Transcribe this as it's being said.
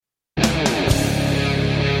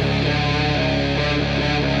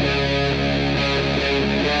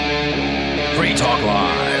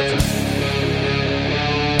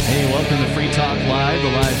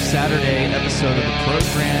Saturday episode of the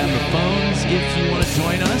program. The phones, if you want to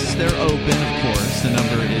join us, they're open, of course. The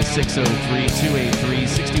number is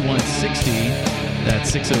 603-283-6160.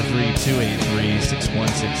 That's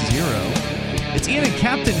 603-283-6160. It's Ian and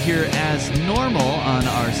Captain here as normal on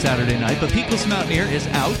our Saturday night, but Peakless Mountaineer is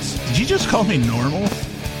out. Did you just call me normal?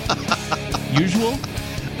 Usual?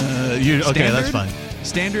 Okay, that's fine.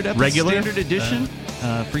 Standard episode, Regular? Standard edition,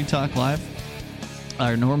 Free Talk Live.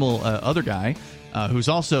 Our normal other guy, who's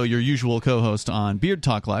also your usual co-host on Beard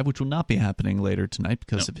Talk Live, which will not be happening later tonight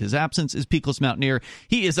because of his absence, is Peakless Mountaineer.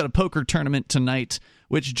 He is at a poker tournament tonight,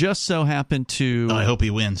 which just so happened to... I hope he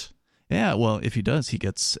wins. Yeah, well, if he does, he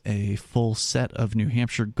gets a full set of New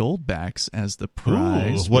Hampshire Goldbacks as the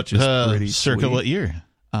prize. Ooh, what which is pretty circa sweet. What year?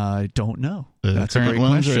 I don't know. That's a great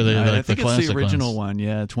question. Or are they like I think the it's the original ones? one.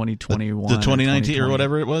 Yeah, 2021. The 2019 or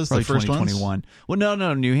whatever it was, Probably the first 2021. ones? Well,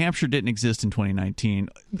 no. New Hampshire didn't exist in 2019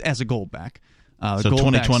 as a Goldback. So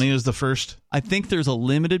 2020 is the first? I think there's a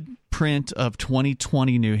limited print of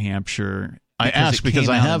 2020 New Hampshire. I asked because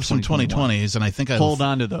I have some 2020s, and I think I hold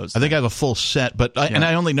on to those. I think I have a full set, but and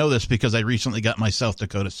I only know this because I recently got my South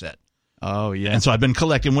Dakota set. Oh, yeah. And so I've been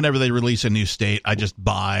collecting. Whenever they release a new state, I just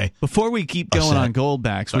buy. Before we keep going on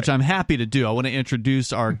Goldbacks, which I'm happy to do, I want to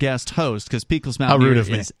introduce our guest host because Peakless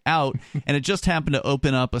Mountaineer is out, and it just happened to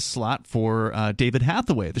open up a slot for David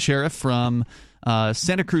Hathaway, the sheriff from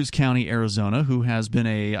Santa Cruz County, Arizona, who has been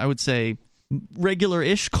I would say,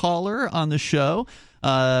 regular-ish caller on the show.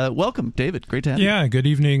 Welcome, David. Great to have you. Yeah, good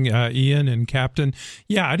evening, Ian and Captain.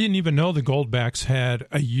 Yeah, I didn't even know the Goldbacks had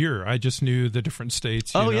a year. I just knew the different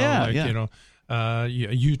states. Utah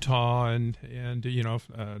and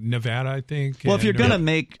Nevada, I think. Well, if you're going to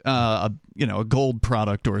make a gold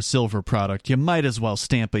product or a silver product, you might as well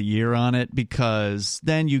stamp a year on it because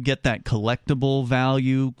then you get that collectible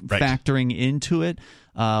value factoring into it.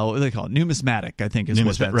 What do they call it? Numismatic, I think, is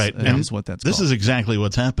what that's called. This is exactly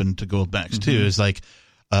what's happened to Goldbacks, too, is like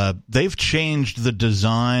they've changed the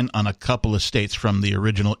design on a couple of states from the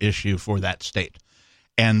original issue for that state.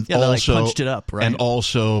 And also punched it up, right? And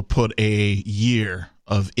also put a year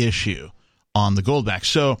of issue on the Goldback.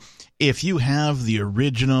 So if you have the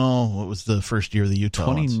original, what was the first year of the Utah?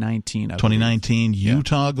 2019. 2019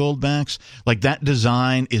 Utah Goldbacks, like that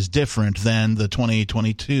design is different than the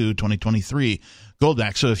 2022, 2023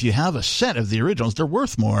 Goldback. So if you have a set of the originals, they're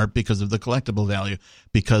worth more because of the collectible value,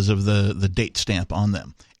 because of the date stamp on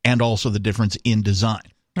them, and also the difference in design.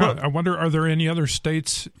 I wonder, are there any other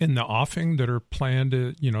states in the offing that are planned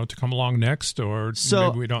to come along next, or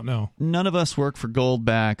maybe we don't know? None of us work for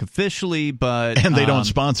Goldback officially, but and they don't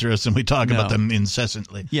sponsor us, and we talk about them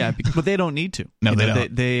incessantly. Yeah, but they don't need to. No, they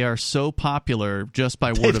don't. They are so popular just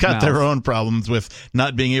by word of mouth. They've got their own problems with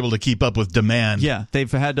not being able to keep up with demand. Yeah, they've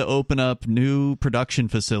had to open up new production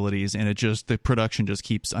facilities, and the production just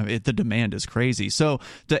keeps. The demand is crazy. So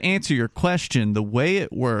to answer your question, the way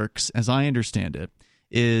it works, as I understand it,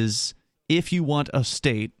 is if you want a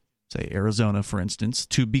state, say Arizona, for instance,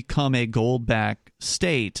 to become a Goldback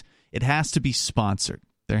state, it has to be sponsored.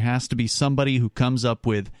 There has to be somebody who comes up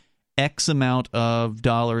with X amount of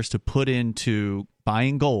dollars to put into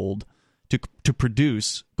buying gold to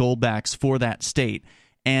produce Goldbacks for that state.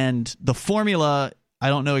 And the formula, I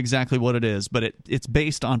don't know exactly what it is, but it's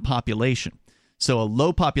based on population. So a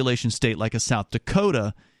low population state like a South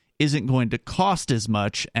Dakota isn't going to cost as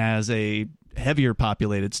much as a heavier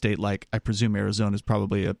populated state like I presume Arizona is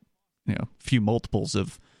probably a few multiples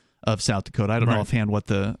of South Dakota. I don't know offhand what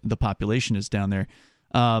the population is down there.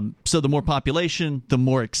 So the more population, the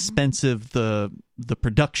more expensive the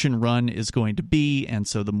production run is going to be, and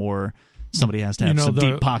so the more somebody has to have some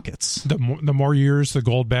deep pockets. The more years the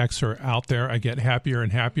Goldbacks are out there, I get happier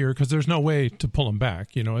and happier because there's no way to pull them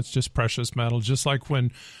back. It's just precious metal. Just like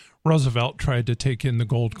when Roosevelt tried to take in the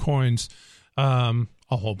gold coins,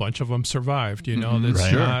 a whole bunch of them survived.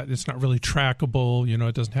 It's not really trackable.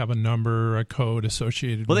 It doesn't have a number, a code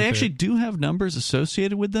associated with it. Well, they actually do have numbers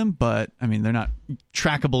associated with them, but they're not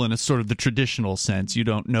trackable in a sort of the traditional sense. You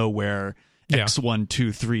don't know where X1,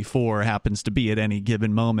 2, 3, 4 happens to be at any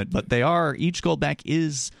given moment, but each Goldback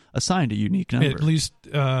is assigned a unique number. At least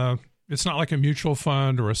it's not like a mutual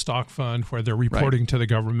fund or a stock fund where they're reporting to the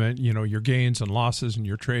government, your gains and losses and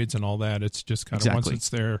your trades and all that. It's just kind of once it's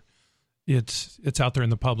there, it's out there in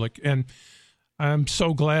the public. And I'm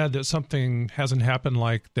so glad that something hasn't happened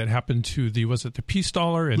like that happened to the Peace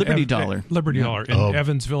Dollar? Liberty Dollar. Liberty Dollar. In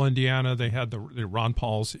Evansville, Indiana, they had the Ron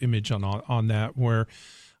Paul's image on that, where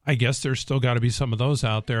I guess there's still got to be some of those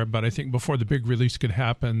out there, but I think before the big release could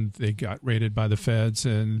happen, they got raided by the feds,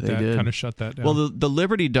 and that kind of shut that down. Well, the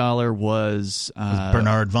Liberty Dollar was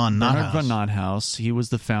Bernard von Nothaus. He was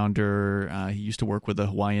the founder. He used to work with the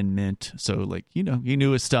Hawaiian Mint, so he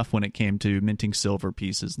knew his stuff when it came to minting silver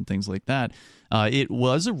pieces and things like that. It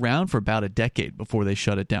was around for about a decade before they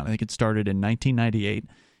shut it down. I think it started in 1998.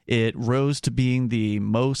 It rose to being the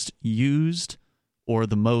most used or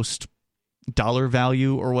the most dollar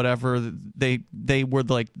value or whatever. They were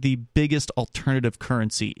like the biggest alternative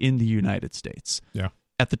currency in the United States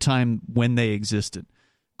at the time when they existed.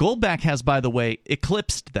 Goldback has, by the way,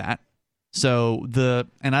 eclipsed that. So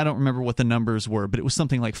and I don't remember what the numbers were, but it was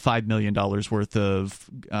something like $5 million worth of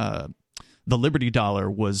the Liberty Dollar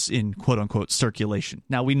was in quote unquote circulation.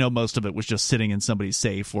 Now we know most of it was just sitting in somebody's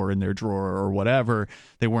safe or in their drawer or whatever.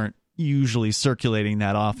 They weren't usually circulating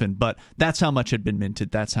that often, but that's how much had been minted,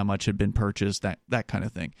 that's how much had been purchased, that kind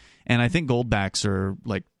of thing. And I think Goldbacks are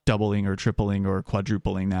like doubling or tripling or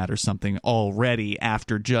quadrupling that or something already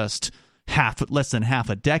after just less than half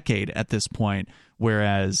a decade at this point,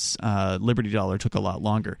 whereas Liberty Dollar took a lot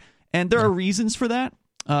longer. And there are reasons for that.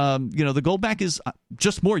 The Goldback is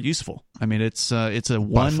just more useful. I mean, it's a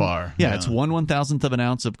by far. It's 1/1000th of an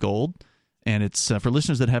ounce of gold. And it's for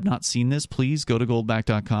listeners that have not seen this, please go to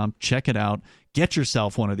goldback.com, check it out, get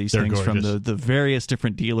yourself one of these things gorgeous. from the various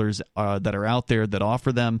different dealers that are out there that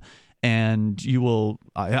offer them, and you will.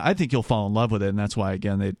 I think you'll fall in love with it, and that's why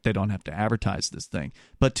again they don't have to advertise this thing.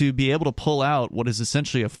 But to be able to pull out what is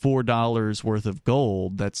essentially a $4 worth of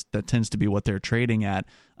gold, that tends to be what they're trading at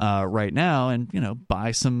right now, and buy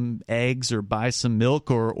some eggs or buy some milk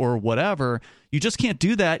or whatever. You just can't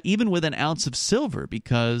do that even with an ounce of silver,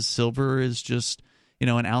 because silver is just,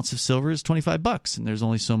 an ounce of silver is $25, and there's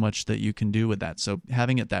only so much that you can do with that. So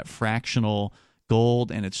having it that fractional gold,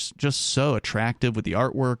 and it's just so attractive with the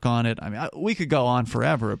artwork on it. I mean, we could go on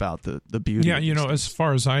forever about the beauty. Yeah, as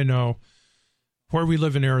far as I know, where we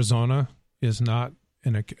live in Arizona is not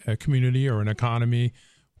in a community or an economy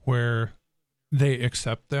where they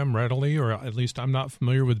accept them readily, or at least I'm not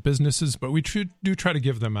familiar with businesses, but we do try to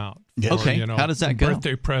give them out. Yes. Okay, how does that go?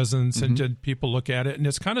 Birthday presents, and people look at it, and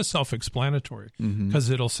it's kind of self-explanatory, because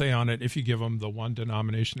it'll say on it, if you give them the one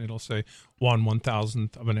denomination, it'll say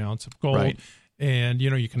 1/1000th of an ounce of gold. Right. And,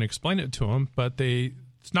 you can explain it to them, but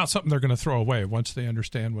it's not something they're going to throw away once they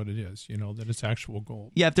understand what it is, that it's actual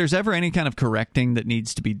gold. Yeah, if there's ever any kind of correcting that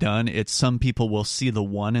needs to be done, it's some people will see the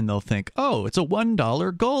one and they'll think, oh, it's a $1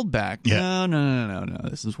 Goldback. Yeah. No.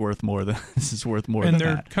 This is worth more than And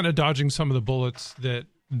they're that. kind of dodging some of the bullets that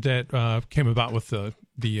came about with the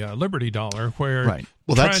Liberty Dollar, where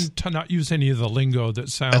trying to not use any of the lingo that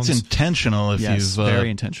sounds... That's intentional.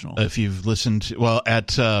 Very intentional. If you've listened to, at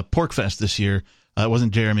Porkfest this year, it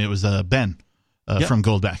wasn't Jeremy, it was Ben. From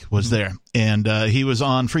Goldback was there, and he was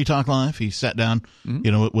on Free Talk Live. He sat down,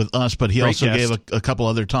 with us, but he also gave a couple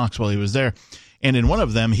other talks while he was there. And in one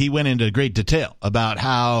of them, he went into great detail about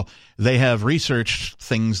how they have researched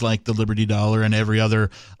things like the Liberty Dollar and every other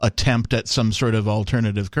attempt at some sort of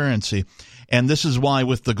alternative currency. And this is why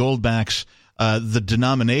with the Goldbacks, the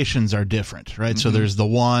denominations are different, right? So there's the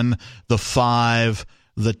 1, the 5,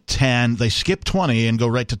 the 10. They skip 20 and go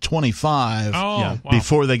right to 25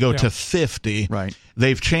 before they go to 50. Right.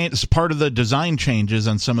 They've changed. Part of the design changes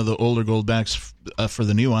on some of the older Goldbacks for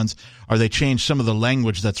the new ones are they changed some of the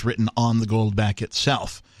language that's written on the Goldback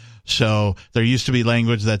itself. So there used to be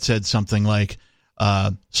language that said something like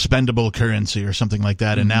spendable currency or something like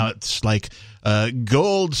that, and now it's like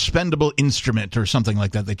gold spendable instrument or something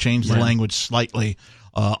like that. They changed the language slightly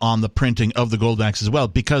on the printing of the Goldbacks as well,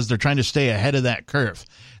 because they're trying to stay ahead of that curve.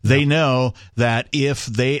 They know that if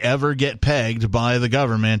they ever get pegged by the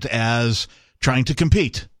government as trying to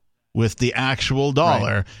compete with the actual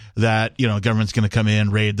dollar, that government's going to come in,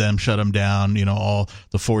 raid them, shut them down, all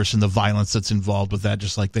the force and the violence that's involved with that,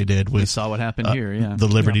 just like they did with... We saw what happened here, the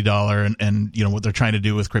Liberty Dollar and what they're trying to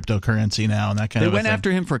do with cryptocurrency now and that kind of thing. They went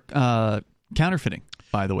after him for counterfeiting,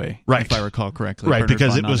 by the way, if I recall correctly. Right,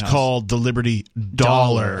 because it was called the Liberty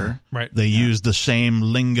Dollar. Right. They used the same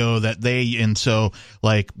lingo that and so,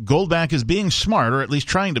 Goldback is being smart, or at least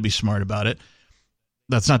trying to be smart about it.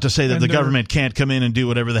 That's not to say that the government can't come in and do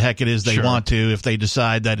whatever the heck it is they want to if they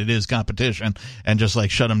decide that it is competition and just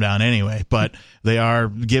shut them down anyway. But they are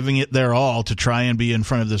giving it their all to try and be in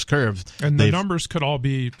front of this curve. And the numbers could all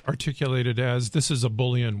be articulated as this is a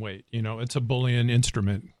bullion weight. It's a bullion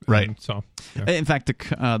instrument. Right. And so, in fact,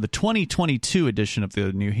 the 2022 edition of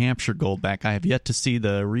the New Hampshire Goldback, I have yet to see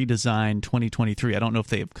the redesigned 2023. I don't know if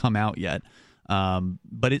they have come out yet,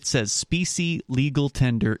 but it says specie legal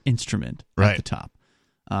tender instrument at the top.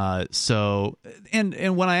 So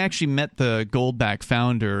when I actually met the Goldback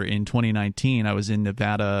founder in 2019, I was in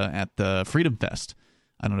Nevada at the Freedom Fest.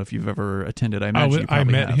 I don't know if you've ever attended. I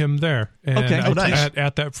met him there. And nice.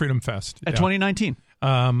 at that Freedom Fest. At 2019.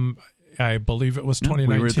 I believe it was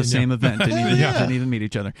 2019. We were at the same event. Didn't even meet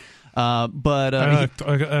each other.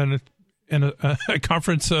 And a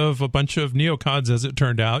conference of a bunch of neocons, as it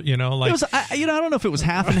turned out, it was, I don't know if it was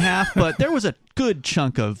half and half, but there was a good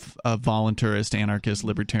chunk of voluntarist, anarchist,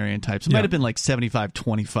 libertarian types. It might have been like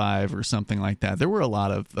 75-25 or something like that. There were a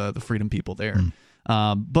lot of the freedom people there.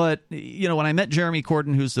 But when I met Jeremy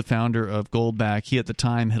Corden, who's the founder of Goldback, he at the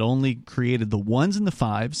time had only created the 1s and the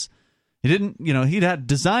 5s. He didn't, he'd had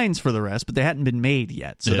designs for the rest, but they hadn't been made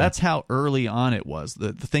yet. So that's how early on it was.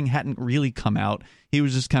 The thing hadn't really come out. He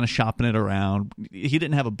was just kind of shopping it around. He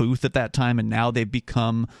didn't have a booth at that time, and now they've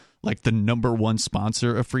become like the #1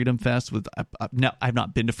 sponsor of Freedom Fest. I've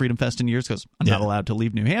not been to Freedom Fest in years because I'm not allowed to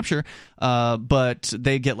leave New Hampshire. But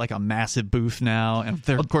they get like a massive booth now, and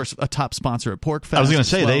they're of course a top sponsor at Pork Fest. I was going to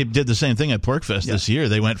say they did the same thing at Pork Fest this year.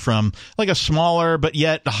 They went from like a smaller but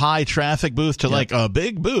yet high traffic booth to like a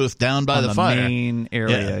big booth down by the fire main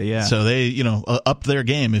area. So they upped their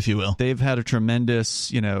game, if you will. They've had a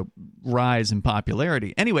tremendous rise in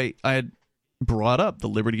popularity. Anyway, I had brought up the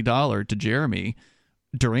Liberty Dollar to Jeremy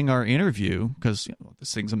during our interview because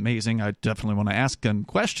this thing's amazing. I definitely want to ask him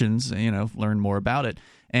questions, learn more about it.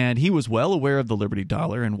 And he was well aware of the Liberty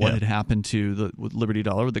Dollar and what had happened to the Liberty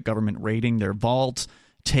Dollar, with the government raiding their vault,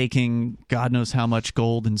 taking God knows how much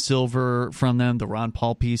gold and silver from them, the Ron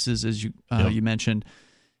Paul pieces, as you mentioned.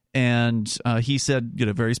 And he said,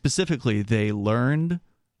 very specifically, they learned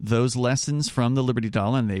those lessons from the Liberty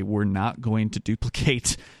Dollar, and they were not going to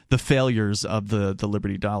duplicate the failures of the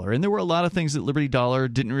Liberty Dollar. And there were a lot of things that Liberty Dollar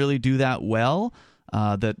didn't really do that well,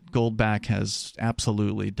 that Goldback has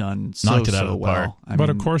absolutely done knocked it out of the well. But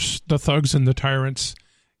of course, the thugs and the tyrants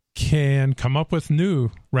can come up with new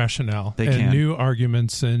rationale new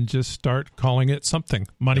arguments and just start calling it something,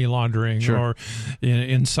 money laundering or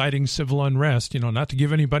inciting civil unrest. Not to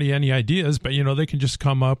give anybody any ideas, but they can just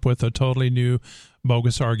come up with a totally new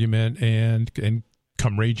bogus argument and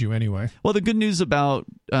come raid you anyway. Well, the good news about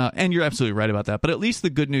and you're absolutely right about that, but at least the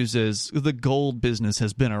good news is the gold business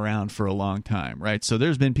has been around for a long time, right? So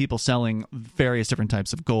there's been people selling various different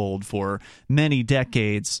types of gold for many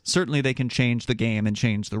decades. Certainly they can change the game and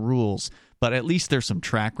change the rules, but at least there's some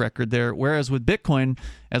track record there. Whereas with Bitcoin,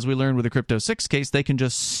 as we learned with the Crypto 6 case, they can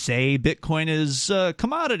just say Bitcoin is a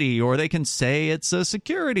commodity, or they can say it's a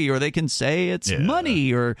security, or they can say it's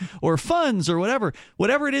money or funds or whatever.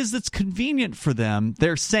 Whatever it is that's convenient for them,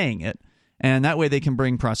 they're saying it. And that way they can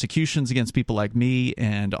bring prosecutions against people like me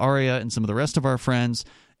and Aria and some of the rest of our friends.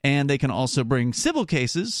 And they can also bring civil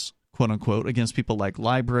cases, quote unquote, against people like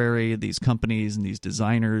Library, these companies and these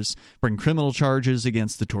designers, bring criminal charges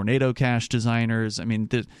against the Tornado Cash designers. I mean,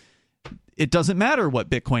 it doesn't matter what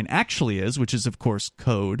Bitcoin actually is, which is, of course,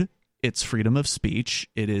 code. It's freedom of speech.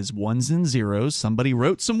 It is 1s and 0s. Somebody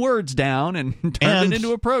wrote some words down and turned it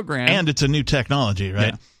into a program. And it's a new technology,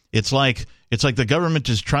 right? Yeah. It's like the government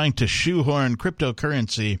is trying to shoehorn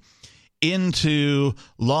cryptocurrency into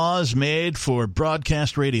laws made for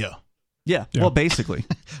broadcast radio. Yeah, well, basically.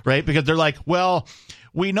 Right? Because they're like, well,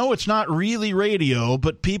 we know it's not really radio,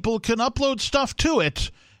 but people can upload stuff to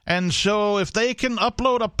it. And so if they can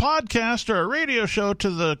upload a podcast or a radio show to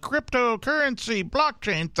the cryptocurrency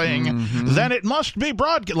blockchain thing, then it must be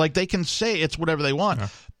broadcast. Like, they can say it's whatever they want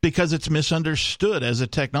because it's misunderstood as a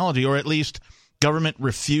technology, or at least government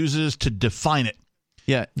refuses to define it.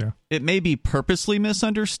 Yeah. It may be purposely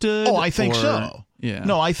misunderstood. Oh, I think so. Yeah.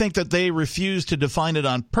 No, I think that they refuse to define it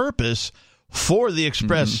on purpose for the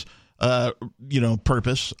express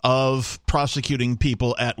purpose of prosecuting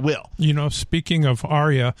people at will. Speaking of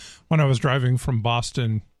Aria, when I was driving from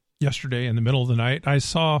Boston yesterday in the middle of the night, I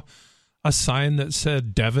saw a sign that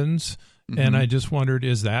said Devons, and I just wondered,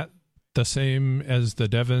 is that the same as the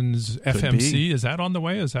Devons FMC? Is that on the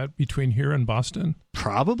way? Is that between here and Boston?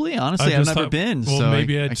 Probably. Honestly, I've never been. Well, so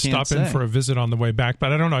maybe I'd stop in for a visit on the way back,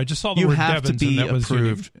 but I don't know. I just saw the word Devons. You have to be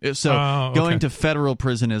approved. So going to federal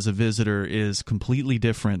prison as a visitor is completely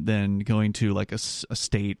different than going to like a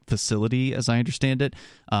state facility, as I understand it.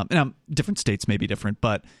 And different states may be different,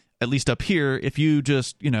 but at least up here, if you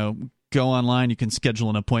just, go online, you can schedule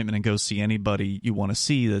an appointment and go see anybody you want to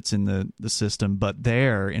see that's in the system. But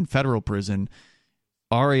there, in federal prison,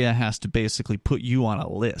 ARIA has to basically put you on a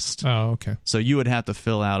list. Oh, okay. So you would have to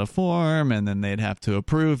fill out a form, and then they'd have to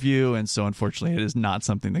approve you. And so, unfortunately, it is not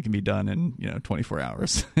something that can be done in 24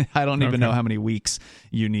 hours. I don't even know how many weeks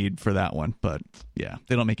you need for that one. But, yeah,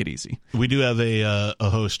 they don't make it easy. We do have a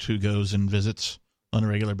host who goes and visits on a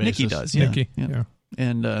regular basis. Nikki does, yeah. Nikki, yeah.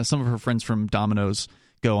 And some of her friends from Domino's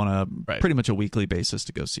go on a pretty much a weekly basis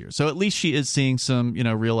to go see her. So at least she is seeing some,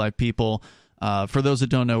 real life people. For those that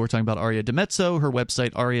don't know, we're talking about Aria DiMezzo. Her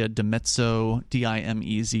website, ariadimezzo,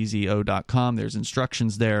 DIMEZZO.com. There's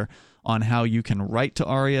instructions there on how you can write to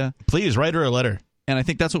Aria. Please write her a letter. And I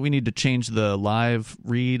think that's what we need to change the live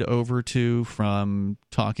read over to, from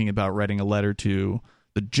talking about writing a letter to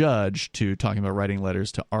the judge to talking about writing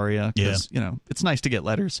letters to Aria. Because, it's nice to get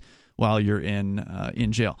letters while you're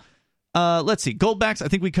in jail. Let's see. Goldbacks, I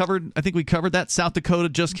think we covered that. South Dakota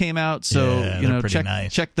just came out, so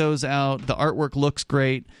check those out. The artwork looks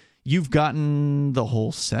great. You've gotten the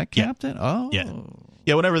whole set, Captain? Oh.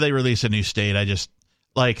 Yeah, whenever they release a new state,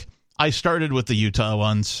 I started with the Utah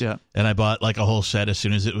ones, and I bought like a whole set as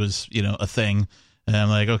soon as it was, a thing. And I'm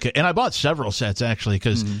like, okay. And I bought several sets, actually,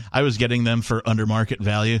 because I was getting them for under market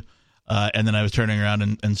value. And then I was turning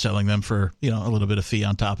around and selling them for, a little bit of fee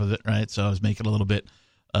on top of it, right? So I was making a little bit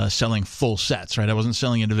selling full sets, right? I wasn't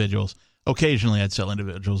selling individuals. Occasionally I'd sell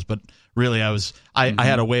individuals, but really I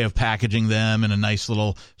had a way of packaging them in a nice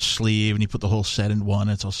little sleeve, and you put the whole set in one,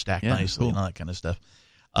 and it's all stacked nicely and all that kind of stuff.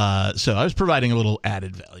 So I was providing a little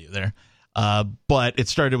added value there. But it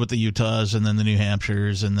started with the Utahs, and then the New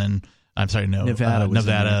Hampshires, and then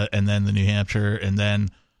Nevada, and then the New Hampshire, and then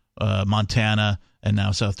Montana, and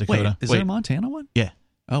now South Dakota. Wait, is there a Montana one? Yeah.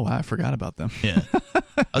 Oh, wow, I forgot about them. Yeah.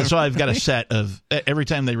 So I've got a set of, every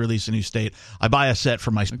time they release a new state, I buy a set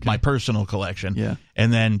for my personal collection. Yeah.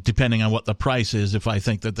 And then depending on what the price is, if I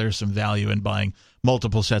think that there's some value in buying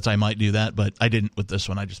multiple sets, I might do that. But I didn't with this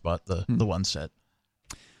one. I just bought the one set.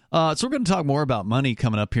 So we're going to talk more about money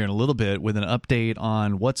coming up here in a little bit with an update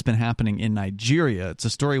on what's been happening in Nigeria. It's a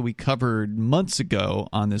story we covered months ago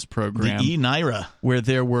on this program. The Enaira. Where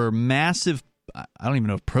there were massive, I don't even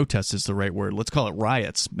know if protest is the right word. Let's call it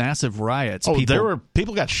riots. Massive riots. Oh,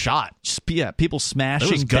 people got shot. Yeah, people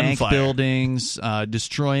smashing bank buildings,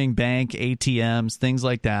 destroying bank ATMs, things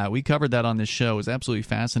like that. We covered that on this show. It was absolutely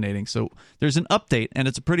fascinating. So there's an update, and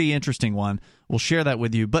it's a pretty interesting one. We'll share that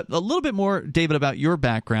with you. But a little bit more, David, about your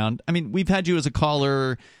background. I mean, we've had you as a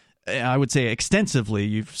caller, I would say, extensively.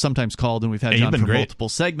 You've sometimes called, and we've had you on for multiple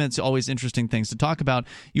segments. Always interesting things to talk about.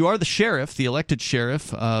 You are the sheriff, the elected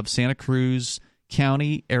sheriff of Santa Cruz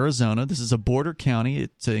County, Arizona. This is a border county.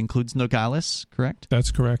 It includes Nogales, correct?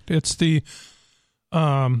 That's correct. It's the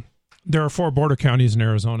there are 4 border counties in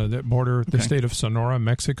Arizona that border the state of Sonora,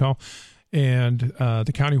 Mexico, and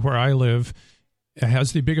the county where I live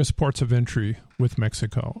has the biggest ports of entry with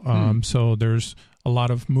Mexico. So there's a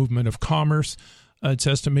lot of movement of commerce. It's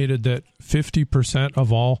estimated that 50%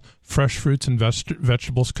 of all fresh fruits and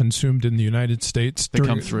vegetables consumed in the United States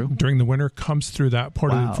during the winter comes through that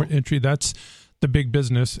port of entry. That's the big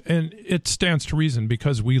business, and it stands to reason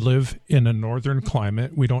because we live in a northern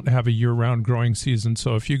climate. We don't have a year-round growing season.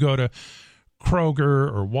 So if you go to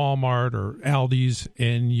Kroger or Walmart or Aldi's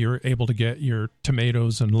and you're able to get your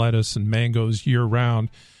tomatoes and lettuce and mangoes year-round,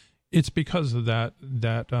 it's because of that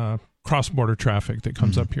cross-border traffic that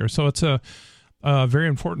comes up here. So it's a very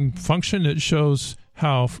important function. It shows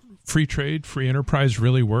how free trade, free enterprise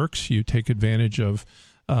really works. You take advantage of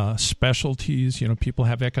specialties. People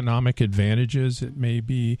have economic advantages. It may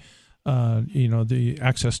be, the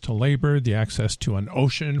access to labor, the access to an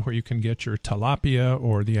ocean where you can get your tilapia,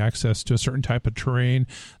 or the access to a certain type of terrain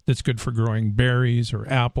that's good for growing berries or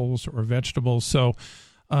apples or vegetables. So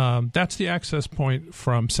that's the access point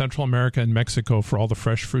from Central America and Mexico for all the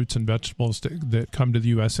fresh fruits and vegetables that come to the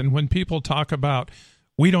U.S. And when people talk about,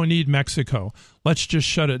 we don't need Mexico, let's just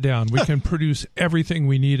shut it down, we can produce everything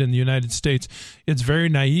we need in the United States, it's very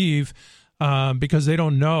naive because they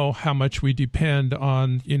don't know how much we depend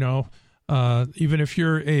on, even if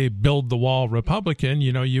you're a build-the-wall Republican,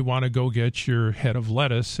 you want to go get your head of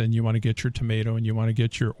lettuce, and you want to get your tomato, and you want to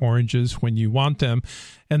get your oranges when you want them.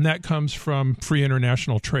 And that comes from free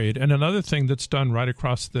international trade. And another thing that's done right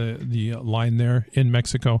across the line there in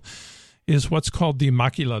Mexico is what's called the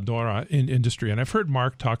maquiladora industry. And I've heard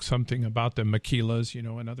Mark talk something about the maquilas,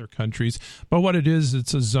 in other countries. But what it is,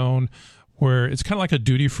 it's a zone where it's kind of like a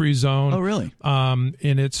duty-free zone. Oh, really? And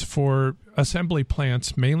it's for assembly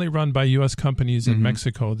plants mainly run by U.S. companies in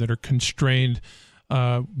Mexico that are constrained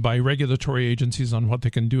by regulatory agencies on what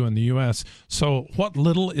they can do in the U.S. So what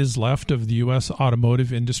little is left of the U.S.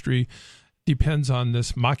 automotive industry depends on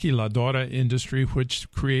this maquiladora industry, which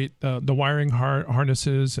create the wiring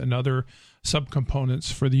harnesses and other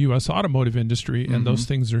subcomponents for the U.S. automotive industry, and those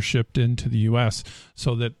things are shipped into the U.S.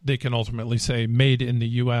 so that they can ultimately say made in the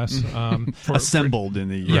U.S. Assembled in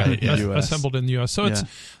the U.S. Assembled in the U.S. So it's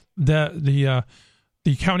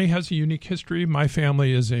the county has a unique history. My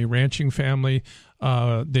family is a ranching family.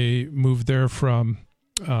 They moved there from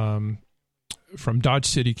Dodge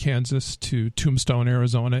City, Kansas to Tombstone,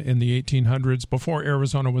 Arizona in the 1800s. Before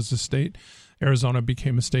Arizona was a state, Arizona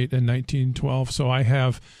became a state in 1912. So I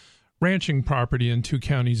have ranching property in 2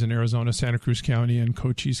 counties in Arizona, Santa Cruz County and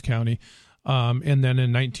Cochise County. And then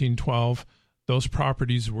in 1912, those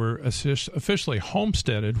properties were officially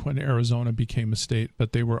homesteaded when Arizona became a state,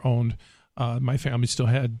 but they were owned. My family still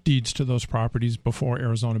had deeds to those properties before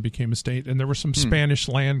Arizona became a state. And there were some Spanish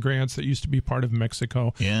land grants that used to be part of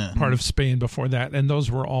Mexico, part of Spain before that. And those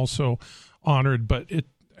were also honored. But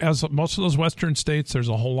as most of those Western states, there's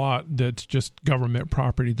a whole lot that's just government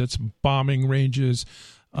property that's bombing ranges,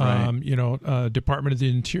 Department of the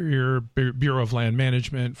Interior, Bureau of Land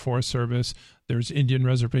Management, Forest Service. There's Indian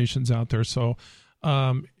reservations out there. So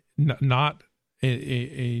not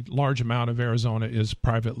a large amount of Arizona is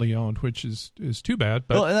privately owned, which is too bad.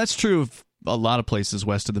 But well, that's true of a lot of places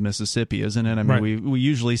west of the Mississippi, isn't it? I mean, we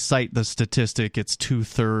usually cite the statistic it's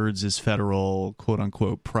 2/3 is federal, quote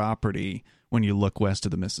unquote, property when you look west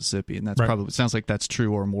of the Mississippi, and that's probably, it sounds like that's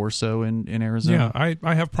true or more so in Arizona. Yeah,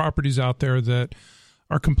 I have properties out there that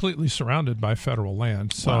are completely surrounded by federal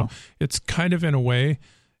land, so it's kind of, in a way,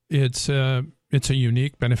 it's a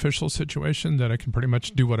unique, beneficial situation that I can pretty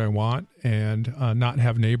much do what I want and not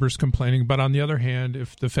have neighbors complaining. But on the other hand,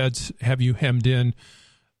 if the feds have you hemmed in,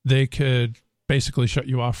 they could basically shut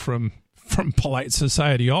you off from polite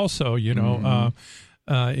society also,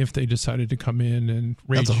 if they decided to come in and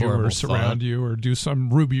raid you or surround you or do some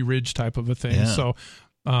Ruby Ridge type of a thing. Yeah. So,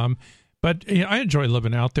 but I enjoy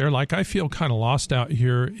living out there. Like, I feel kind of lost out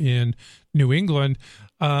here in New England.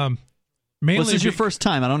 Mainly, this is your first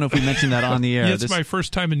time. I don't know if we mentioned that on the air. Yeah, it's my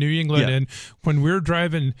first time in New England. Yeah. And when we were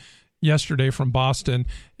driving yesterday from Boston,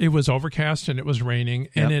 it was overcast and it was raining.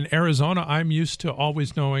 And in Arizona, I'm used to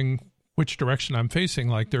always knowing which direction I'm facing.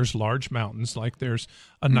 Like, there's large mountains. Like, there's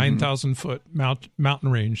a 9,000-foot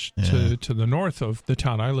mountain range to the north of the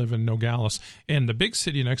town I live in, Nogales. And the big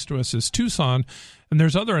city next to us is Tucson. And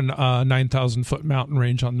there's other 9,000-foot mountain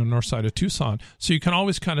range on the north side of Tucson. So you can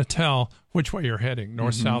always kind of tell which way you're heading,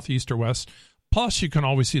 north, south, east, or west. Plus, you can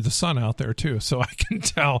always see the sun out there, too. So I can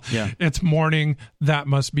tell it's morning, that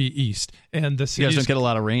must be east. And the you guys don't get a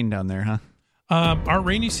lot of rain down there, huh? Our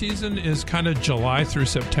rainy season is kind of July through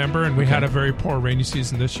September, and we had a very poor rainy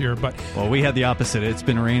season this year. But we had the opposite. It's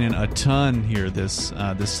been raining a ton here this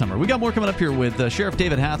summer. We got more coming up here with Sheriff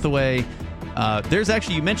David Hathaway. There's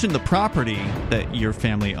actually, you mentioned the property that your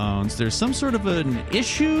family owns. There's some sort of an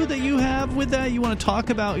issue that you have with that you want to talk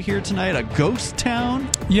about here tonight, a ghost town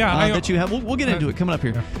that you have. We'll get into it coming up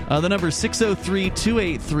here. The number is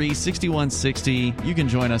 603-283-6160. You can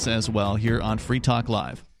join us as well here on Free Talk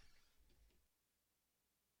Live.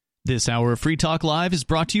 This hour of Free Talk Live is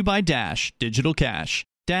brought to you by Dash Digital Cash.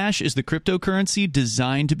 Dash is the cryptocurrency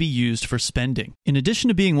designed to be used for spending. In addition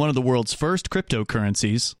to being one of the world's first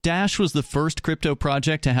cryptocurrencies, Dash was the first crypto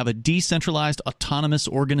project to have a decentralized autonomous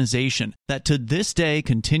organization that to this day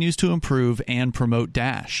continues to improve and promote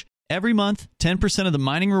Dash. Every month, 10% of the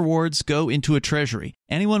mining rewards go into a treasury.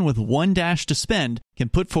 Anyone with one Dash to spend can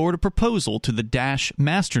put forward a proposal to the Dash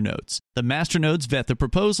masternodes. The masternodes vet the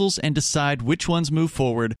proposals and decide which ones move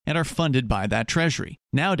forward and are funded by that treasury.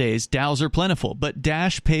 Nowadays, DAOs are plentiful, but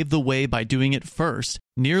Dash paved the way by doing it first,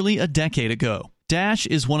 nearly a decade ago. Dash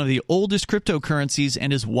is one of the oldest cryptocurrencies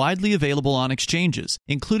and is widely available on exchanges,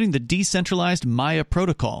 including the decentralized Maya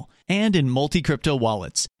protocol, and in multi-crypto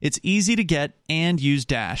wallets. It's easy to get and use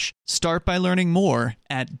Dash. Start by learning more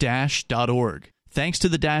at Dash.org. Thanks to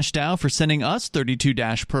the Dash DAO for sending us 32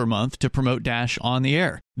 Dash per month to promote Dash on the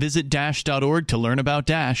air. Visit Dash.org to learn about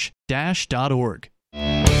Dash. Dash.org.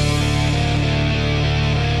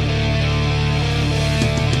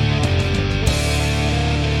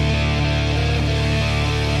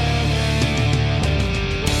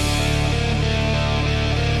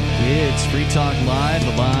 It's Free Talk Live,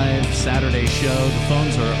 a live Saturday show. The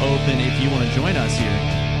phones are open if you want to join us here.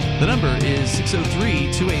 The number is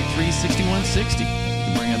 603-283-6160. You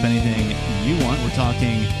can bring up anything you want. We're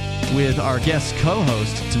talking with our guest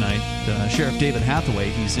co-host tonight, Sheriff David Hathaway.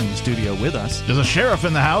 He's in the studio with us. There's a sheriff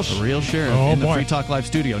in the house. A real sheriff in the Free Talk Live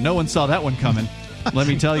studio. No one saw that one coming. Let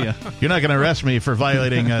me tell you. You're not going to arrest me for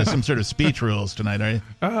violating some sort of speech rules tonight, are you?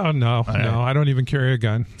 Oh, no. No, I don't even carry a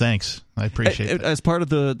gun. Thanks. I appreciate it. As part of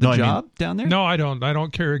the job down there? No, I don't. I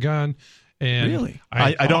don't carry a gun. And really?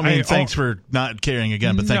 I don't mean thanks for not carrying a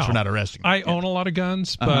gun, but thanks for not arresting me. I own a lot of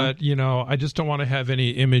guns, but, I just don't want to have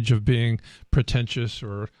any image of being pretentious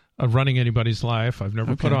or running anybody's life. I've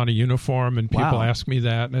never put on a uniform, and people ask me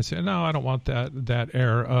that, and I say, no, I don't want that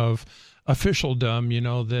air of officialdom, and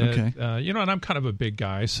I'm kind of a big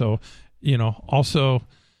guy, so Also,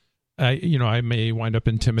 I may wind up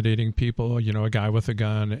intimidating people, a guy with a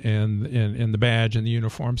gun and the badge and the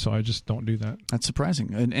uniform, so I just don't do that. That's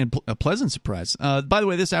surprising and a pleasant surprise. By the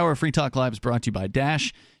way, this hour of Free Talk Live is brought to you by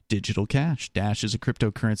Dash Digital Cash. Dash is a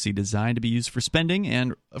cryptocurrency designed to be used for spending,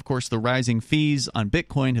 and, of course, the rising fees on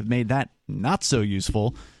Bitcoin have made that not so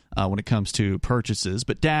useful when it comes to purchases.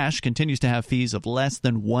 But Dash continues to have fees of less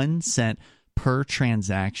than 1 cent per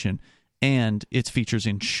transaction, and its features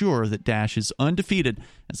ensure that Dash is undefeated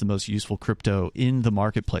as the most useful crypto in the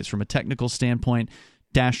marketplace. From a technical standpoint,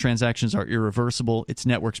 Dash transactions are irreversible. Its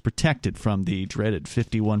network's protected from the dreaded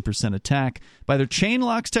 51% attack by their chain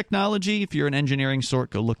locks technology. If you're an engineering sort,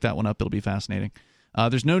 go look that one up. It'll be fascinating.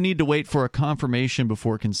 There's no need to wait for a confirmation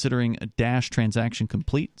before considering a Dash transaction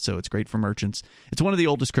complete, so it's great for merchants. It's one of the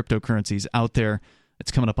oldest cryptocurrencies out there. It's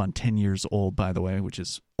coming up on 10 years old, by the way, which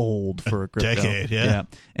is old for a crypto. Decade, yeah.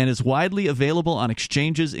 And is widely available on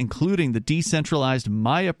exchanges, including the decentralized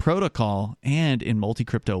Maya protocol and in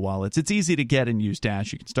multi-crypto wallets. It's easy to get and use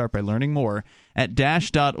Dash. You can start by learning more at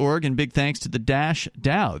Dash.org. And big thanks to the Dash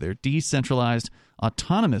DAO, their decentralized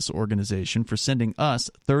autonomous organization, for sending us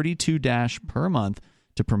 32 Dash per month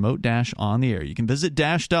to promote Dash on the air. You can visit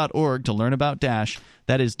Dash.org to learn about Dash.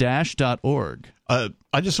 That is Dash.org.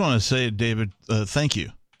 I just want to say, David, thank you,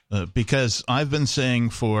 because I've been saying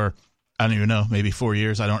for, I don't even know, maybe 4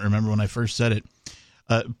 years, I don't remember when I first said it,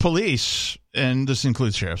 police, and this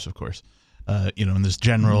includes sheriffs, of course, in this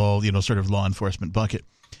general, sort of law enforcement bucket,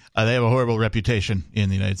 they have a horrible reputation in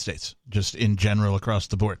the United States, just in general across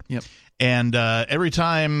the board. Yep. And every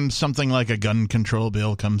time something like a gun control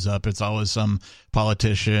bill comes up, it's always some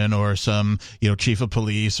politician or some, chief of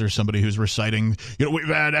police or somebody who's reciting, we've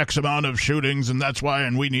had X amount of shootings and that's why,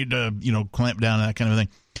 and we need to, clamp down on that kind of thing.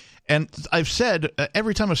 And I've said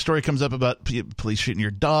every time a story comes up about police shooting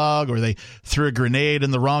your dog, or they threw a grenade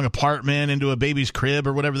in the wrong apartment into a baby's crib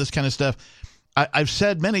or whatever, this kind of stuff, I've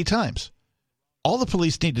said many times, all the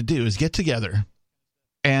police need to do is get together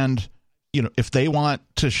and, if they want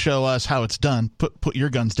to show us how it's done, put your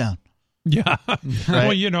guns down. Yeah.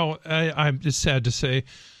 Right? Well, I'm just sad to say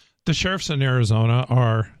the sheriffs in Arizona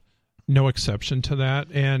are no exception to that.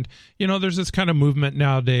 And, there's this kind of movement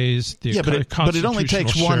nowadays. But it only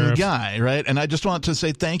takes one sheriff. guy, right? And I just want to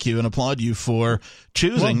say thank you and applaud you for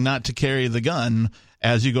choosing not to carry the gun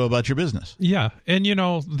as you go about your business. Yeah. And,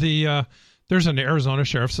 there's an Arizona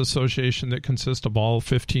Sheriff's Association that consists of all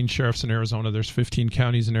 15 sheriffs in Arizona. There's 15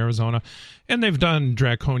 counties in Arizona, and they've done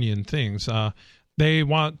draconian things. They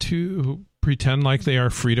want to pretend like they are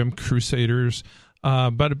freedom crusaders,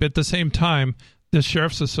 but at the same time, the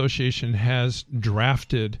Sheriff's Association has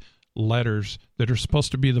drafted letters that are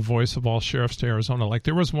supposed to be the voice of all sheriffs to Arizona. Like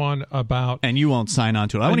there was one about, and you won't sign on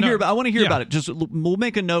to it. I want to hear about it. Just we'll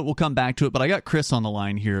make a note. We'll come back to it. But I got Chris on the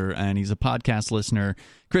line here, and he's a podcast listener.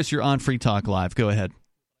 Chris, you're on Free Talk Live. Go ahead.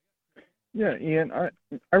 Yeah, Ian,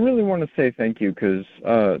 I really want to say thank you because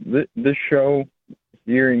this show,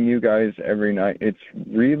 hearing you guys every night, it's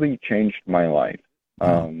really changed my life.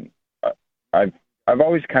 I've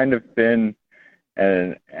always kind of been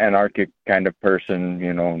an anarchic kind of person,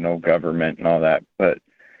 no government and all that, but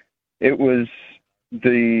it was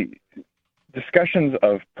the discussions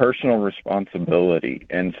of personal responsibility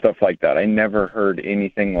and stuff like that. I never heard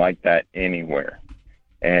anything like that anywhere.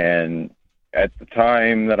 And at the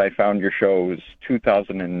time that I found your show was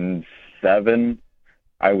 2007.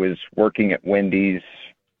 I was working at Wendy's,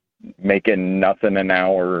 making nothing an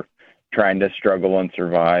hour, trying to struggle and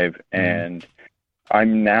survive. And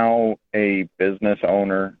I'm now a business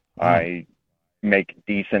owner. I make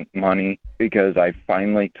decent money because I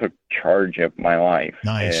finally took charge of my life.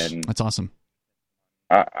 Nice. And that's awesome.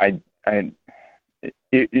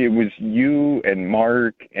 It was you and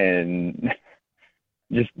Mark and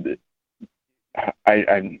just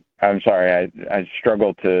I'm sorry. I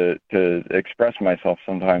struggle to express myself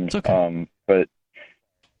sometimes. It's okay. But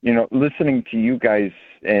listening to you guys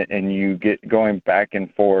and you get going back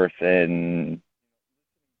and forth and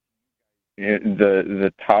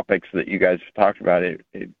the topics that you guys talked about,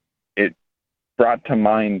 it brought to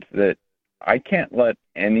mind that I can't let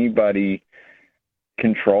anybody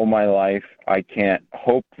control my life. I can't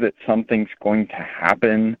hope that something's going to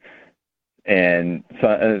happen and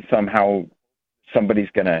somehow somebody's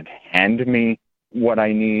going to hand me what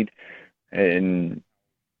I need. And,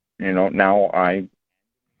 now I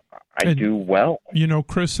do well.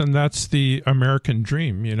 Chris, and that's the American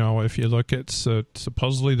dream. If you look at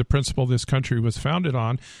supposedly the principle this country was founded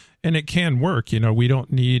on, and it can work. We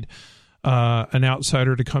don't need an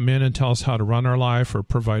outsider to come in and tell us how to run our life or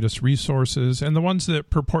provide us resources. And the ones that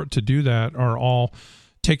purport to do that are all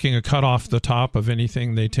taking a cut off the top of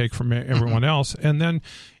anything they take from everyone else. And then,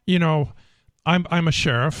 you know, I'm a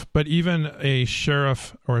sheriff, but even a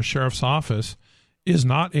sheriff or a sheriff's office is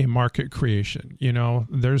not a market creation. You know,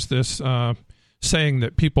 there's this saying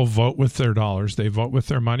that people vote with their dollars. They vote with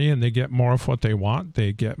their money, and they get more of what they want.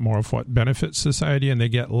 They get more of what benefits society, and they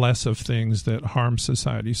get less of things that harm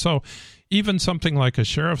society. So even something like a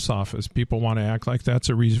sheriff's office, people want to act like that's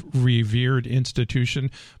a revered institution,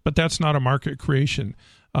 but that's not a market creation.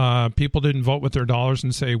 People didn't vote with their dollars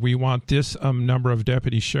and say, we want this number of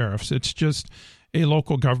deputy sheriffs. It's just a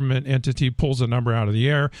local government entity pulls a number out of the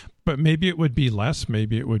air, but maybe it would be less,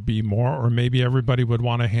 maybe it would be more, or maybe everybody would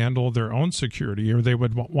want to handle their own security, or they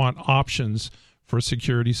would want options for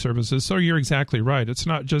security services. So you're exactly right. It's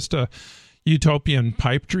not just a utopian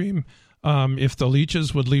pipe dream. If the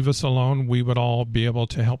leeches would leave us alone, we would all be able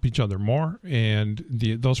to help each other more, and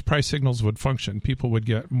those price signals would function. People would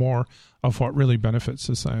get more of what really benefits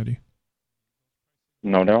society.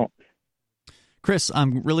 No doubt. Chris,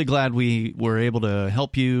 I'm really glad we were able to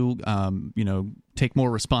help you, take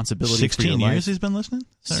more responsibility 16 for your years life. he's been listening?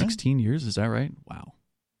 16 years, is that right? Wow.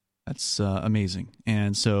 That's amazing.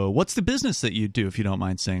 And so what's the business that you do, if you don't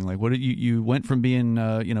mind saying? Like, what you went from being,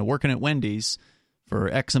 working at Wendy's for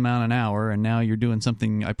X amount an hour, and now you're doing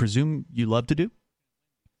something I presume you love to do?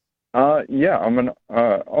 Yeah, I'm an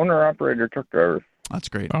owner-operator truck driver. That's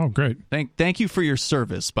great. Oh, great. Thank you for your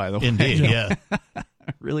service, by the way. Indeed, yeah.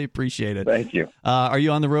 I really appreciate it. Thank you. Are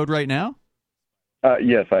you on the road right now?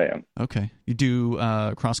 Yes, I am. Okay. You do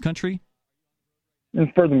cross-country?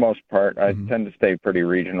 And for the most part, I tend to stay pretty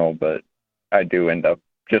regional, but I do end up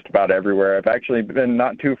just about everywhere. I've actually been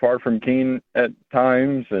not too far from Keene at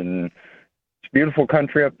times, and it's a beautiful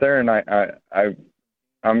country up there, and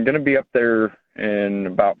I'm going to be up there in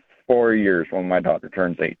about 4 years when my daughter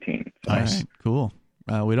turns 18. So. All right, cool.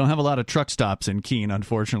 We don't have a lot of truck stops in Keene,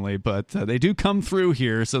 unfortunately, but they do come through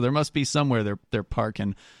here, so there must be somewhere they're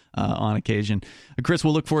parking on occasion. Chris,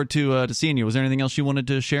 we'll look forward to seeing you. Was there anything else you wanted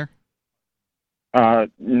to share?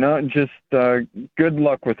 No, just good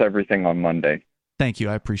luck with everything on Monday. Thank you.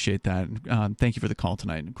 I appreciate that. Thank you for the call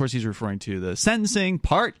tonight. Of course, he's referring to the sentencing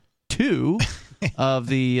part 2 of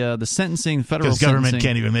the sentencing, federal sentencing. Because government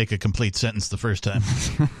can't even make a complete sentence the first time.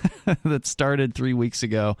 That started 3 weeks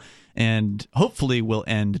ago and hopefully will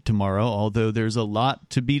end tomorrow, although there's a lot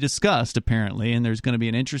to be discussed, apparently, and there's going to be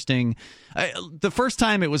an interesting... the first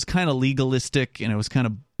time it was kind of legalistic and it was kind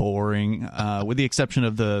of boring, with the exception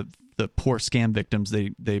of the poor scam victims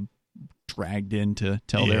they dragged in to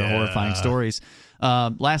tell their horrifying stories.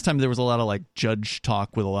 Last time there was a lot of like judge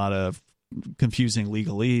talk with a lot of confusing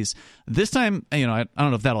legalese. This time, I don't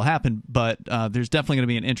know if that'll happen, but there's definitely going to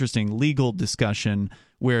be an interesting legal discussion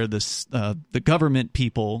where the government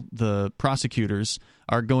people, the prosecutors,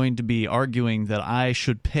 are going to be arguing that I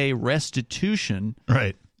should pay restitution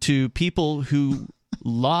to people who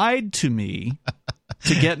lied to me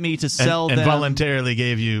to get me to sell and them. Voluntarily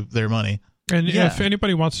gave you their money. And if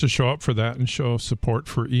anybody wants to show up for that and show support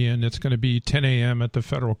for Ian, it's going to be 10 a.m. at the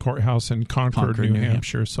federal courthouse in Concord, New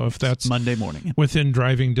Hampshire. So if that's Monday morning within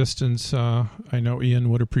driving distance, I know Ian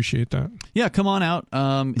would appreciate that. Yeah, come on out.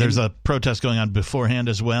 There's a protest going on beforehand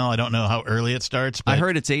as well. I don't know how early it starts. But I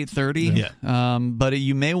heard it's 8:30. Yeah. But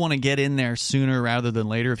you may want to get in there sooner rather than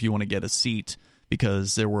later if you want to get a seat,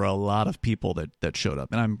 because there were a lot of people that showed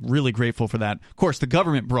up. And I'm really grateful for that. Of course, the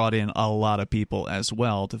government brought in a lot of people as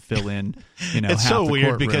well to fill in, it's so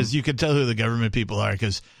weird because you can tell who the government people are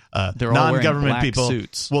because they're non-government all people.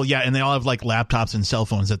 Suits. Well, yeah, and they all have like laptops and cell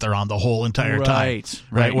phones that they're on the whole entire time.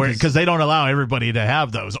 Right. Because they don't allow everybody to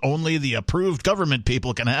have those. Only the approved government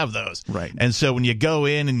people can have those. Right. And so when you go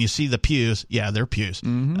in and you see the pews, they're pews.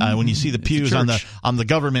 When you see the pews on the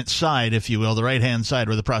government side, if you will, the right-hand side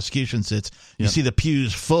where the prosecution sits, you see the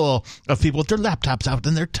pews full of people with their laptops out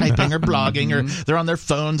and they're typing or blogging or they're on their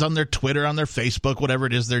phones, on their Twitter, on their Facebook, whatever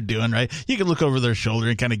it is they're doing, right? You can look over their shoulder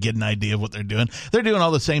and kind of get an idea of what they're doing. They're doing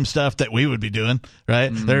all the same stuff that we would be doing, right?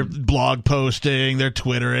 They're blog posting, they're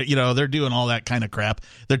Twitter, they're doing all that kind of crap.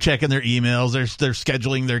 They're checking their emails, they're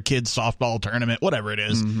scheduling their kids' softball tournament, whatever it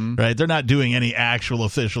is, right? They're not doing any actual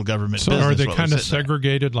official government business. So are they kind of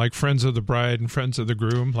segregated like friends of the bride and friends of the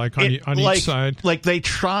groom, like on each side? Like they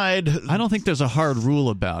tried... I don't think there's a hard rule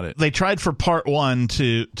about it. They tried for part 1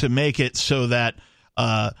 to make it so that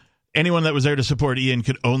anyone that was there to support Ian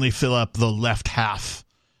could only fill up the left half.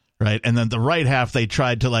 Right, and then the right half they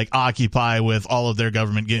tried to like occupy with all of their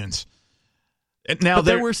government goons. Now but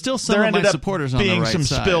there were still some of my supporters on the right side. Being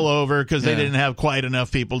some spillover because they didn't have quite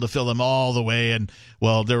enough people to fill them all the way, and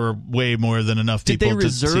well, there were way more than enough people to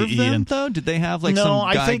see Ian. Did they reserve them though? Did they have some guy No,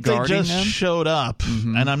 I think they just them? showed up,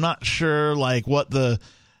 and I'm not sure what the.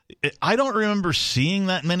 I don't remember seeing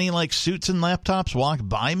that many suits and laptops walk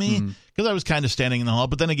by me because I was kind of standing in the hall.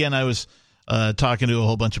 But then again, I was talking to a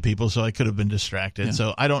whole bunch of people, so I could have been distracted. Yeah.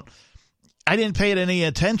 So I didn't pay it any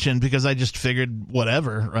attention because I just figured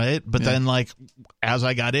whatever, right? But then, as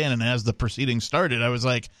I got in and as the proceedings started, I was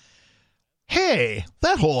like, hey,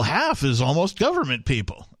 that whole half is almost government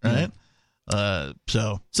people, right?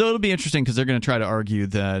 So it'll be interesting because they're going to try to argue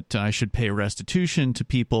that I should pay restitution to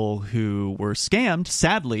people who were scammed,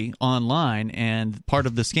 sadly, online. And part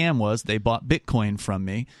of the scam was they bought Bitcoin from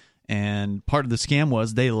me. And part of the scam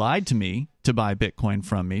was they lied to me to buy Bitcoin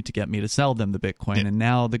from me to get me to sell them the Bitcoin. Yeah. And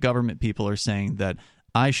now the government people are saying that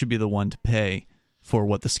I should be the one to pay for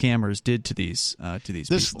what the scammers did to these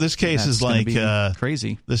people. This case is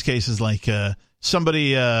crazy. This case is like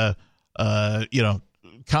somebody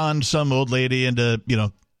conned some old lady into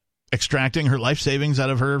extracting her life savings out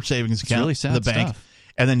of her savings account, really sad the bank. Stuff.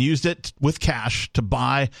 And then used it with cash to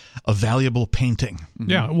buy a valuable painting.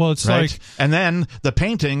 Yeah, well, it's right? And then the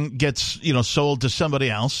painting gets, sold to somebody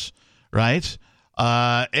else, right?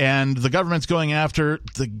 And the government's going after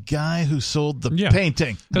the guy who sold the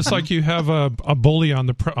painting. It's like you have a bully on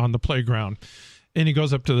the playground, and he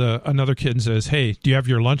goes up to another kid and says, "Hey, do you have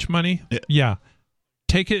your lunch money?" Yeah.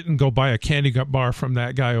 Take it and go buy a candy bar from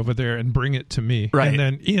that guy over there and bring it to me. Right. And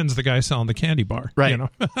then Ian's the guy selling the candy bar. Right.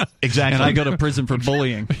 Exactly. And I go to prison for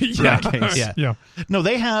bullying. Yeah. No,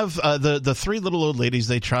 they have the three little old ladies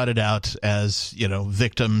they trotted out as,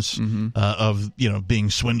 victims of, being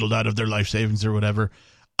swindled out of their life savings or whatever.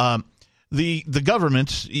 The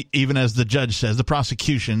government, even as the judge says, the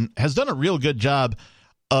prosecution has done a real good job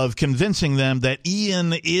of convincing them that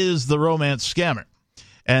Ian is the romance scammer.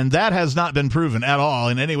 And that has not been proven at all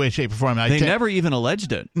in any way, shape, or form. They never even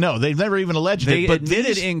alleged it. No, they've never even alleged it. But they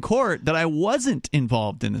admitted in court that I wasn't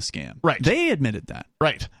involved in the scam. Right. They admitted that.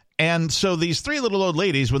 Right. And so these three little old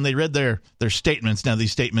ladies, when they read their statements, now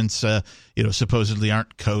these statements, supposedly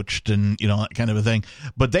aren't coached and, that kind of a thing.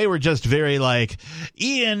 But they were just very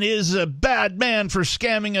Ian is a bad man for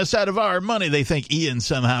scamming us out of our money. They think Ian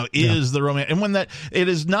somehow is the romance. And when it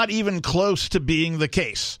is not even close to being the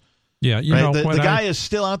case. Yeah, the guy is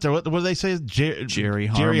still out there. What do they say? Jerry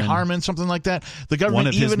Harmon. Jerry Harmon, something like that. The government, one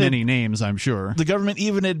of his many names, I'm sure. The government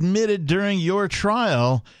even admitted during your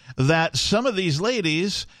trial that some of these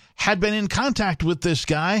ladies had been in contact with this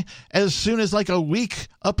guy as soon as a week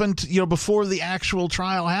up until before the actual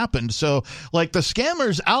trial happened. So the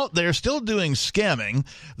scammers out there still doing scamming.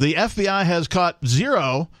 The FBI has caught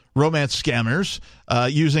 0 romance scammers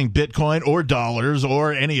using Bitcoin or dollars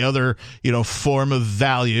or any other form of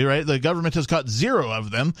value. Right, the government has caught 0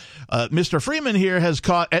 of them. Mr. Freeman here has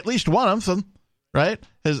caught at least one of them. Right,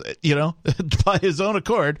 by his own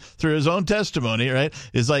accord through his own testimony. Right,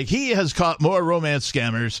 is he has caught more romance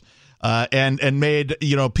scammers and made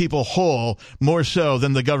people whole more so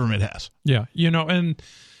than the government has. Yeah, in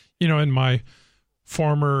my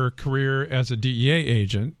former career as a DEA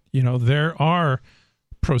agent, there are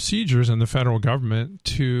procedures in the federal government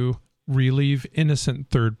to relieve innocent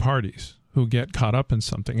third parties who get caught up in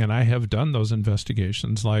something. And I have done those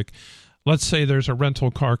investigations. Let's say there's a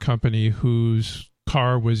rental car company whose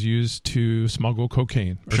car was used to smuggle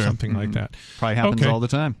cocaine or something like that. Probably happens all the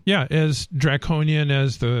time. Yeah, as draconian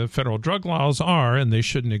as the federal drug laws are, and they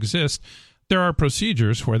shouldn't exist, there are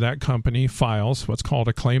procedures where that company files what's called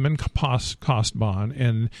a claim and cost bond,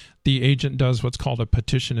 and the agent does what's called a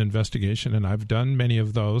petition investigation, and I've done many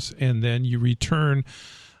of those, and then you return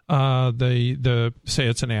the say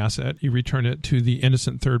it's an asset, you return it to the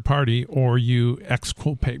innocent third party, or you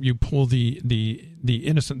exculpate, you pull the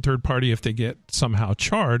innocent third party if they get somehow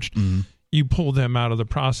charged. You pull them out of the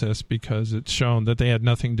process because it's shown that they had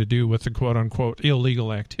nothing to do with the quote-unquote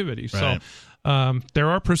illegal activity. Right. So there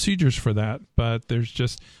are procedures for that, but there's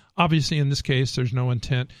just, obviously in this case, there's no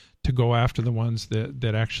intent to go after the ones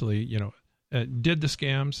that actually, did the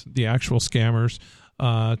scams, the actual scammers,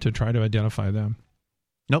 to try to identify them.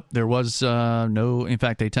 Nope, there was no. In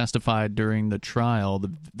fact, they testified during the trial.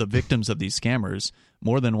 The victims of these scammers,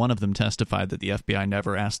 more than one of them testified that the FBI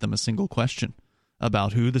never asked them a single question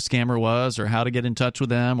about who the scammer was or how to get in touch with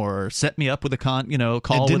them or set me up with a call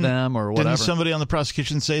with them or whatever. Didn't somebody on the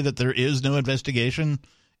prosecution say that there is no investigation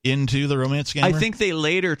into the romance scammer? I think they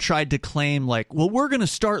later tried to claim we're going to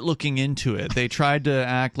start looking into it. They tried to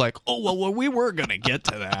act we were going to get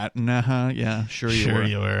to that. And yeah, sure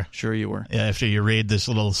you were. Sure you were. Yeah, after you raid this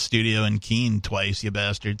little studio in Keene twice, you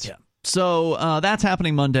bastards. Yeah. So that's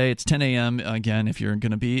happening Monday. It's 10 a.m. Again, if you're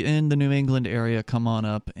going to be in the New England area, come on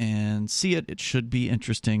up and see it. It should be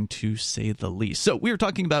interesting, to say the least. So we were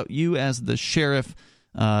talking about you as the sheriff,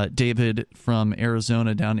 David, from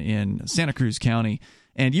Arizona down in Santa Cruz County.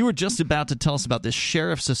 And you were just about to tell us about this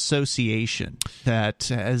sheriff's association that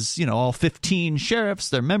has, all 15 sheriffs.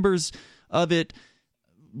 They're members of it.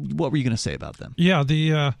 What were you going to say about them? Yeah,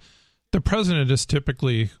 the president is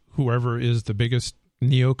typically whoever is the biggest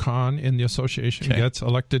neocon in the association gets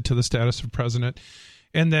elected to the status of president,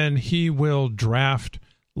 and then he will draft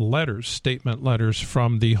statement letters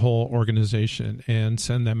from the whole organization and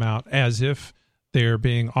send them out as if they're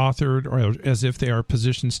being authored or as if they are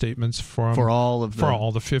position statements for all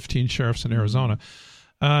the 15 sheriffs in Arizona.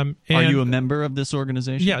 Are you a member of this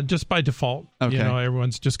organization? Yeah, just by default. Okay.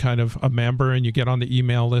 Everyone's just kind of a member, and you get on the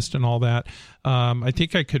email list and all that. I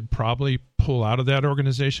think I could probably pull out of that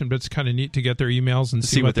organization, but it's kind of neat to get their emails and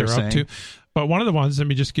see what they're up to. But one of the ones, let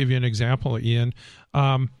me just give you an example, Ian.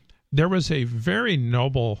 There was a very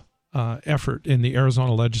noble effort in the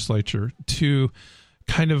Arizona legislature to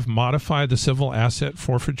kind of modify the civil asset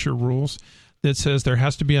forfeiture rules that says there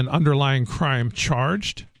has to be an underlying crime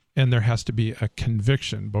charged, and there has to be a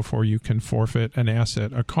conviction before you can forfeit an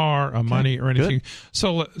asset, a car, money, or anything.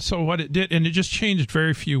 Good. So what it did, and it just changed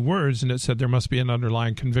very few words, and it said there must be an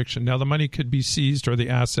underlying conviction. Now, the money could be seized or the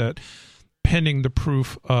asset pending the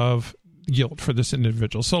proof of guilt for this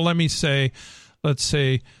individual. So let's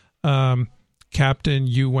say, Captain,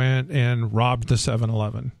 you went and robbed the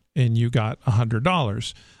 7-Eleven, and you got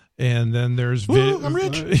 $100. And then there's I'm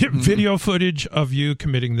rich. video footage of you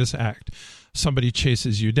committing this act. Somebody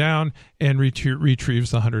chases you down and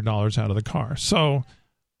retrieves the $100 out of the car. So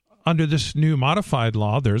under this new modified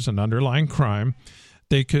law, there's an underlying crime.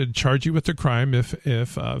 They could charge you with the crime if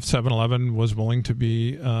 7-Eleven was willing to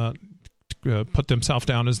be put themselves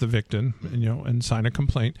down as the victim, and sign a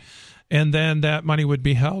complaint. And then that money would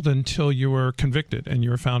be held until you were convicted and you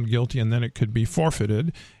were found guilty, and then it could be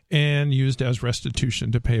forfeited and used as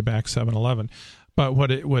restitution to pay back 7-Eleven. But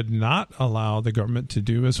what it would not allow the government to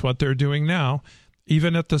do is what they're doing now,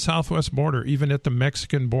 even at the southwest border, even at the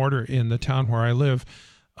Mexican border in the town where I live.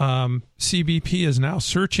 CBP is now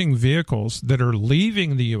searching vehicles that are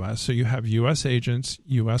leaving the U.S. So you have U.S. agents,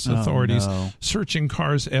 U.S. authorities searching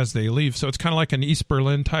cars as they leave. So it's kind of like an East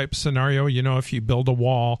Berlin type scenario. If you build a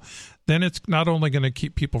wall, then it's not only going to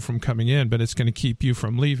keep people from coming in, but it's going to keep you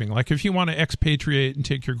from leaving. Like if you want to expatriate and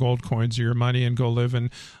take your gold coins or your money and go live in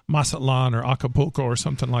Mazatlan or Acapulco or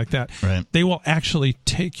something like that, they will actually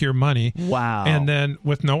take your money. Wow. And then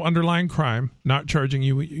with no underlying crime, not charging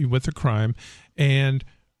you with a crime, and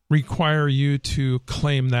require you to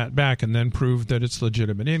claim that back and then prove that it's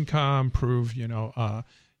legitimate income, prove,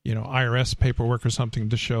 IRS paperwork or something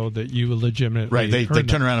to show that you legitimately They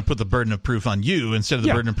turn around and put the burden of proof on you instead of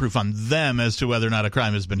the burden of proof on them as to whether or not a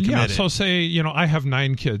crime has been committed. Yeah, so say, I have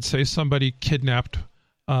 9 kids. Say somebody kidnapped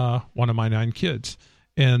one of my 9 kids,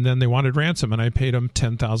 and then they wanted ransom, and I paid them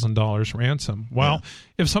 $10,000 ransom. Well,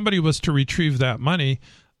 if somebody was to retrieve that money,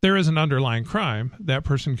 there is an underlying crime. That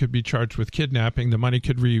person could be charged with kidnapping. The money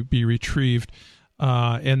could be retrieved,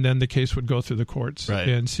 and then the case would go through the courts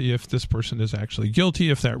and see if this person is actually guilty,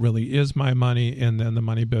 if that really is my money, and then the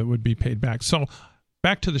money would be paid back. So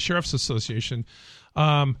back to the Sheriff's Association.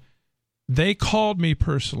 They called me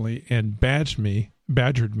personally and badgered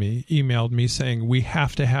me, emailed me saying, we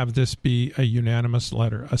have to have this be a unanimous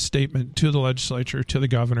letter, a statement to the legislature, to the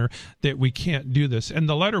governor, that we can't do this. And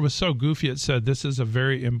the letter was so goofy. It said, this is a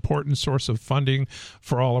very important source of funding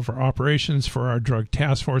for all of our operations, for our drug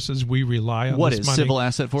task forces. We rely on what this is money. Civil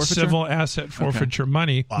asset forfeiture? Civil asset forfeiture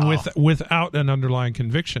money without an underlying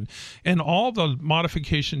conviction. And all the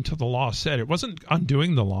modification to the law said, it wasn't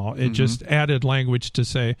undoing the law. It just added language to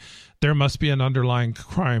say, there must be an underlying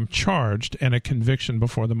crime charged and a conviction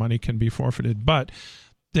before the money can be forfeited. But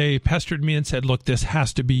they pestered me and said, look, this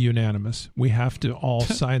has to be unanimous. We have to all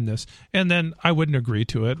sign this. And then I wouldn't agree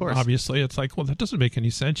to it. Obviously, it's like, well, that doesn't make any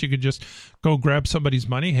sense. You could just go grab somebody's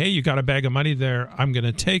money. Hey, you got a bag of money there. I'm going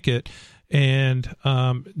to take it. And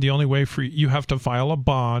the only way you have to file a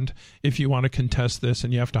bond if you want to contest this,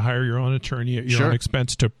 and you have to hire your own attorney at your own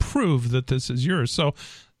expense to prove that this is yours. So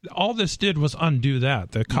all this did was undo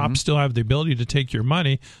that. The cops still have the ability to take your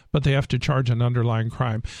money, but they have to charge an underlying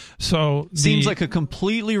crime. So seems like a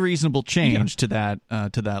completely reasonable change to that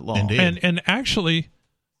law. Indeed. And actually,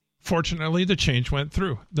 fortunately, the change went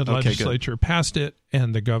through. The legislature passed it,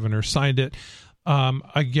 and the governor signed it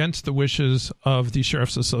against the wishes of the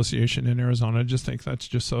Sheriff's Association in Arizona. I just think that's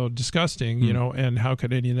just so disgusting, and how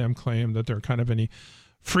could any of them claim that they're kind of any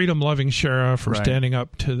freedom-loving sheriff or standing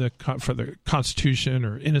up to for the Constitution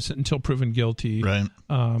or innocent until proven guilty. Right.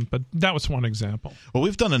 But that was one example. Well,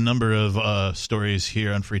 we've done a number of stories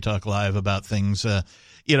here on Free Talk Live about things.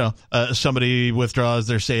 Somebody withdraws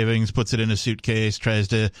their savings, puts it in a suitcase, tries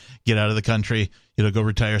to get out of the country, go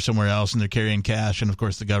retire somewhere else, and they're carrying cash, and of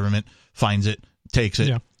course the government finds it, takes it,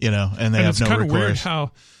 and they have no recourse. It's kind of weird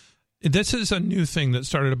how this is a new thing that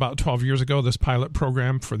started about 12 years ago, this pilot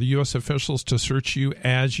program for the U.S. officials to search you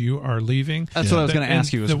as you are leaving. That's what I was going to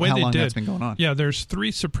ask you, is how long that's been going on. Yeah, there's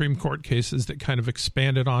 3 Supreme Court cases that kind of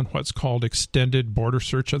expanded on what's called extended border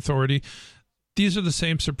search authority. These are the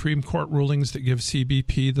same Supreme Court rulings that give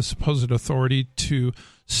CBP the supposed authority to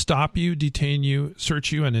stop you, detain you,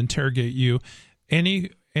 search you, and interrogate you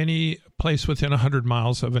any place within 100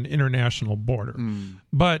 miles of an international border.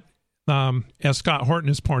 But as Scott Horton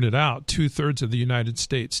has pointed out, 2/3 of the United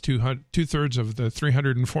States, 2/3 of the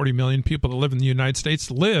 340 million people that live in the United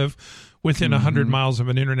States live within 100 miles of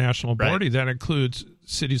an international border. That includes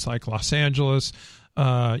cities like Los Angeles,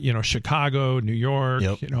 Chicago, New York,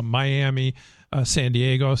 Miami, San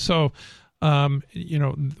Diego. So,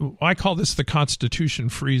 I call this the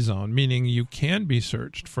Constitution-free zone, meaning you can be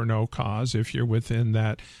searched for no cause if you're within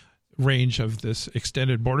that range of this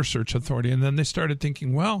extended border search authority. And then they started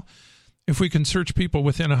thinking, well, if we can search people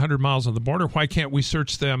within 100 miles of the border, why can't we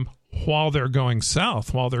search them while they're going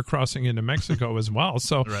south, while they're crossing into Mexico as well?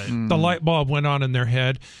 So the light bulb went on in their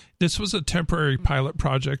head. This was a temporary pilot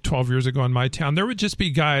project 12 years ago in my town. There would just be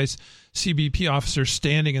guys, CBP officers,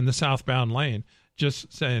 standing in the southbound lane,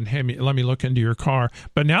 just saying, hey, let me look into your car.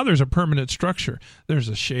 But now there's a permanent structure. There's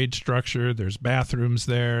a shade structure. There's bathrooms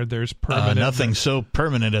there. There's permanent. Nothing so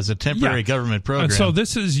permanent as a temporary government program. And so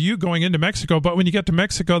this is you going into Mexico. But when you get to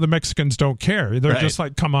Mexico, the Mexicans don't care. They're just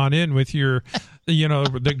like, come on in with your,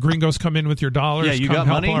 the gringos come in with your dollars. Yeah, you got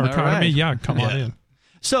money? Our economy. Right. Yeah, come on in.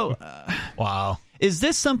 So, wow. Is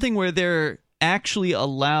this something where they're actually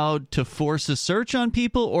allowed to force a search on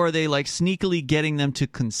people, or are they like sneakily getting them to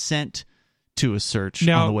consent to a search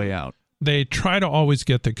on the way out? They try to always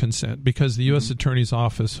get the consent because the U.S. Attorney's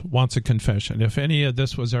Office wants a confession. If any of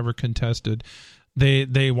this was ever contested,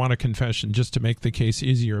 they want a confession just to make the case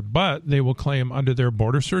easier. But they will claim under their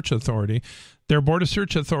border search authority,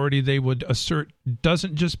 they would assert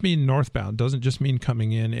doesn't just mean northbound, doesn't just mean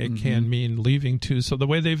coming in. It can mean leaving too. So the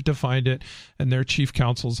way they've defined it, and their chief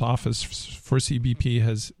counsel's office for CBP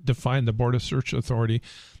has defined the border search authority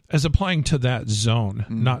as applying to that zone,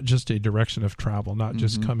 not just a direction of travel, not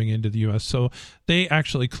just coming into the U.S. So they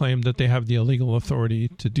actually claim that they have the illegal authority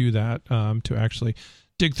to do that, to actually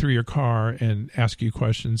dig through your car and ask you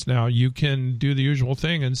questions. Now, you can do the usual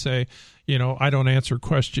thing and say, I don't answer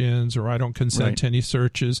questions or I don't consent to any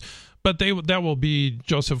searches. But that will be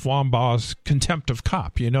Joseph Wambaugh's contempt of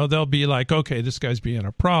cop. They'll be like, okay, this guy's being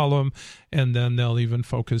a problem, and then they'll even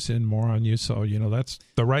focus in more on you. So, that's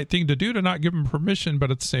the right thing to do, to not give them permission, but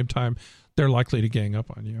at the same time, they're likely to gang up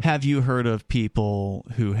on you. Have you heard of people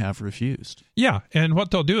who have refused? Yeah, and what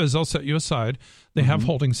they'll do is they'll set you aside. They have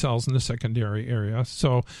holding cells in the secondary area.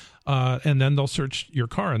 So, and then they'll search your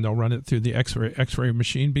car and they'll run it through the X-ray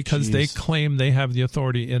machine because they claim they have the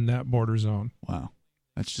authority in that border zone. Wow,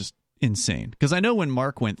 that's just insane. Because I know when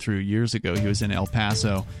Mark went through years ago, he was in El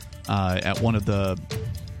Paso at one of the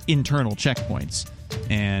internal checkpoints,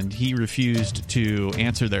 and he refused to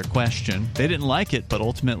answer their question. They didn't like it, but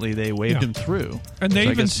ultimately they waved him through. And they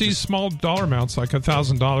even see small dollar amounts like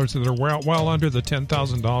 $1,000 that are well under the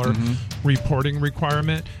 $10,000 reporting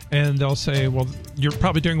requirement, and they'll say, well, you're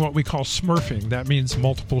probably doing what we call smurfing. That means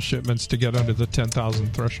multiple shipments to get under the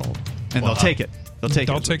 10,000 threshold. And they'll take it. They'll take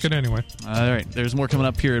it anyway. All right. There's more coming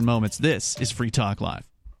up here in moments. This is Free Talk Live.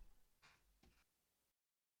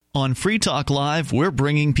 On Free Talk Live, we're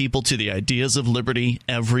bringing people to the ideas of liberty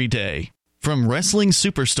every day. From wrestling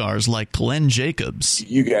superstars like Glenn Jacobs.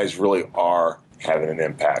 You guys really are having an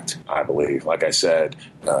impact, I believe. Like I said,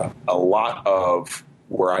 a lot of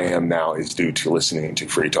where I am now is due to listening to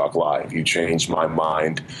Free Talk Live. You changed my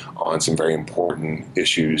mind on some very important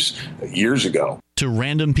issues years ago. To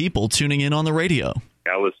random people tuning in on the radio.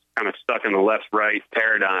 I was kind of stuck in the left-right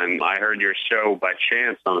paradigm. I heard your show by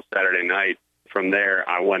chance on a Saturday night. From there,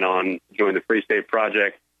 I went on, joined the Free State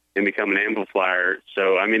Project, and become an amplifier.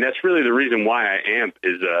 So, that's really the reason why I amp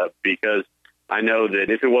is because I know that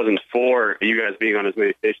if it wasn't for you guys being on as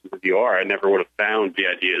many stations as you are, I never would have found the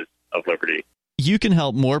ideas of liberty. You can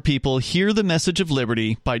help more people hear the message of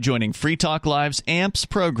liberty by joining Free Talk Live's AMPS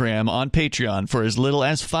program on Patreon for as little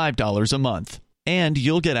as $5 a month. And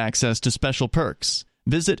you'll get access to special perks.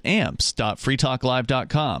 Visit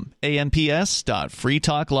amps.freetalklive.com,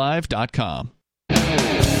 amps.freetalklive.com.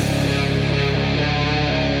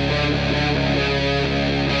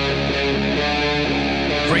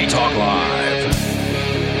 Talk Live.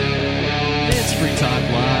 It's Free Talk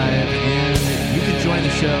Live, and you can join the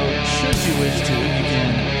show should you wish to. You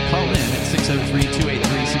can call in at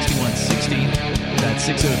 603-283-6160. That's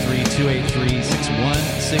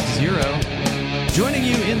 603-283-6160. Joining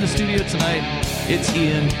you in the studio tonight, it's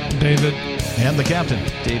Ian, David, and the captain.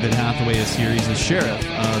 David Hathaway is here. He's the sheriff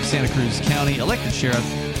of Santa Cruz County, elected sheriff.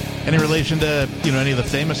 Any relation to, any of the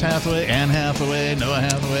famous Hathaway? Anne Hathaway, Noah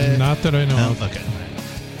Hathaway? Not that I know of. Okay.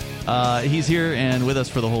 He's here and with us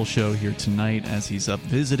for the whole show here tonight as he's up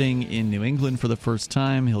visiting in New England for the first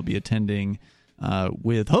time. He'll be attending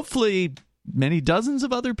with hopefully many dozens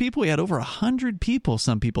of other people. We had over 100 people,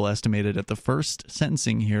 some people estimated, at the first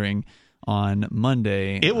sentencing hearing on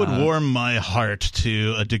Monday. It would warm my heart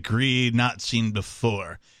to a degree not seen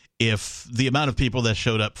before if the amount of people that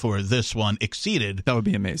showed up for this one exceeded that would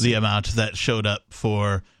be amazing. The amount that showed up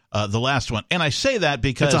for the last one. And I say that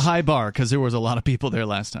because it's a high bar because there was a lot of people there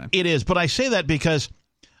last time. It is, but I say that because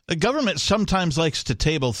the government sometimes likes to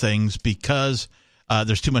table things because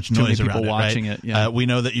there's too much noise too many around people watching right? it. Yeah. We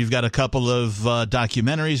know that you've got a couple of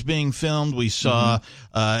documentaries being filmed. We saw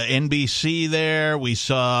NBC there. We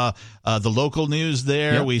saw the local news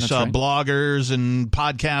there. Yep, we saw right. bloggers and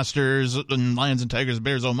podcasters and Lions and Tigers,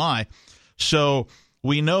 Bears, oh my. So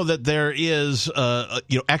we know that there is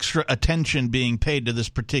extra attention being paid to this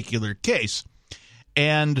particular case.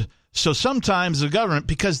 And so sometimes the government,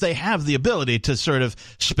 because they have the ability to sort of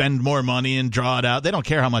spend more money and draw it out, they don't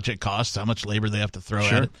care how much it costs, how much labor they have to throw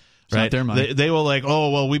at it. It's not their money. They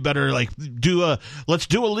will we better let's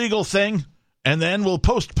do a legal thing and then we'll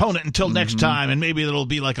postpone it until next time and maybe it'll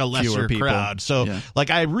be like a lesser crowd. So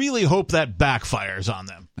I really hope that backfires on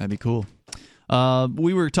them. That'd be cool.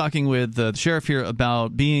 We were talking with the sheriff here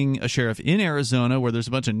about being a sheriff in Arizona where there's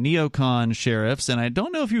a bunch of neocon sheriffs, and I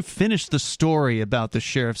don't know if you finished the story about the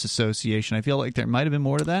Sheriff's Association. I feel like there might have been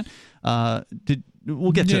more to that.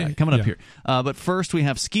 We'll get to that coming up here. But first, we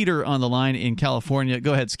have Skeeter on the line in California.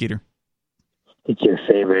 Go ahead, Skeeter. It's your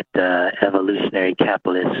favorite evolutionary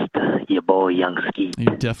capitalist, your boy, Young Skeet.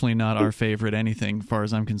 You're definitely not our favorite anything, as far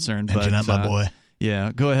as I'm concerned. And but you're not my boy.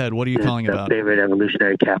 Yeah, go ahead. What are you calling about? Favorite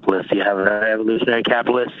evolutionary capitalist. You have another evolutionary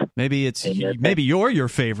capitalist? Maybe you're your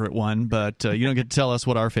favorite one, but you don't get to tell us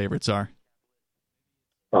what our favorites are.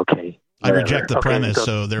 Okay. I reject the premise,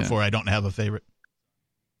 so therefore I don't have a favorite.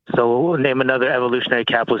 So we'll name another evolutionary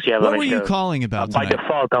capitalist you have on the show. What were you calling about By tonight?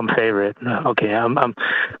 default, I'm favorite. Okay, I'm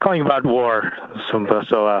calling about war. So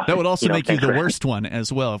that would also make you the worst one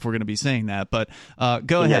as well, if we're going to be saying that. But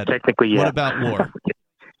go ahead. Technically, yeah. What about war?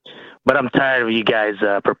 But I'm tired of you guys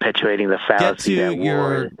perpetuating the fallacy Get that to war.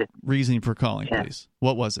 your reasoning for calling, please.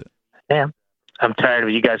 What was it? Yeah. I'm tired of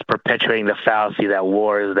you guys perpetuating the fallacy that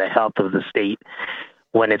war is the health of the state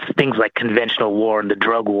when it's things like conventional war and the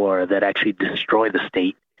drug war that actually destroy the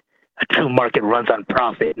state. A true market runs on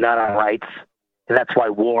profit, not on rights. And that's why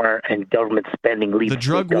war and government spending leads the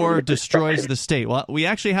drug war destroys the state. Well, we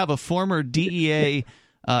actually have a former DEA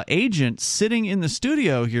agent sitting in the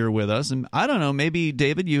studio here with us. And I don't know, maybe,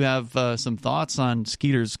 David, you have some thoughts on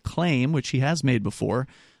Skeeter's claim, which he has made before,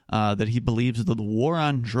 that he believes that the war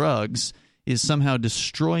on drugs is somehow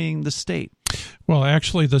destroying the state. Well,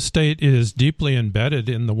 actually, the state is deeply embedded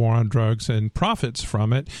in the war on drugs and profits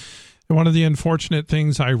from it. One of the unfortunate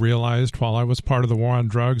things I realized while I was part of the war on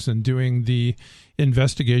drugs and doing the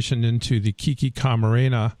investigation into the Kiki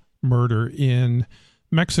Camarena murder in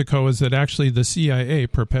Mexico is that actually the CIA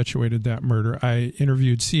perpetuated that murder. I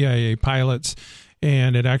interviewed CIA pilots,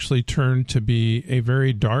 and it actually turned to be a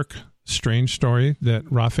very dark, strange story that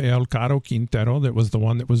Rafael Caro Quintero, that was the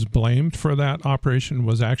one that was blamed for that operation,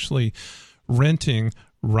 was actually renting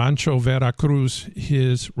Rancho Veracruz,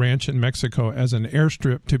 his ranch in Mexico, as an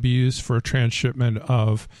airstrip to be used for transshipment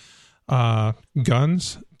of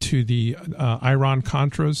guns to the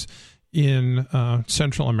Iran-Contras in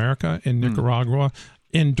Central America, in Nicaragua,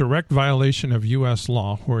 in direct violation of U.S.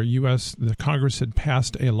 law, where the Congress had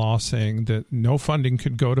passed a law saying that no funding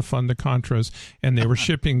could go to fund the Contras, and they were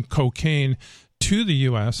shipping cocaine to the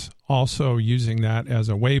U.S., also using that as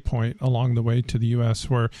a waypoint along the way to the U.S.,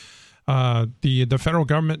 where the federal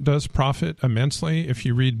government does profit immensely. If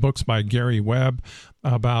you read books by Gary Webb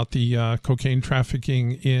about the cocaine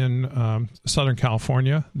trafficking in Southern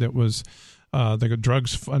California, that was the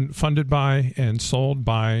drugs funded by and sold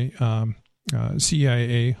by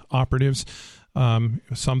CIA operatives.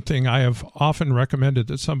 Something I have often recommended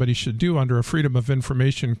that somebody should do under a Freedom of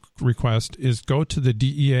Information request is go to the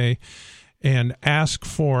DEA and ask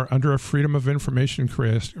for, under a Freedom of Information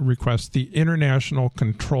request, the International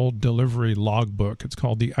Controlled Delivery Logbook. It's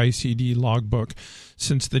called the ICD Logbook.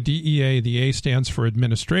 Since the DEA, the A stands for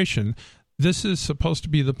administration, this is supposed to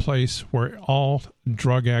be the place where all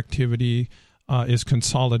drug activity is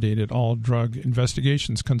consolidated, all drug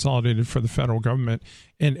investigations consolidated for the federal government,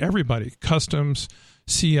 and everybody, Customs,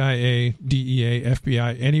 CIA, DEA,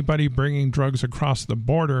 FBI, anybody bringing drugs across the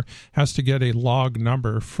border has to get a log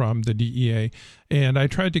number from the DEA. And I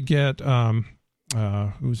tried to get,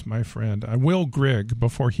 who's my friend? Will Grigg,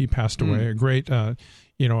 before he passed away, a great,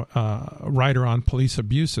 writer on police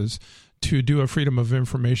abuses, to do a Freedom of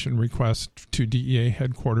Information request to DEA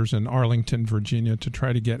headquarters in Arlington, Virginia, to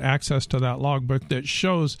try to get access to that logbook that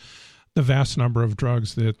shows the vast number of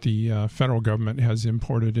drugs that the federal government has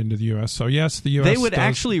imported into the U.S. So, yes, the U.S. They would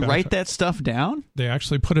actually write that stuff down? They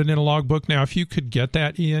actually put it in a logbook. Now, if you could get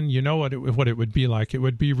that, Ian, you know what it would be like. It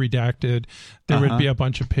would be redacted. There would be a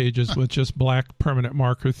bunch of pages with just black permanent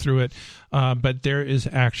marker through it. But there is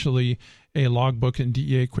actually a logbook in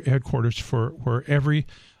DEA headquarters where every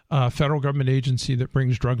federal government agency that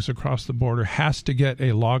brings drugs across the border has to get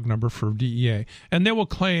a log number for DEA. And they will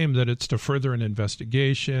claim that it's to further an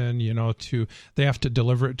investigation, they have to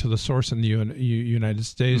deliver it to the source in the United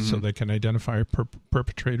States so they can identify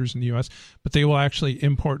perpetrators in the U.S. But they will actually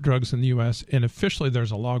import drugs in the U.S. And officially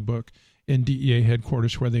there's a logbook in DEA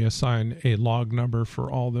headquarters where they assign a log number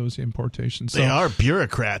for all those importations. They are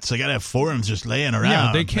bureaucrats. They got to have forms just laying around.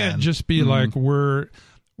 Yeah, they can't just be like, we're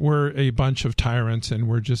a bunch of tyrants and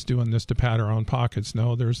we're just doing this to pat our own pockets.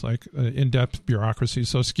 No, there's like in-depth bureaucracy.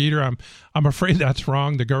 So, Skeeter, I'm afraid that's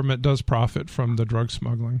wrong. The government does profit from the drug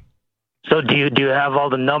smuggling. So do you have all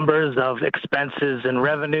the numbers of expenses and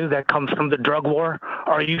revenue that comes from the drug war?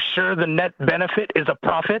 Are you sure the net benefit is a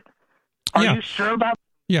profit? Are you sure about that?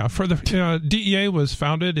 Yeah, for the DEA was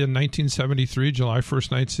founded in 1973, July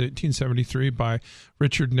 1st, 1973, by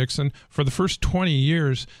Richard Nixon. For the first 20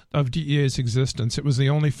 years of DEA's existence, it was the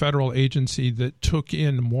only federal agency that took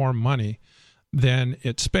in more money than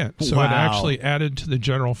it spent. So it actually added to the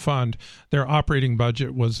general fund. Their operating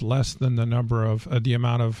budget was less than the number of the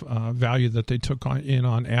amount of value that they took in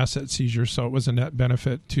on asset seizure. So it was a net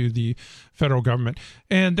benefit to the federal government.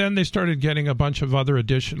 And then they started getting a bunch of other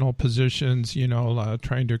additional positions,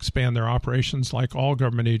 trying to expand their operations like all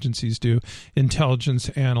government agencies do. Intelligence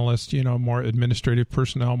analysts, more administrative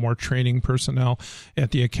personnel, more training personnel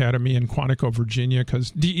at the academy in Quantico, Virginia,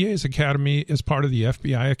 because DEA's academy is part of the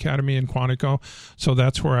FBI academy in Quantico. So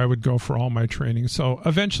that's where I would go for all my training. So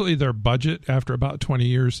eventually their budget, after about 20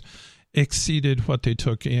 years, exceeded what they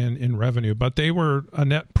took in revenue. But they were a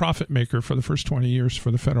net profit maker for the first 20 years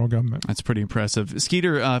for the federal government. That's pretty impressive.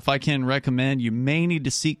 Skeeter, if I can recommend, you may need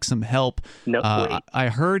to seek some help.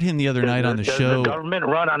 I heard him the other night on the show. Does the government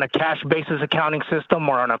run on a cash basis accounting system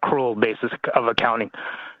or on accrual basis of accounting?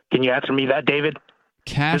 Can you answer me that, David?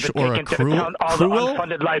 Cash or accrual? All the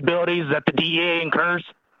unfunded liabilities that the DEA incurs?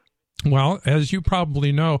 Well, as you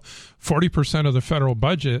probably know, 40% of the federal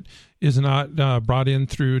budget is not brought in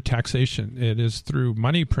through taxation. It is through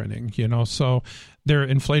money printing, so they're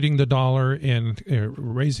inflating the dollar and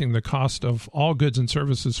raising the cost of all goods and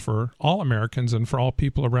services for all Americans and for all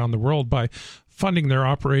people around the world by funding their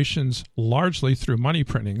operations largely through money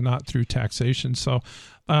printing, not through taxation. So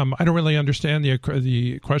I don't really understand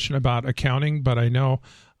the question about accounting, but I know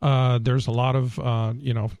there's a lot of,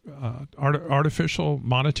 artificial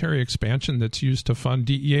monetary expansion that's used to fund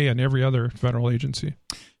DEA and every other federal agency.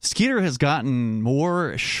 Skeeter has gotten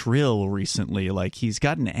more shrill recently. Like, he's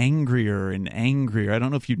gotten angrier and angrier. I don't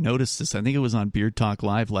know if you noticed this. I think it was on Beard Talk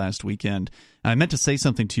Live last weekend. I meant to say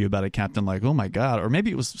something to you about it, Captain, like, oh my God, or maybe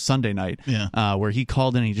it was Sunday night, where he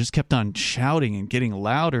called in and he just kept on shouting and getting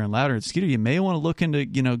louder and louder. And Skeeter, you may want to look into,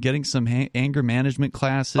 getting some anger management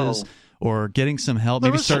classes. Or getting some help,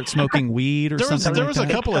 maybe start smoking weed or something. There was a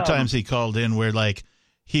couple of times he called in where, like,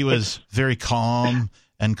 he was very calm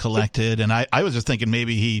and collected, and I was just thinking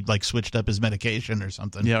maybe he, like, switched up his medication or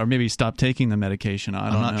something. Yeah, or maybe he stopped taking the medication.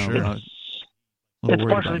 I'm not sure. It's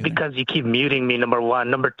partially because you keep muting me, number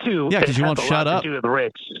one. Number two, because you won't shut up. It has a lot to do with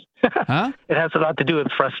Rich. Huh? It has a lot to do with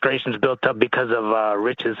frustrations built up because of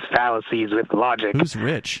Rich's fallacies with logic. Who's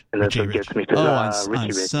Rich? And that's what gets me to on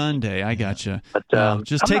Rich. Sunday. I gotcha. But,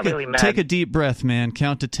 just take a deep breath, man.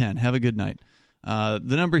 Count to 10. Have a good night. The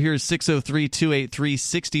number here is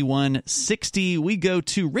 603-283-6160. We go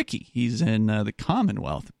to Ricky. He's in the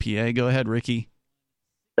Commonwealth, PA. Go ahead, Ricky.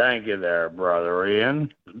 Thank you there, Brother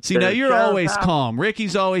Ian. See, now you're always calm.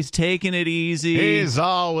 Ricky's always taking it easy. He's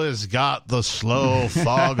always got the slow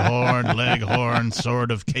foghorn, leghorn sort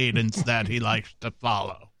of cadence that he likes to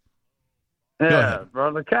follow. Yeah,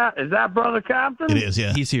 Brother Is that Brother Captain? It is,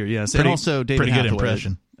 yeah. He's here, yes. And also David Pretty good Hathaway.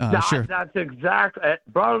 impression. Sure. That's exactly,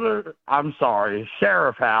 Brother, I'm sorry,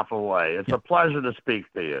 Sheriff Hathaway. It's a pleasure to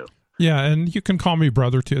speak to you. Yeah, and you can call me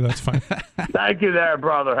brother, too. That's fine. Thank you there,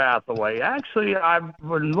 Brother Hathaway. Actually, I've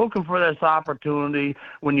been looking for this opportunity.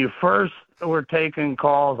 When you first were taking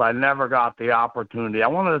calls, I never got the opportunity. I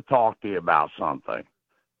wanted to talk to you about something.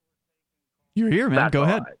 You're here, man. That's Go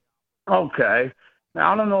ahead. Right. Okay.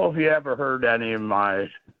 Now, I don't know if you ever heard any of my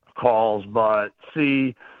calls, but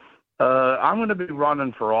see, I'm going to be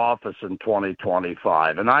running for office in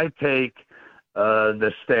 2025, and I take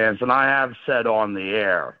the stance, and I have said on the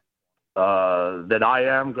air that I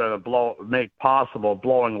am going to make possible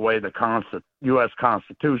blowing away the U.S.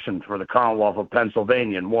 Constitution for the Commonwealth of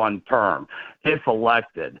Pennsylvania in one term, if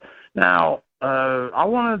elected. Now, I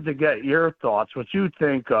wanted to get your thoughts, what you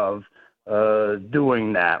think of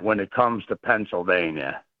doing that when it comes to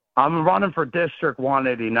Pennsylvania. I'm running for District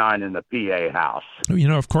 189 in the PA House.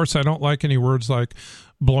 Of course, I don't like any words like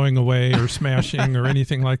blowing away or smashing or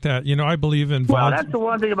anything like that. I believe in Well, that's the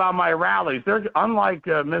one thing about my rallies. Unlike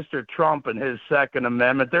Mr. Trump and his Second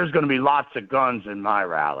Amendment, there's going to be lots of guns in my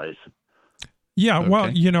rallies. Yeah, okay.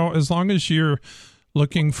 Well, as long as you're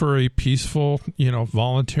looking for a peaceful,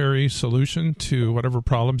 voluntary solution to whatever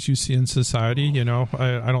problems you see in society,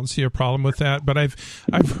 I don't see a problem with that. But I've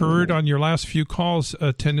heard on your last few calls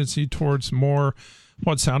a tendency towards more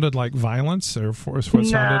what sounded like violence, or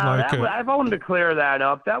sounded like... I wanted to clear that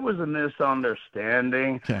up. That was a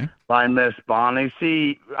misunderstanding by Miss Bonnie.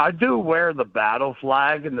 See, I do wear the battle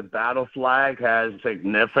flag, and the battle flag has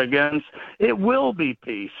significance. It will be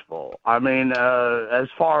peaceful. I mean, as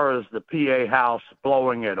far as the PA House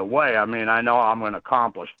blowing it away, I mean, I know I'm going to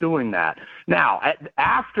accomplish doing that. Now,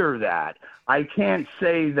 after that, I can't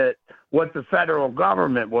say that what the federal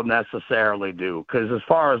government will necessarily do, because as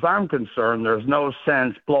far as I'm concerned, there's no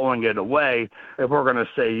sense blowing it away if we're going to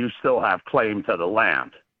say you still have claim to the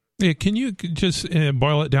land. Yeah, can you just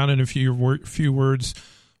boil it down in a few words?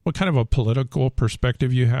 What kind of a political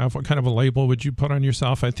perspective you have? What kind of a label would you put on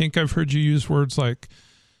yourself? I think I've heard you use words like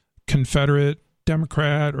Confederate,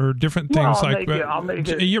 Democrat, or different things like that. I'll make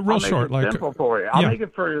it simple for you. I'll make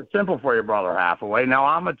it simple for you, Brother Hathaway. Now,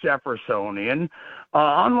 I'm a Jeffersonian.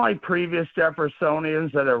 Unlike previous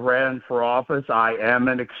Jeffersonians that have ran for office, I am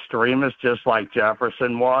an extremist, just like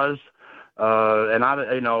Jefferson was. And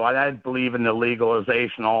I believe in the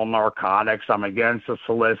legalization of all narcotics. I'm against the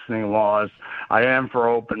soliciting laws. I am for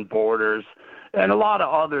open borders and a lot of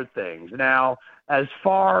other things. Now, as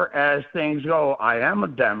far as things go, I am a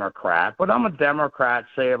Democrat, but I'm a Democrat,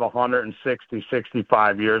 say, of 160,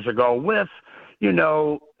 65 years ago with,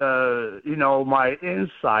 my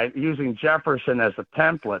insight using Jefferson as a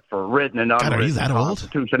template for written and unwritten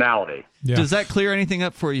constitutionality. Yeah. Does that clear anything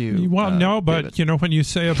up for you? Well, no, but, David? When you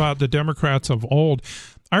say about the Democrats of old,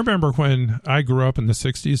 I remember when I grew up in the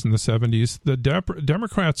 60s and the 70s, the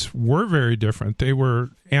Democrats were very different. They were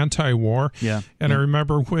anti-war. Yeah. And I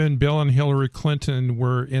remember when Bill and Hillary Clinton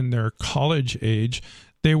were in their college age,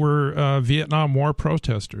 they were Vietnam War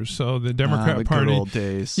protesters. So the Democrat Party, good old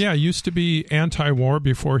days. Yeah, used to be anti-war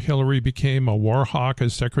before Hillary became a war hawk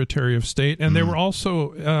as Secretary of State, and they were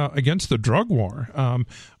also against the drug war.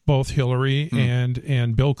 Both Hillary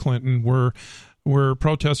and Bill Clinton were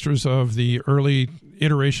protesters of the early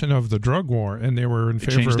iteration of the drug war, and they were in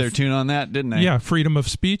favor changed their tune on that, didn't they? Yeah, freedom of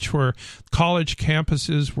speech, where college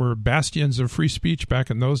campuses were bastions of free speech back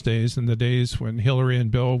in those days, in the days when Hillary and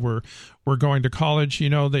Bill were going to college. You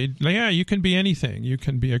can be anything. You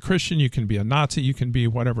can be a Christian, you can be a Nazi, you can be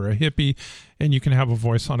whatever, a hippie, and you can have a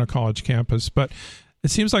voice on a college campus. But it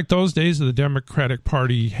seems like those days of the Democratic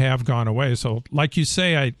Party have gone away. So like you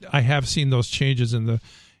say, I have seen those changes in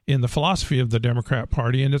the philosophy of the Democrat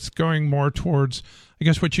Party, and it's going more towards, I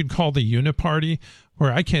guess, what you'd call the uniparty,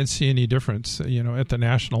 where I can't see any difference, at the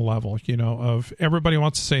national level, of everybody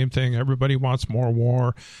wants the same thing. Everybody wants more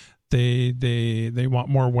war. They want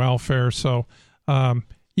more welfare. So, I'm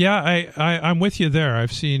with you there.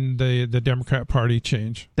 I've seen the Democrat Party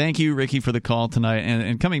change. Thank you, Ricky, for the call tonight.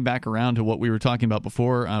 And coming back around to what we were talking about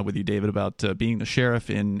before with you, David, about being the sheriff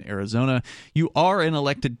in Arizona, you are an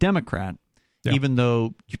elected Democrat. Yeah. Even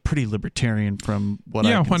though you're pretty libertarian from what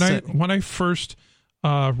I can say. When I first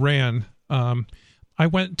ran, I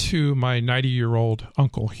went to my 90-year-old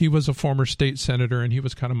uncle. He was a former state senator, and he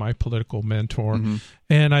was kind of my political mentor. Mm-hmm.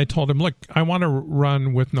 And I told him, look, I want to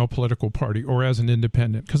run with no political party or as an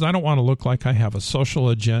independent, because I don't want to look like I have a social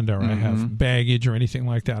agenda or I have baggage or anything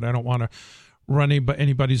like that. I don't want to run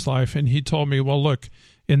anybody's life. And he told me, well, look,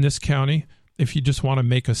 in this county, if you just want to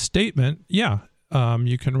make a statement,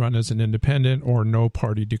 you can run as an independent or no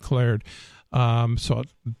party declared. So it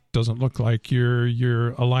doesn't look like you're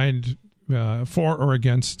aligned for or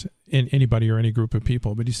against anybody or any group of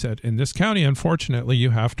people. But he said, in this county, unfortunately, you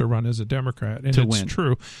have to run as a Democrat. And it's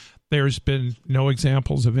true. there's been no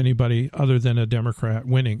examples of anybody other than a Democrat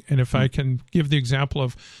winning. And if I can give the example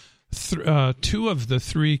of two of the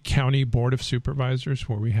three county board of supervisors,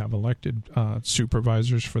 where we have elected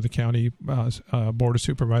supervisors for the county board of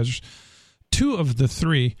supervisors, two of the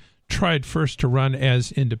three tried first to run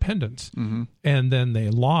as independents, and then they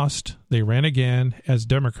lost. They ran again as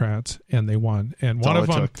Democrats, and they won. And one of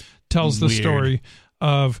them tells the story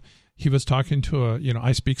of, he was talking to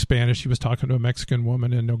I speak Spanish. He was talking to a Mexican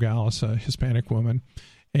woman in Nogales, a Hispanic woman,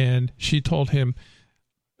 and she told him,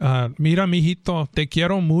 mira, mijito, te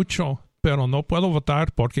quiero mucho, pero no puedo votar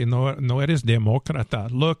porque no eres demócrata.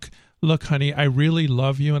 Look, honey, I really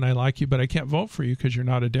love you and I like you, but I can't vote for you because you're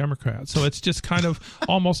not a Democrat. So it's just kind of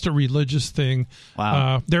almost a religious thing.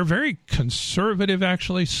 Wow. They're very conservative,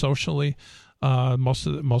 actually, socially. Most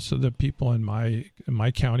of the people in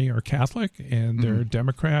my county are Catholic, and they're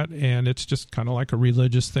Democrat, and it's just kind of like a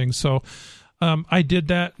religious thing. So I did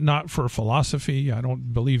that not for philosophy. I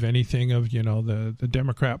don't believe anything of the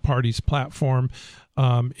Democrat Party's platform.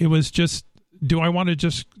 It was just, do I want to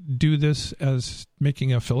just do this as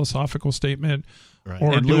making a philosophical statement,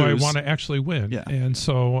 or and do lose. I want to actually win? Yeah. And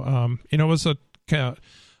so it was a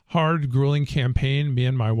hard, grueling campaign, me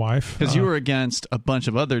and my wife. Because you were against a bunch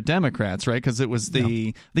of other Democrats, right? Because it was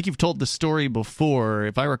I think you've told the story before,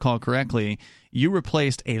 if I recall correctly, you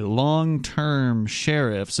replaced a long-term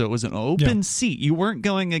sheriff, so it was an open seat. You weren't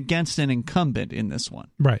going against an incumbent in this one.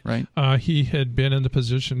 Right. He had been in the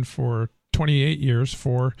position for 28 years,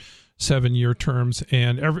 for 7-year terms,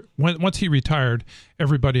 and once he retired,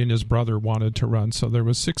 everybody and his brother wanted to run. So there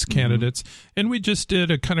was 6 candidates, and we just did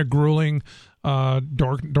a kind of grueling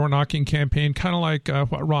door knocking campaign, kind of like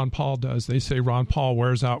what Ron Paul does. They say Ron Paul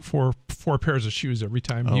wears out four pairs of shoes every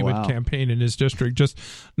time he would campaign in his district, just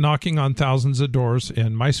knocking on thousands of doors.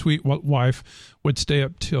 And my sweet wife would stay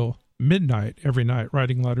up till midnight every night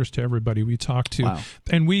writing letters to everybody we talked to. Wow.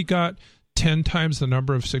 And we got 10 times the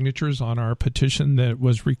number of signatures on our petition that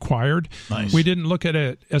was required. Nice. We didn't look at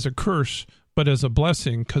it as a curse, but as a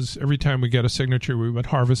blessing, because every time we get a signature, we would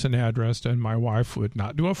harvest an address, and my wife would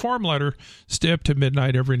not do a form letter, stay up to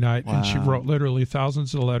midnight every night, and she wrote literally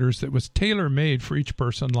thousands of letters that was tailor-made for each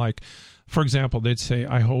person. Like, for example, they'd say,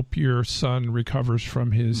 I hope your son recovers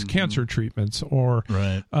from his cancer treatments, or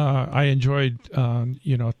I enjoyed,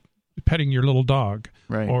 petting your little dog,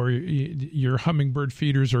 or your hummingbird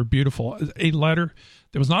feeders are beautiful. A letter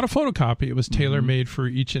that was not a photocopy, it was tailor-made for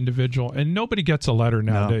each individual, and nobody gets a letter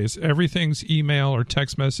nowadays. Everything's email or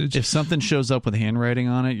text message. If something shows up with handwriting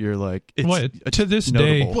on it, you're like, to this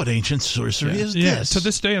notable. day, what ancient sorcery is this? To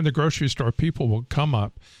this day in the grocery store, people will come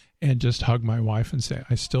up and just hug my wife and say,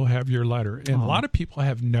 I still have your letter. And a lot of people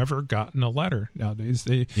have never gotten a letter nowadays.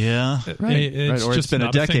 Or it's been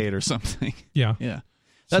a decade or something. Yeah.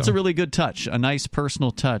 That's a really good touch, a nice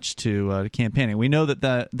personal touch to campaigning. We know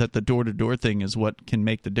that the door-to-door thing is what can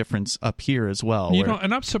make the difference up here as well.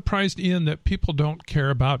 And I'm surprised, Ian, that people don't care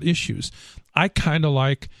about issues. I kind of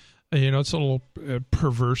like, it's a little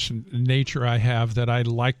perverse nature I have, that I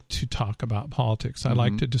like to talk about politics. I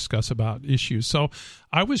like to discuss about issues. So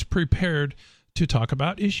I was prepared to talk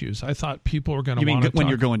about issues. I thought people were going to want to talk. When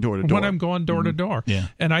you're going door to door? When I'm going door to door. Yeah.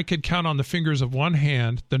 And I could count on the fingers of one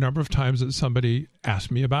hand the number of times that somebody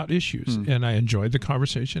asked me about issues. And I enjoyed the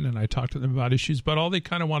conversation, and I talked to them about issues. But all they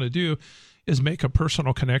kind of want to do is make a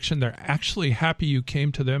personal connection. They're actually happy you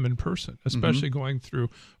came to them in person, especially going through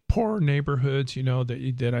poor neighborhoods,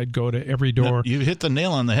 that I'd go to every door. No, you hit the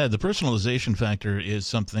nail on the head. The personalization factor is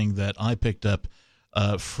something that I picked up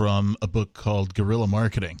from a book called Guerrilla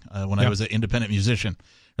Marketing when I was an independent musician.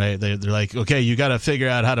 Right? They're like, okay, you got to figure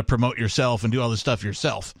out how to promote yourself and do all this stuff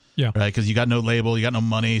yourself. Yeah. Right? Because you got no label, you got no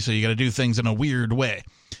money, so you got to do things in a weird way.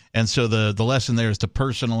 And so the lesson there is to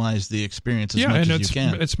personalize the experience as much as you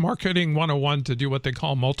can. It's marketing 101 to do what they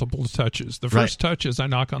call multiple touches. The first touch is I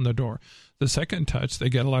knock on the door. The second touch, they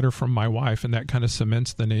get a letter from my wife, and that kind of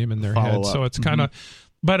cements the name in their head. So it's kind of...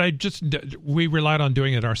 But we relied on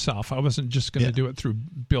doing it ourselves. I wasn't just going to do it through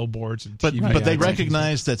billboards and TV. But they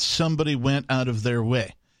recognized that somebody went out of their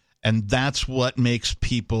way, and that's what makes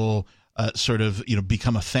people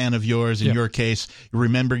become a fan of yours. In your case, you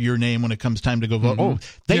remember your name when it comes time to go vote. Oh,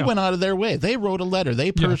 they went out of their way. They wrote a letter.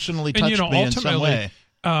 They personally touched me in some way.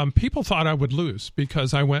 People thought I would lose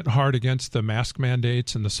because I went hard against the mask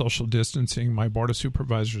mandates and the social distancing. My board of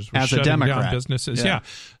supervisors were shutting down businesses.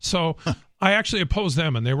 So I actually opposed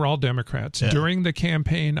them, and they were all Democrats. Yeah. During the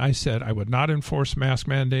campaign, I said I would not enforce mask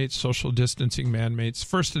mandates, social distancing mandates,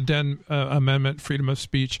 First Amendment, freedom of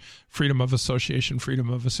speech, freedom of association, freedom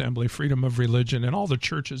of assembly, freedom of religion, and all the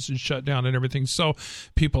churches is shut down and everything. So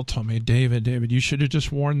people told me, David, you should have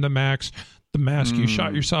just worn the mask. the mask, you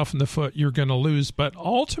shot yourself in the foot, you're going to lose. But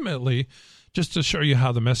ultimately, just to show you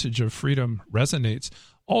how the message of freedom resonates,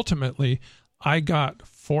 ultimately, I got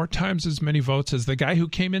 4 times as many votes as the guy who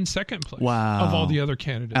came in second place of all the other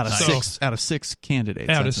candidates. Out of six candidates.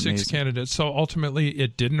 Out of 6 candidates. So ultimately,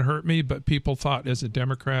 it didn't hurt me, but people thought as a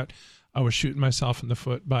Democrat, I was shooting myself in the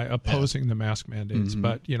foot by opposing the mask mandates.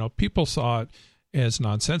 But, people saw it as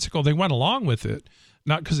nonsensical. They went along with it,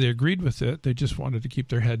 not because they agreed with it. They just wanted to keep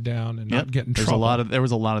their head down and not get in trouble. There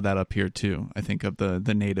was a lot of that up here, too, I think, of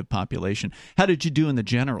the native population. How did you do in the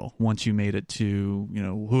general once you made it to,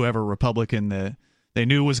 whoever Republican they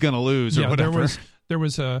knew was going to lose or whatever? There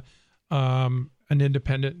was an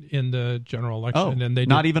independent in the general election. And they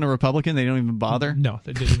not even a Republican? They don't even bother? No,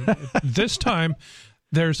 they didn't. This time,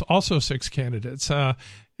 there's also 6 candidates.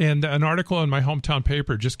 And an article in my hometown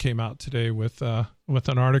paper just came out today with an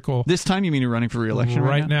article. This time, you mean you're running for re-election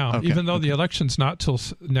right now? Okay. Even though the election's not till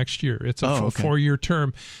next year. It's a 4-year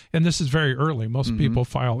term. And this is very early. Most people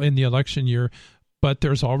file in the election year. But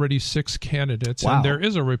there's already 6 candidates. Wow. And there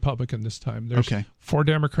is a Republican this time. There's 4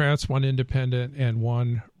 Democrats, 1 independent, and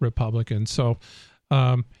 1 Republican. So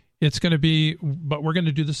it's going to be, but we're going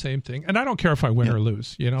to do the same thing. And I don't care if I win or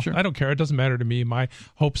lose, Sure. I don't care. It doesn't matter to me. My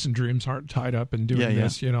hopes and dreams aren't tied up in doing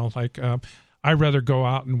this, I'd rather go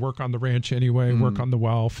out and work on the ranch anyway, work on the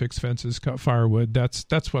well, fix fences, cut firewood.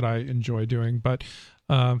 That's what I enjoy doing. But,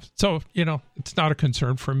 it's not a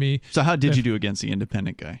concern for me. So how did you do against the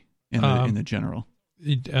independent guy in the general?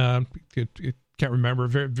 Can't remember.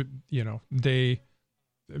 Very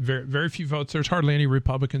few votes. There's hardly any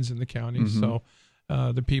Republicans in the county. So,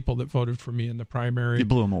 the people that voted for me in the primary, you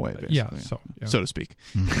blew them away, basically. So to speak,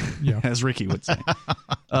 as Ricky would say.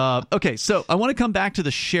 Okay, so I want to come back to the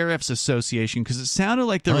Sheriff's Association because it sounded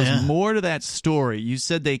like there was more to that story. You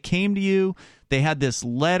said they came to you, they had this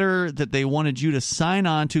letter that they wanted you to sign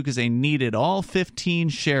on to because they needed all 15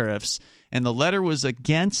 sheriffs, and the letter was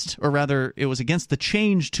against, or rather, it was against the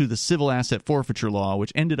change to the civil asset forfeiture law,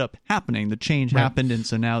 which ended up happening. The change happened, and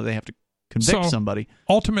so now they have to convict somebody.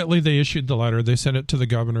 Ultimately, they issued the letter. They sent it to the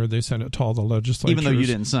governor. They sent it to all the legislatures. Even though you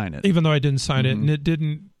didn't sign it. Even though I didn't sign it, and it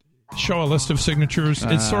didn't show a list of signatures.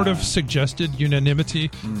 It sort of suggested unanimity,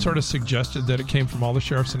 sort of suggested that it came from all the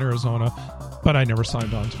sheriffs in Arizona, but I never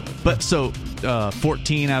signed on to it. But so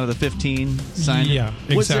 14 out of the 15 signed it? Yeah,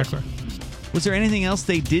 exactly. Was there anything else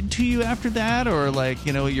they did to you after that, or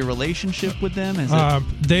your relationship with them?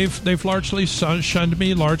 They've largely shunned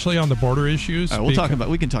me, largely on the border issues. We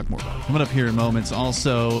can talk more about it coming up here in moments.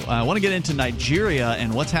 Also, I want to get into Nigeria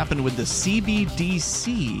and what's happened with the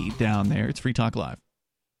CBDC down there. It's Free Talk Live.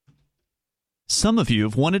 Some of you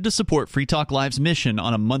have wanted to support Free Talk Live's mission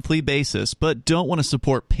on a monthly basis, but don't want to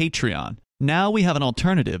support Patreon. Now we have an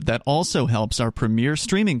alternative that also helps our premier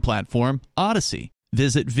streaming platform, Odyssey.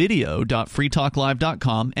 Visit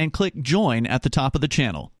video.freetalklive.com and click Join at the top of the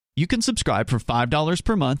channel. You can subscribe for $5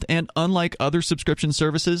 per month, and unlike other subscription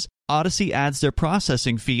services, Odyssey adds their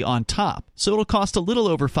processing fee on top, so it'll cost a little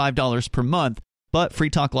over $5 per month, but Free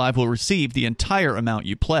Talk Live will receive the entire amount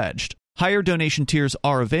you pledged. Higher donation tiers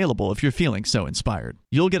are available if you're feeling so inspired.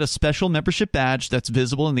 You'll get a special membership badge that's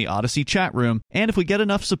visible in the Odyssey chat room, and if we get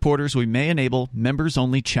enough supporters, we may enable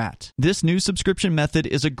members-only chat. This new subscription method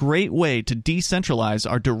is a great way to decentralize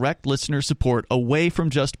our direct listener support away from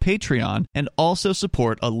just Patreon and also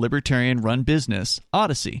support a libertarian-run business,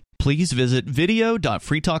 Odyssey. Please visit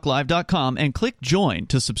video.freetalklive.com and click Join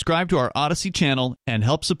to subscribe to our Odyssey channel and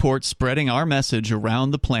help support spreading our message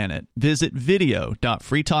around the planet. Visit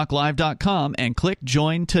video.freetalklive.com and click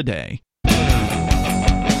Join today.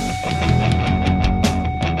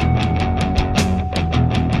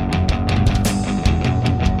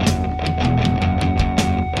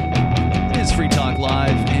 It is Free Talk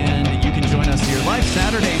Live, and you can join us here live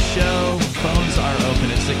Saturday show. Phones are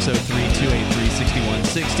open at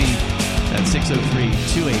 603-283-6160. That's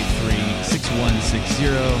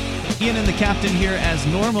 603-283-6160. Ian and the Captain here as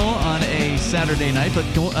normal on a Saturday night, but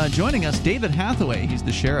joining us, David Hathaway. He's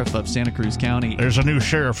the sheriff of Santa Cruz County. There's a new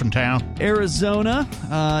sheriff in town. Arizona.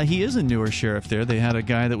 He is a newer sheriff there. They had a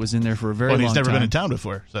guy that was in there for a very long time. He's never been in town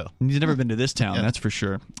before. So he's never been to this town, that's for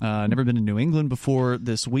sure. Never been to New England before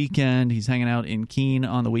this weekend. He's hanging out in Keene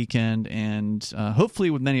on the weekend, and hopefully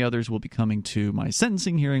with many others will be coming to my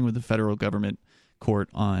sentencing hearing with the federal government court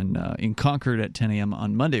in Concord at 10 a.m.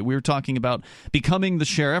 on Monday. We were talking about becoming the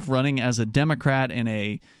sheriff, running as a Democrat in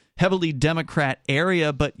a heavily Democrat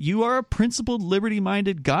area, but you are a principled,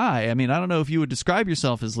 liberty-minded guy. I mean, I don't know if you would describe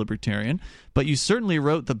yourself as libertarian, but you certainly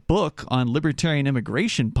wrote the book on libertarian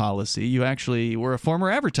immigration policy. You actually were a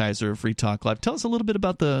former advertiser of Free Talk Live. Tell us a little bit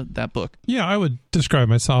about that book. Yeah, I would describe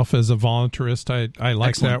myself as a voluntarist. I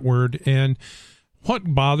like that word. And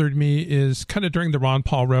what bothered me is kind of during the Ron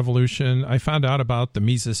Paul revolution, I found out about the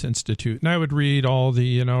Mises Institute, and I would read all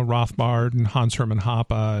the, Rothbard and Hans Hermann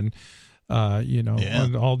Hoppe and,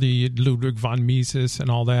 all the Ludwig von Mises and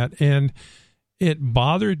all that. And it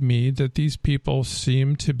bothered me that these people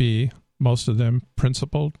seemed to be, most of them,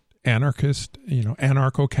 principled, anarchist,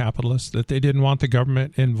 anarcho-capitalists, that they didn't want the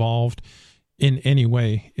government involved in any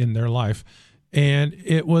way in their life. And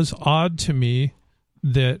it was odd to me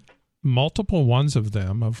that multiple ones of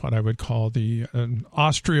them, of what I would call the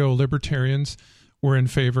Austro-libertarians, were in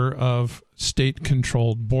favor of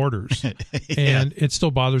state-controlled borders. And it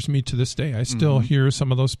still bothers me to this day. I still hear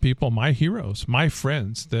some of those people, my heroes, my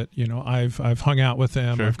friends that, I've hung out with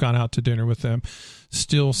them, I've gone out to dinner with them,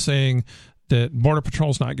 still saying that Border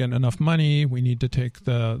Patrol's not getting enough money. We need to take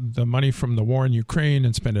the money from the war in Ukraine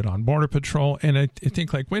and spend it on Border Patrol. And I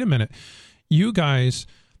think, wait a minute, you guys...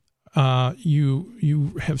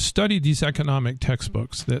 you have studied these economic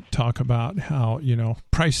textbooks that talk about how,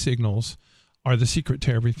 price signals are the secret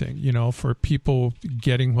to everything, for people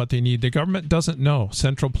getting what they need. The government doesn't know.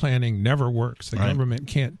 Central planning never works. The government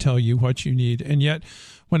can't tell you what you need. And yet,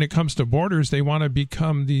 when it comes to borders, they want to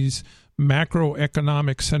become these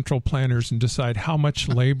macroeconomic central planners and decide how much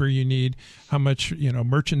labor you need, how much,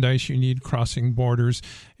 merchandise you need crossing borders.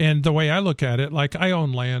 And the way I look at it, I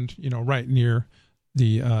own land, right near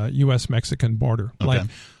the U.S.-Mexican border. Okay.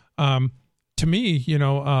 To me,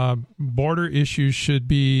 border issues should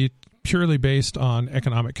be purely based on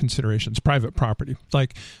economic considerations, private property.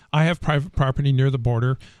 I have private property near the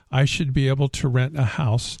border. I should be able to rent a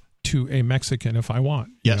house to a Mexican if I want.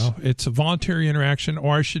 Yes. It's a voluntary interaction,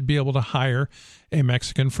 or I should be able to hire a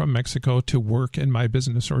Mexican from Mexico to work in my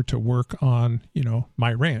business or to work on,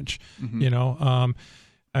 my ranch.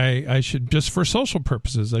 I should, just for social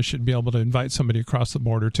purposes, I should be able to invite somebody across the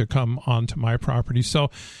border to come onto my property. So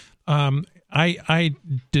I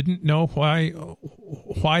didn't know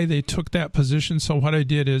why they took that position. So what I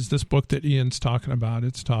did is this book that Ian's talking about.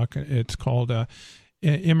 It's called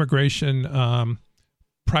Immigration,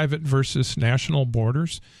 Private versus National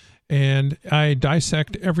Borders. And I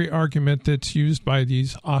dissect every argument that's used by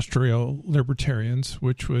these Austro-libertarians,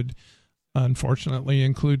 which would unfortunately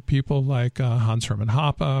include people like Hans Hermann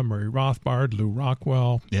Hoppe, Murray Rothbard, Lew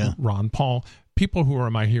Rockwell, Ron Paul, people who are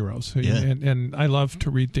my heroes. And I love to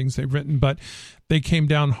read things they've written, but they came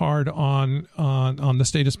down hard on the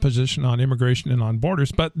statist position on immigration and on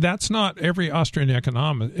borders. But that's not every Austrian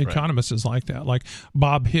economist is like that. Like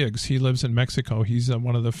Bob Higgs, he lives in Mexico. He's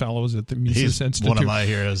one of the fellows at the Mises Institute. One of my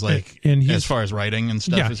heroes, and as far as writing and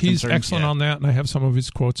stuff is he's concerned. Excellent on that, and I have some of his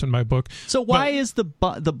quotes in my book. So why is the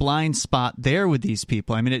blind spot there with these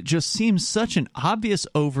people? I mean, it just seems such an obvious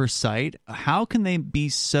oversight. How can they be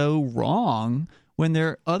so wrong when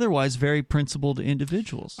they're otherwise very principled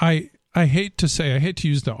individuals? I hate to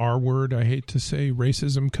use the R word. I hate to say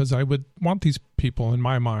racism, because I would want these people in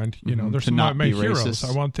my mind, they're some of my heroes. Racist.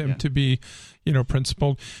 I want them to be,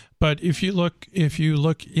 principled. But if you look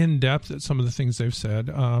in depth at some of the things they've said,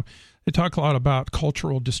 they talk a lot about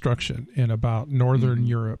cultural destruction and about Northern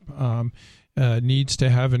Europe needs to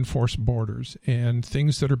have enforced borders and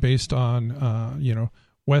things that are based on,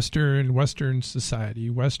 Western society,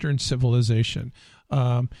 Western civilization.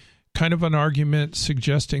 Kind of an argument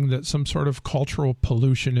suggesting that some sort of cultural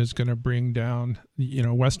pollution is going to bring down,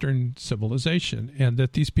 Western civilization, and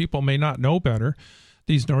that these people may not know better.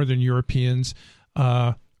 These Northern Europeans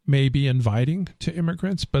may be inviting to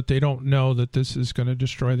immigrants, but they don't know that this is going to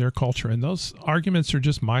destroy their culture. And those arguments are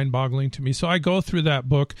just mind-boggling to me. So I go through that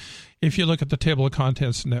book. If you look at the table of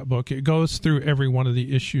contents in that book, it goes through every one of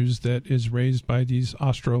the issues that is raised by these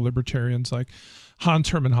Austro-libertarians, like Hans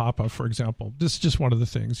Hermann Hoppe, for example. This is just one of the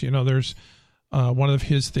things. There's one of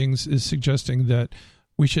his things is suggesting that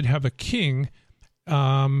we should have a king,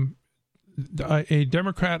 a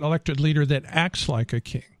Democrat elected leader that acts like a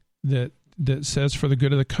king, that says, for the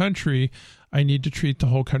good of the country, I need to treat the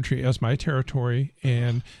whole country as my territory.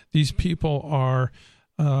 And these people are,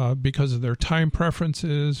 because of their time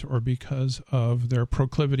preferences or because of their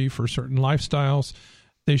proclivity for certain lifestyles,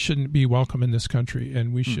 they shouldn't be welcome in this country,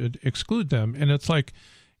 and we should exclude them. And it's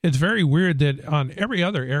very weird that on every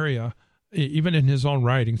other area, even in his own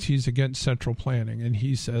writings, he's against central planning, and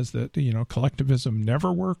he says that collectivism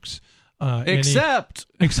never works, except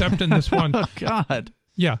in this one. Oh God.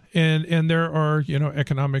 Yeah, and there are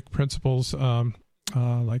economic principles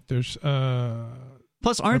like there's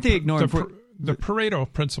plus aren't they ignoring the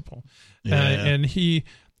Pareto principle? Yeah. And you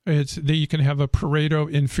can have a Pareto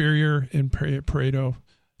inferior and Pareto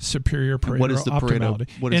superior, Pareto what is the optimality.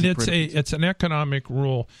 Pareto? And it's an economic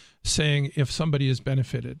rule saying if somebody is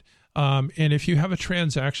benefited, and if you have a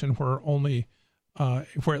transaction where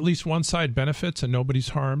where at least one side benefits and nobody's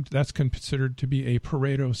harmed, that's considered to be a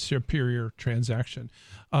Pareto superior transaction.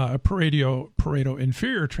 A Pareto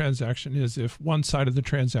inferior transaction is if one side of the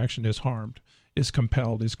transaction is harmed, is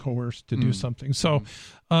compelled, is coerced to do something. So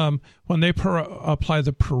when they apply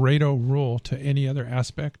the Pareto rule to any other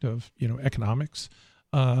aspect of economics,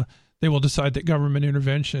 they will decide that government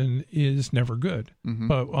intervention is never good.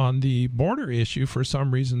 But on the border issue, for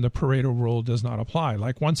some reason, the Pareto rule does not apply.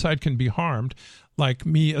 Like one side can be harmed. Like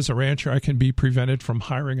me as a rancher, I can be prevented from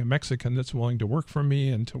hiring a Mexican that's willing to work for me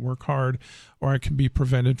and to work hard, or I can be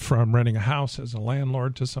prevented from renting a house as a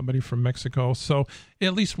landlord to somebody from Mexico. So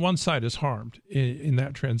at least one side is harmed in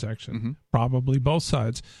that transaction, probably both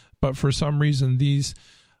sides. But for some reason, these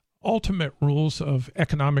ultimate rules of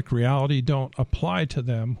economic reality don't apply to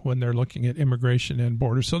them when they're looking at immigration and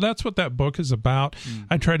borders. So that's what that book is about.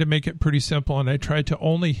 I try to make it pretty simple, and I try to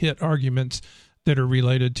only hit arguments that are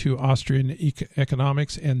related to Austrian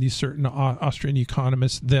economics and these certain Austrian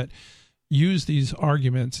economists that use these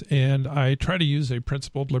arguments. And I try to use a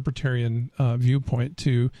principled libertarian viewpoint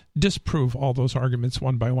to disprove all those arguments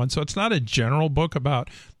one by one. So it's not a general book about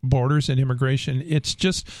borders and immigration. It's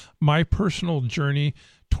just my personal journey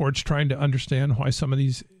towards trying to understand why some of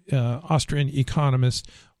these Austrian economists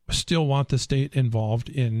still want the state involved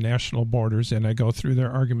in national borders, and I go through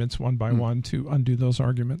their arguments one by one to undo those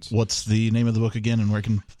arguments. What's the name of the book again, and where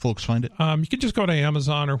can folks find it? You can just go to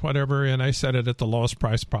Amazon or whatever, and I set it at the lowest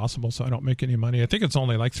price possible so I don't make any money. I think it's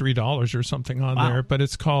only like $3 or something on there, but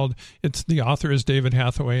the author is David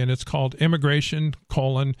Hathaway, and it's called Immigration,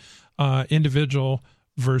 Individual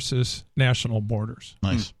versus National Borders.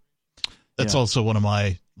 Nice. That's also one of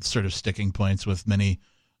my sort of sticking points with many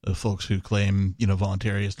folks who claim,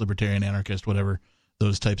 voluntarist, libertarian, anarchist, whatever,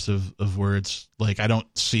 those types of words. Like, I don't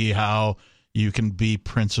see how you can be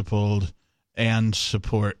principled and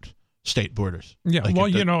support state borders. Yeah, like,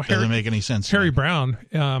 doesn't make any sense. Harry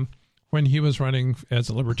Brown, when he was running as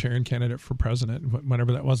a libertarian candidate for president,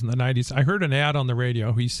 whenever that was in the 90s, I heard an ad on the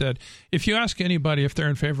radio. He said, if you ask anybody if they're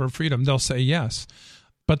in favor of freedom, they'll say yes.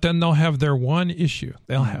 But then they'll have their one issue.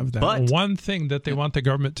 They'll have that one thing that they want the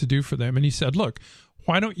government to do for them. And he said, look,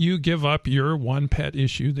 why don't you give up your one pet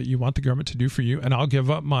issue that you want the government to do for you, and I'll give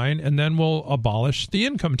up mine, and then we'll abolish the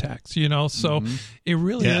income tax, So it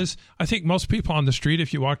really is. I think most people on the street,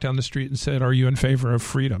 if you walk down the street and said, are you in favor of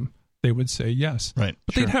freedom? They would say yes. Right.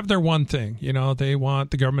 But they'd have their one thing. They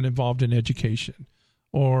want the government involved in education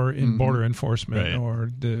or in border enforcement or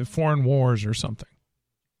the foreign wars or something.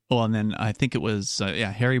 Well, and then I think it was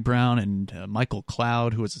Harry Brown and Michael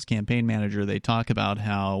Cloud, who was his campaign manager. They talk about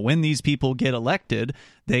how when these people get elected,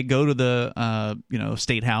 they go to the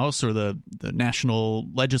state house or the national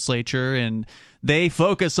legislature, and they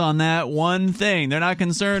focus on that one thing. They're not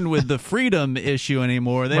concerned with the freedom issue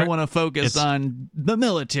anymore. They want to focus on the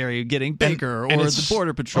military getting bigger, or the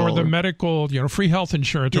border patrol, or the medical, free health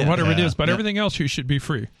insurance, or whatever it is. But everything else, you should be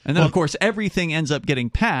free. And then, of course, everything ends up getting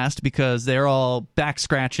passed because they're all back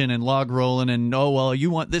scratching and log rolling, and you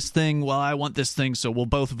want this thing, well, I want this thing, so we'll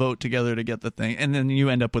both vote together to get the thing, and then you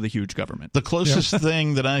end up with a huge government. The closest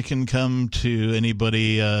thing that I can come to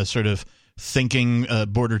anybody sort of thinking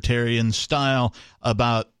bordertarian style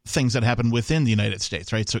about things that happen within the United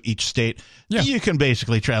States, right? So each state, you can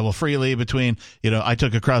basically travel freely between, I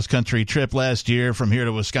took a cross-country trip last year from here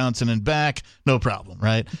to Wisconsin and back, no problem,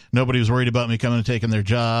 right? Nobody was worried about me coming and taking their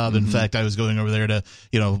job. In fact, I was going over there to,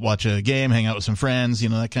 watch a game, hang out with some friends,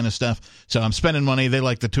 that kind of stuff. So I'm spending money. They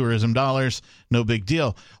like the tourism dollars, no big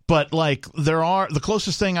deal. But, the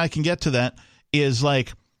closest thing I can get to that is,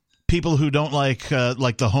 people who don't like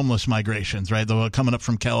the homeless migrations, right? The coming up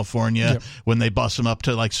from California when they bus them up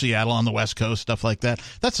to Seattle on the West Coast, stuff like that.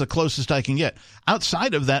 That's the closest I can get.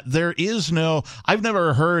 Outside of that, there is I've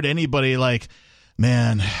never heard anybody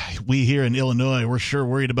man, we here in Illinois, we're sure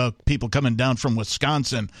worried about people coming down from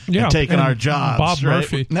Wisconsin and taking our jobs. Bob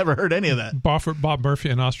Murphy. Never heard any of that. Bob Murphy,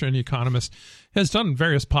 an Austrian economist, has done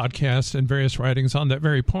various podcasts and various writings on that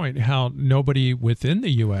very point, how nobody within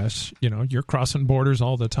the U.S., you're crossing borders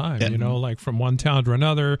all the time, from one town to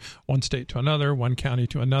another, one state to another, one county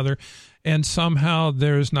to another. And somehow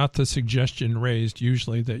there's not the suggestion raised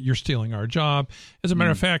usually that you're stealing our job. As a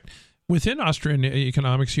matter of fact, Within Austrian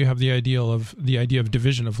economics, you have the idea of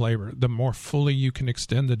division of labor. The more fully you can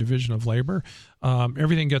extend the division of labor,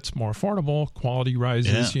 everything gets more affordable, quality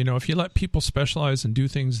rises. Yeah. If you let people specialize and do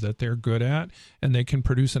things that they're good at, and they can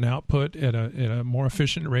produce an output at a more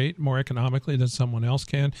efficient rate, more economically than someone else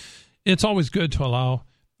can, it's always good to allow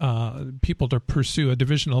people to pursue a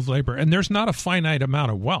division of labor. And there's not a finite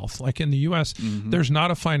amount of wealth. Like in the U.S., there's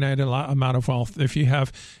not a finite amount of wealth. If you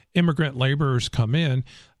have immigrant laborers come in,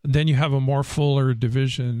 then you have a more fuller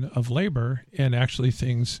division of labor, and actually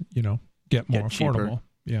things, get more affordable.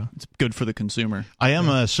 Yeah. It's good for the consumer. I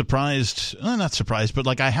am surprised, not surprised, but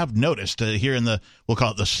like I have noticed here in we'll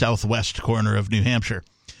call it the southwest corner of New Hampshire,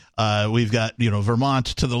 we've got, Vermont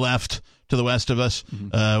to the left, to the west of us.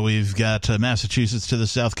 We've got Massachusetts to the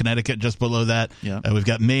south, Connecticut just below that. Yeah. We've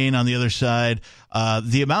got Maine on the other side.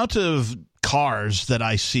 The amount of cars that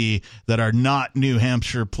I see that are not New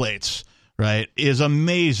Hampshire plates, right, is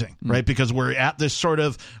amazing, right? Because we're at this sort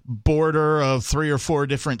of border of 3 or 4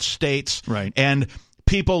 different states, right? And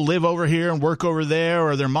people live over here and work over there,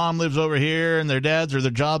 or their mom lives over here and their dad's or their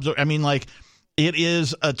jobs. I mean, like, it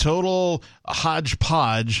is a total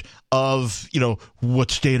hodgepodge of, what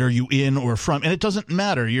state are you in or from? And it doesn't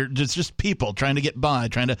matter. It's just people trying to get by,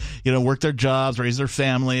 trying to, work their jobs, raise their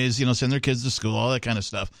families, send their kids to school, all that kind of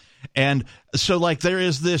stuff. And so, like, there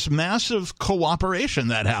is this massive cooperation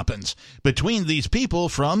that happens between these people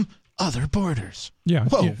from other borders. Yeah.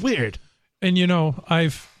 Whoa, yeah. Weird. And,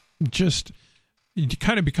 I've just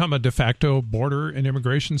kind of become a de facto border and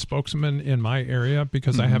immigration spokesman in my area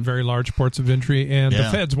because I have very large ports of entry, and the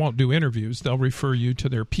feds won't do interviews. They'll refer you to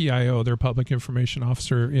their PIO, their public information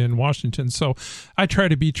officer in Washington. So I try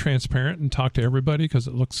to be transparent and talk to everybody because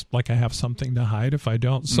it looks like I have something to hide if I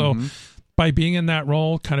don't. So by being in that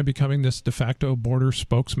role, kind of becoming this de facto border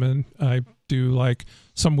spokesman, I do like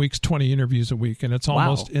some weeks 20 interviews a week, and it's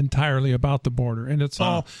almost entirely about the border. And it's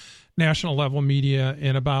all national level media,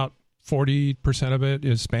 and about 40% of it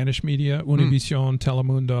is Spanish media, Univision,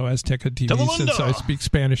 Telemundo, Azteca TV, since I speak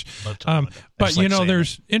Spanish. But,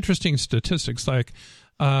 there's interesting statistics like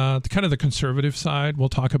kind of the conservative side will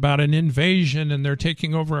talk about an invasion and they're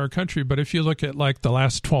taking over our country. But if you look at like the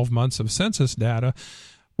last 12 months of census data,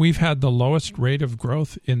 we've had the lowest rate of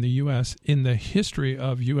growth in the U.S. in the history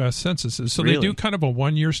of U.S. censuses. So they do kind of a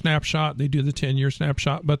 1-year snapshot. They do the 10-year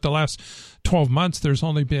snapshot. But the last 12 months, there's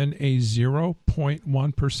only been a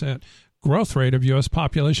 0.1% growth rate of U.S.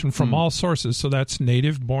 population from all sources. So that's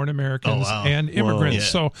native-born Americans and immigrants.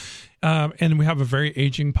 So, and we have a very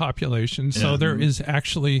aging population. So there is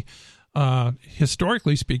actually...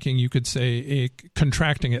 historically speaking, you could say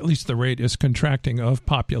contracting, at least the rate is contracting of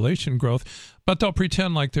population growth, but they'll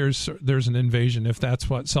pretend like there's an invasion if that's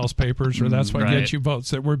what sells papers or that's what gets you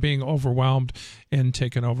votes, that we're being overwhelmed and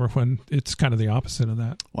taken over, when it's kind of the opposite of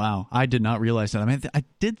that. Wow. I did not realize that. I mean, I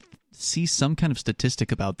did see some kind of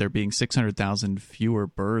statistic about there being 600,000 fewer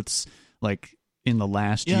births, like, in the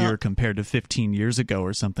last year compared to 15 years ago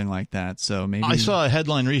or something like that. So maybe I saw a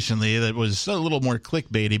headline recently that was a little more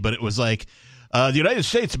clickbaity, but it was like, the United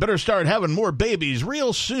States better start having more babies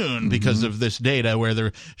real soon because of this data where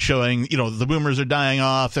they're showing, the boomers are dying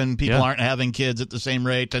off and people aren't having kids at the same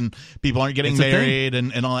rate and people aren't getting married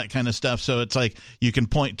and all that kind of stuff. So it's like you can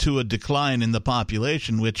point to a decline in the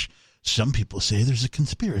population, which some people say there's a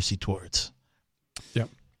conspiracy towards. Yep.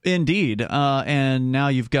 Indeed. And now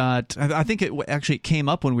you've got, I think it actually came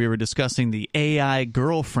up when we were discussing the AI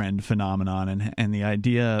girlfriend phenomenon and the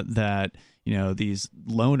idea that, these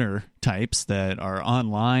loner types that are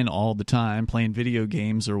online all the time playing video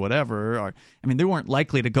games or whatever they weren't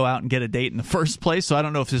likely to go out and get a date in the first place. So I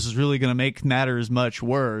don't know if this is really going to make matters much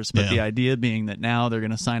worse. But the idea being that now they're going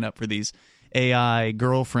to sign up for these AI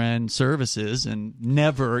girlfriend services and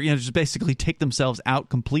never, just basically take themselves out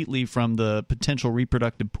completely from the potential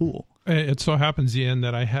reproductive pool. It so happens, Ian,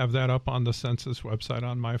 that I have that up on the census website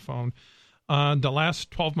on my phone. The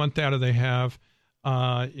last 12-month data they have,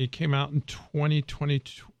 it came out in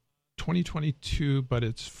 2022, but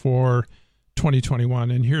it's for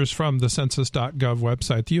 2021. And here's from the census.gov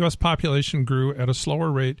website. The U.S. population grew at a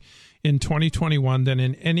slower rate in 2021 than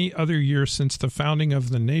in any other year since the founding of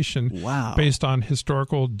the nation, based on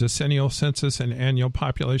historical decennial census and annual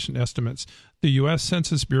population estimates. The U.S.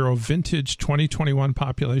 Census Bureau Vintage 2021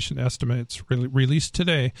 population estimates released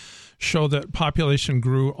today show that population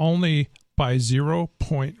grew only by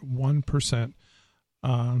 0.1%.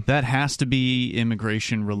 That has to be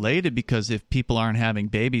immigration related, because if people aren't having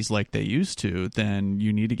babies like they used to, then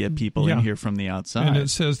you need to get people in here from the outside. And it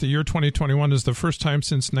says the year 2021 is the first time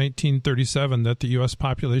since 1937 that the U.S.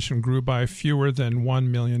 population grew by fewer than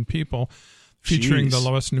 1 million people. featuring the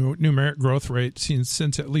lowest numeric growth rate seen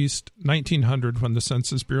since at least 1900, when the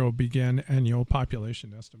Census Bureau began annual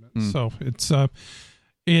population estimates. So it's so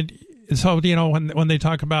when they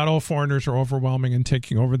talk about foreigners are overwhelming and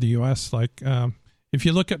taking over the U.S., like if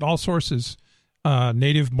you look at all sources,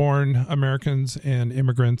 native-born Americans and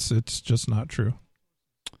immigrants, it's just not true.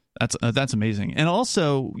 That's amazing. And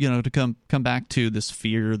also, to come back to this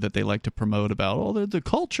fear that they like to promote about the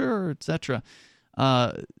culture, etc.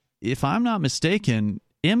 If I'm not mistaken,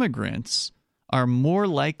 immigrants are more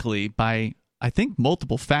likely by, I think,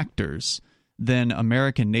 multiple factors than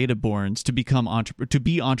American native-borns to become to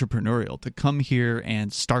be entrepreneurial, to come here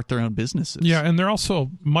and start their own businesses. Yeah, and they're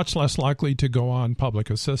also much less likely to go on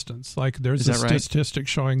public assistance. Like there's a statistic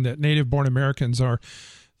showing that native-born Americans are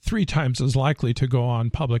 3 times as likely to go on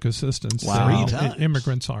public assistance than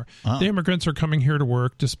immigrants are. Wow. The immigrants are coming here to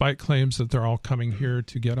work, despite claims that they're all coming here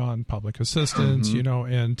to get on public assistance,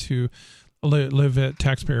 and to live at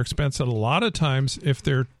taxpayer expense. And a lot of times, if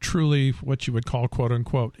they're truly what you would call, quote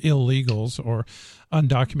unquote, illegals or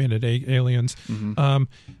undocumented aliens,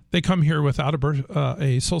 they come here without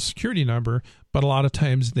a Social Security number, but a lot of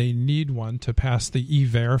times they need one to pass the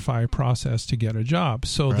E-Verify process to get a job.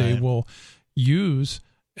 So they will use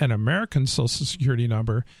an American Social Security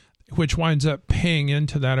number, which winds up paying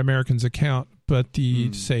into that American's account. But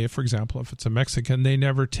say, for example, if it's a Mexican, they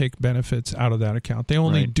never take benefits out of that account. They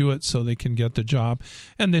only do it so they can get the job,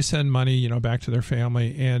 and they send money, back to their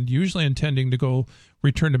family, and usually intending to go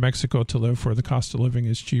return to Mexico to live where the cost of living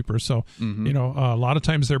is cheaper. So, a lot of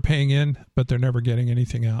times they're paying in, but they're never getting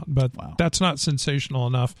anything out. But that's not sensational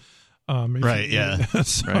enough.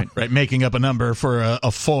 Making up a number for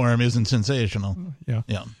a form isn't sensational.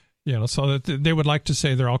 So that they would like to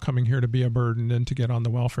say they're all coming here to be a burden and to get on the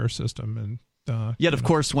welfare system. And yet, of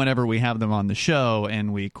course, whenever we have them on the show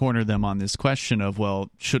and we corner them on this question of, well,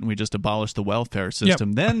 shouldn't we just abolish the welfare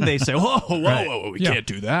system? Then they say, whoa, we can't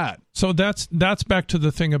do that. So that's back to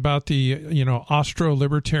the thing about the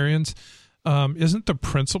Austro-libertarians. Isn't the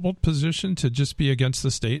principled position to just be against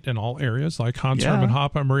the state in all areas, like Hans Hermann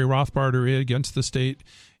Hoppe, Murray Rothbard are against the state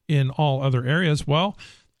in all other areas? Well,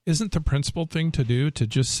 isn't the principled thing to do to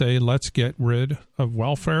just say, let's get rid of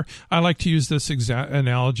welfare? I like to use this exact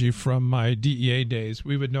analogy from my DEA days.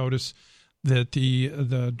 We would notice that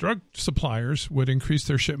the drug suppliers would increase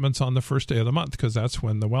their shipments on the first day of the month because that's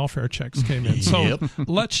when the welfare checks came in. So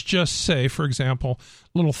let's just say, for example,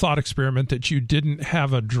 a little thought experiment, that you didn't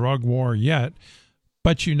have a drug war yet,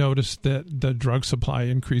 but you noticed that the drug supply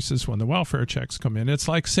increases when the welfare checks come in. It's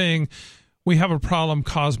like saying, we have a problem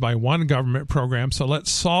caused by one government program, so let's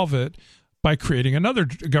solve it by creating another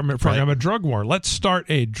government program, a drug war. Let's start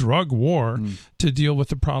a drug war to deal with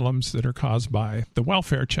the problems that are caused by the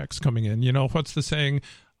welfare checks coming in. What's the saying?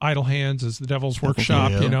 Idle hands is the devil's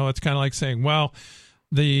workshop. It's kind of like saying, well,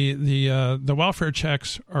 the welfare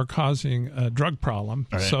checks are causing a drug problem,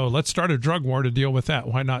 so let's start a drug war to deal with that.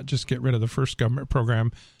 Why not just get rid of the first government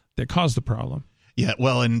program that caused the problem? Yeah,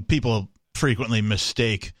 well, and people frequently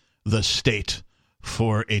mistake the state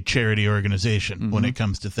for a charity organization when it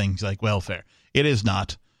comes to things like welfare. It is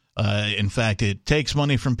not. In fact, it takes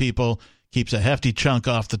money from people, keeps a hefty chunk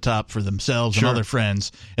off the top for themselves and other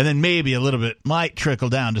friends, and then maybe a little bit might trickle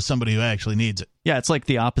down to somebody who actually needs it. Yeah, it's like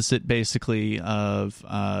the opposite, basically, of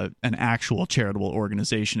an actual charitable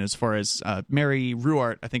organization, as far as Mary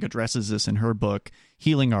Ruart, I think, addresses this in her book,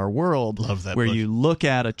 Healing Our World. Love that where book. You look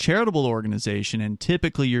at a charitable organization, and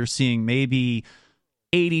typically you're seeing maybe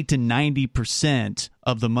 80 to 90%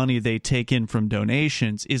 of the money they take in from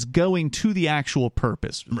donations is going to the actual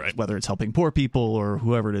purpose, whether it's helping poor people or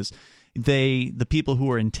whoever it is. The people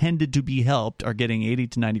who are intended to be helped are getting 80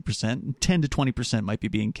 to 90%. 10 to 20% might be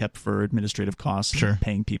being kept for administrative costs,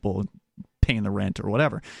 paying people, paying the rent or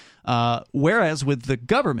whatever. Whereas with the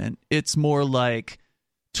government, it's more like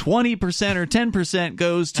 20% or 10%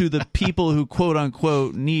 goes to the people who quote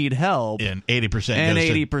unquote need help, and 80% and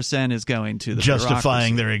 80% is going to the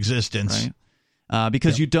justifying their existence,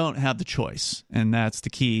 because you don't have the choice. And that's the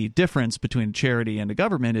key difference between a charity and a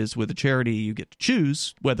government. Is with a charity you get to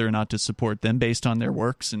choose whether or not to support them based on their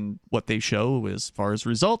works and what they show as far as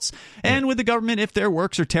results. And with the government, if their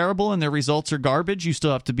works are terrible and their results are garbage, you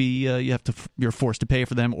still have to be you're forced to pay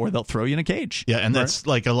for them, or they'll throw you in a cage. Yeah, and that's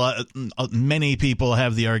like a lot. Many people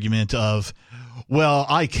have the argument of, well,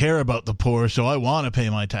 I care about the poor, so I want to pay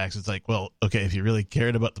my taxes. Like, well, okay, if you really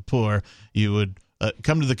cared about the poor, you would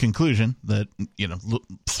come to the conclusion that,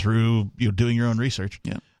 through doing your own research,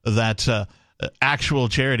 that actual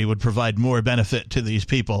charity would provide more benefit to these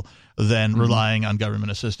people than relying on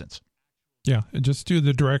government assistance. Yeah, and just do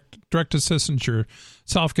the direct assistance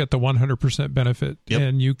yourself, get the 100% benefit,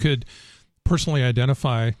 and you could personally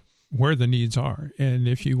identify where the needs are. And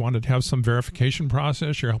if you wanted to have some verification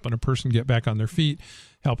process, you're helping a person get back on their feet,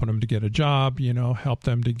 helping them to get a job, help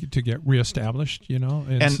them to get reestablished,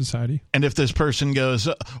 in society. And if this person goes,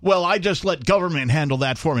 well, I just let government handle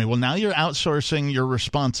that for me. Well, now you're outsourcing your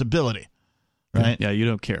responsibility, right? Yeah, you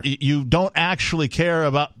don't care. You don't actually care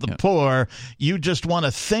about the poor. You just want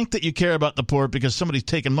to think that you care about the poor because somebody's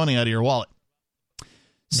taking money out of your wallet.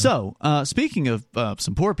 So, speaking of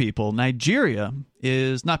some poor people, Nigeria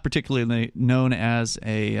is not particularly known as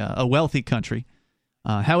a wealthy country.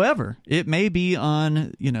 However, it may be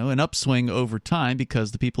on an upswing over time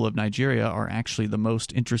because the people of Nigeria are actually the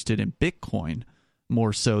most interested in Bitcoin,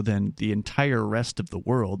 more so than the entire rest of the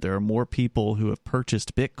world. There are more people who have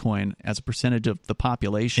purchased Bitcoin as a percentage of the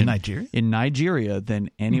population in Nigeria than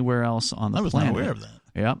anywhere else on the planet. I was not aware of that.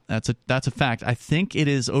 Yeah, that's a fact. I think it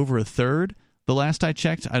is over a third. The last I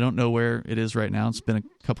checked, I don't know where it is right now. It's been a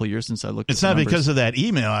couple of years since I looked at the numbers. It's not because of that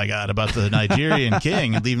email I got about the Nigerian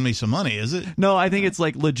king leaving me some money, is it? No, I think it's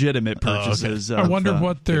like legitimate purchases. I wonder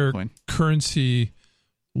what their Bitcoin currency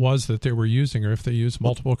was that they were using, or if they use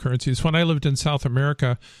multiple currencies. When I lived in South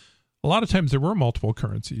America, a lot of times there were multiple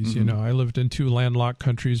currencies. Mm-hmm. I lived in 2 landlocked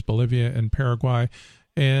countries, Bolivia and Paraguay,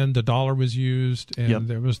 and the dollar was used, and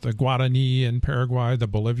there was the Guarani in Paraguay, the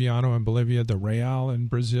Boliviano in Bolivia, the Real in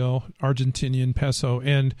Brazil, Argentinian peso,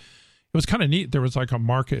 and it was kind of neat. There was like a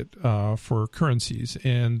market for currencies,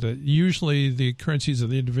 and usually the currencies of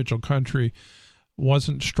the individual country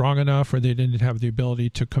wasn't strong enough, or they didn't have the ability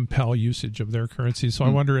to compel usage of their currency. So I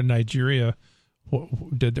wonder, in Nigeria,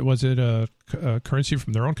 was it a currency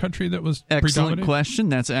from their own country that was excellent question?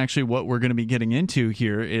 That's actually what we're going to be getting into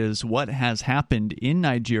here, is what has happened in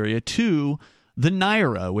Nigeria to the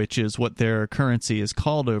Naira, which is what their currency is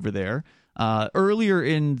called over there. Earlier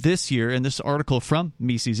in this year, in this article from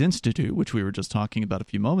Mises Institute, which we were just talking about a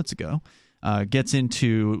few moments ago, gets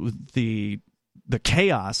into the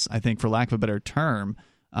chaos, I think, for lack of a better term,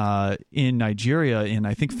 in Nigeria in,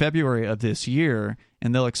 I think, February of this year,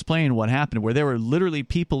 and they'll explain what happened, where there were literally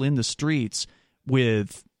people in the streets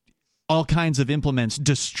with all kinds of implements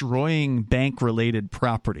destroying bank-related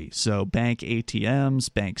property. So bank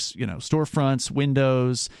ATMs, banks, storefronts,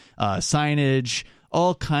 windows, signage,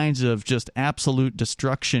 all kinds of just absolute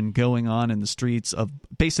destruction going on in the streets of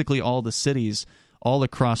basically all the cities all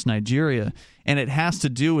across Nigeria. And it has to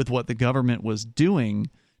do with what the government was doing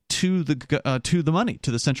to the money, to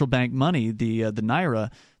the central bank money, the Naira.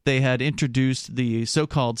 They had introduced the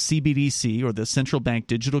so-called CBDC, or the central bank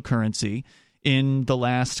digital currency, in the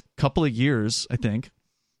last couple of years, I think.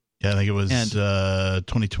 Yeah, I think it was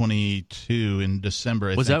 2022 in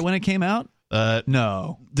December. Was that when it came out?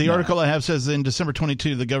 No. The article I have says in December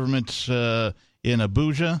 22, the government in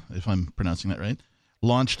Abuja, if I'm pronouncing that right,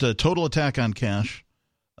 launched a total attack on cash.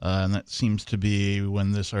 And that seems to be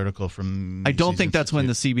when this article from I don't think that's when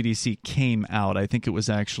the CBDC came out. I think it was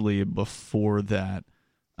actually before that.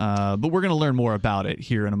 But we're going to learn more about it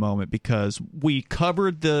here in a moment, because we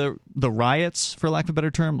covered the riots, for lack of a better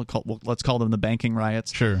term. Let's call them the banking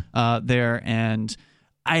riots. Sure. There, and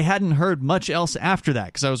I hadn't heard much else after that,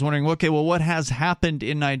 because I was wondering, okay, well, what has happened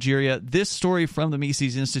in Nigeria? This story from the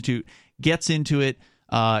Mises Institute gets into it.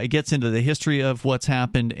 It gets into the history of what's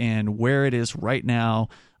happened and where it is right now.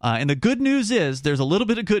 And the good news is, there's a little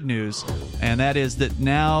bit of good news, and that is that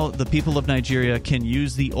now the people of Nigeria can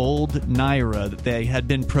use the old Naira that they had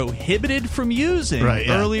been prohibited from using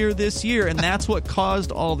earlier this year, and that's what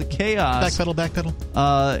caused all the chaos. Backpedal.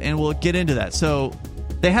 And we'll get into that. So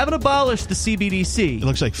they haven't abolished the CBDC. It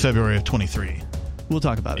looks like February of 23. We'll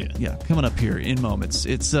talk about it. Yeah, coming up here in moments.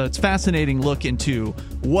 It's a fascinating look into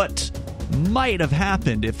what might have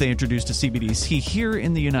happened if they introduced a CBDC here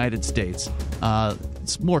in the United States.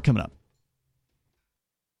 It's more coming up.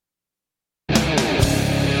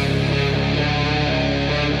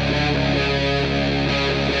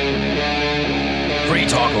 Free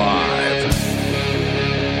Talk Live.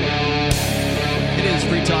 It is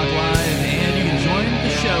Free Talk Live, and you can join the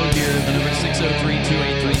show here. The number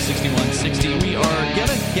 603-283-6160. We are going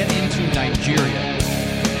to get into Nigeria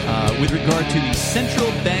with regard to the central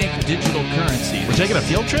bank digital currency. We're taking a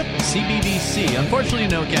field trip? CBDC. Unfortunately,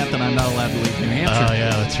 no, Captain, I'm not allowed to leave New Hampshire. Oh, yeah,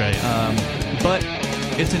 that's right. But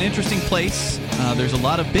it's an interesting place. There's a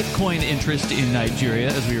lot of Bitcoin interest in Nigeria,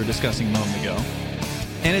 as we were discussing a moment ago.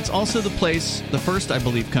 And it's also the place, the first, I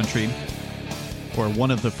believe, country, or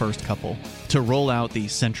one of the first couple, to roll out the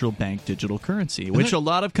central bank digital currency, which a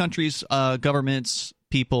lot of countries, governments,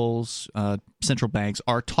 peoples, central banks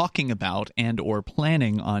are talking about and or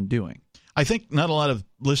planning on doing. I think not a lot of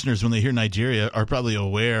listeners, when they hear Nigeria, are probably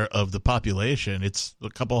aware of the population. It's a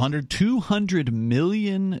couple hundred. 200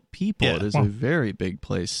 million people. Yeah. It is a very big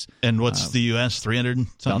place. And what's the U.S.? 300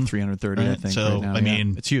 something? About 330, right? I think. So, right now. I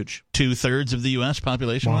mean, it's huge. 2/3 of the U.S.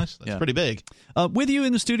 population-wise? That's pretty big. With you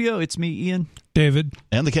in the studio, it's me, Ian. David.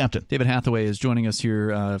 And the captain. David Hathaway is joining us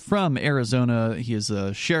here from Arizona. He is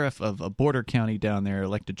a sheriff of a border county down there,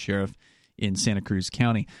 elected sheriff in Santa Cruz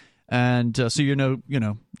County. And so you're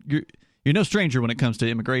no stranger when it comes to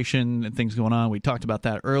immigration and things going on. We talked about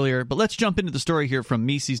that earlier. But let's jump into the story here from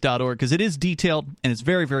Mises.org, because it is detailed and it's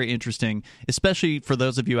very, very interesting, especially for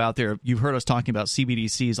those of you out there. You've heard us talking about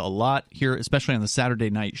CBDCs a lot here, especially on the Saturday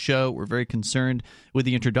night show. We're very concerned with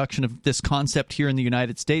the introduction of this concept here in the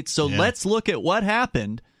United States. So let's look at what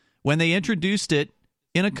happened when they introduced it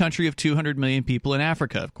in a country of 200 million people in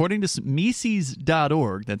Africa. According to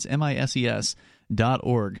Mises.org, that's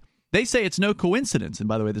MISES.org, they say it's no coincidence, and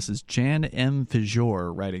by the way, this is Jan M.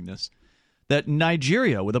 Fijor writing this, that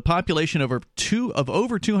Nigeria, with a population of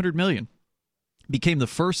over 200 million, became the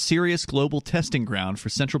first serious global testing ground for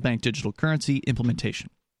central bank digital currency implementation.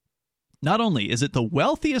 Not only is it the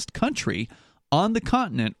wealthiest country on the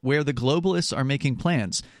continent where the globalists are making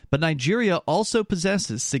plans, but Nigeria also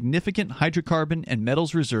possesses significant hydrocarbon and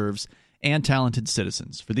metals reserves and talented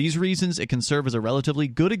citizens. For these reasons, it can serve as a relatively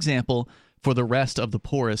good example for the rest of the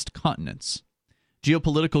poorest continents.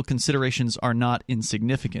 Geopolitical considerations are not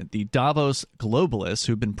insignificant. The Davos globalists,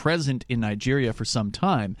 who've been present in Nigeria for some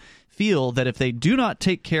time, feel that if they do not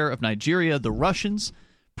take care of Nigeria, the Russians,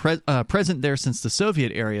 present there since the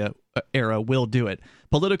Soviet era, will do it.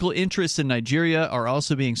 Political interests in Nigeria are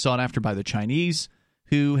also being sought after by the Chinese,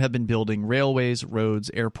 who have been building railways, roads,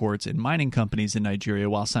 airports, and mining companies in Nigeria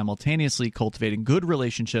while simultaneously cultivating good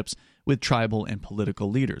relationships with tribal and political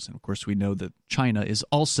leaders. And of course, we know that China is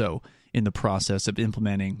also in the process of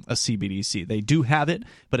implementing a CBDC. They do have it,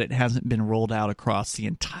 but it hasn't been rolled out across the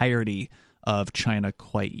entirety of China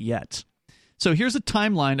quite yet. So here's a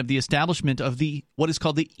timeline of the establishment of what is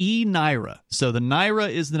called the Enaira. So the Naira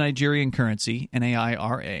is the Nigerian currency,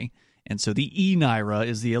 Naira, and so the Enaira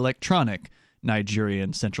is the electronic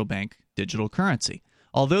Nigerian central bank digital currency.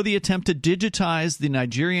 Although the attempt to digitize the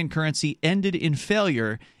Nigerian currency ended in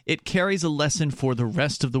failure, it carries a lesson for the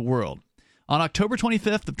rest of the world. On October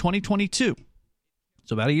 25th of 2022,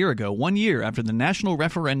 so about a year ago, 1 year after the national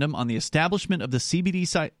referendum on the establishment of the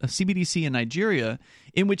CBDC in Nigeria,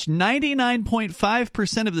 in which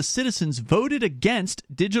 99.5% of the citizens voted against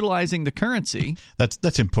digitalizing the currency.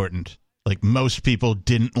 That's important. Like, most people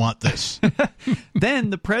didn't want this.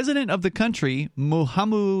 Then the president of the country,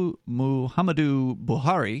 Muhammadu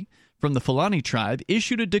Buhari, from the Fulani tribe,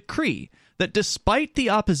 issued a decree that despite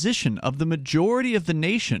the opposition of the majority of the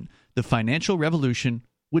nation, the financial revolution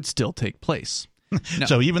would still take place. Now,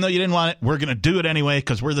 so even though you didn't want it, we're going to do it anyway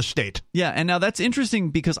because we're the state. Yeah, and now that's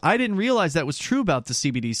interesting because I didn't realize that was true about the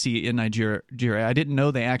CBDC in Nigeria. I didn't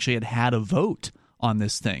know they actually had a vote on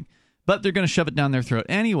this thing. But they're going to shove it down their throat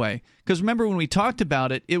anyway. Because remember when we talked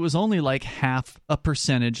about it, it was only like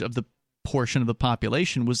 0.5% of the portion of the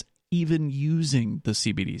population was even using the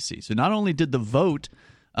CBDC. So not only did the vote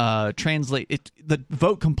the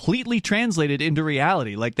vote completely translated into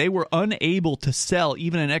reality. Like, they were unable to sell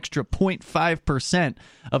even an extra 0.5%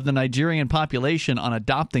 of the Nigerian population on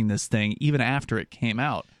adopting this thing, even after it came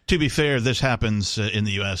out. To be fair, this happens in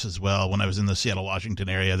the U.S. as well. When I was in the Seattle, Washington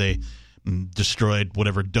area, they destroyed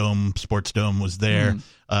whatever sports dome was there.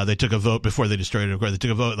 They took a vote before they destroyed it. Of course, they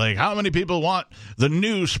took a vote like, how many people want the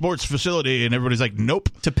new sports facility? And everybody's like, nope.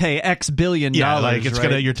 To pay X billion dollars. Yeah, like it's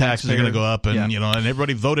right? your taxes are gonna go up, and and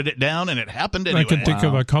everybody voted it down, and it happened anyway. I can think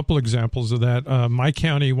of a couple examples of that. My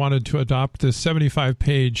county wanted to adopt this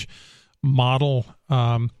 75-page model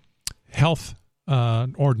health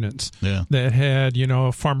ordinance that had,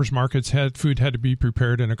 farmers markets food had to be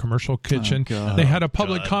prepared in a commercial kitchen. They had a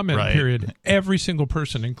public comment period. Every single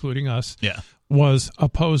person, including us, was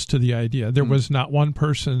opposed to the idea. There was not one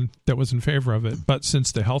person that was in favor of it. But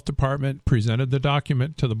since the health department presented the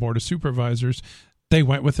document to the board of supervisors, they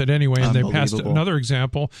went with it anyway, and they passed it. Another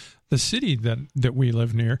example, the city that we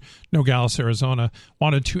live near, Nogales, Arizona,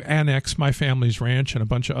 wanted to annex my family's ranch and a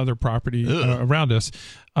bunch of other property around us.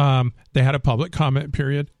 They had a public comment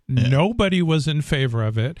period. Nobody was in favor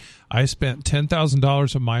of it. I spent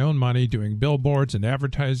 $10,000 of my own money doing billboards and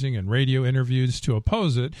advertising and radio interviews to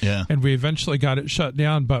oppose it, and we eventually got it shut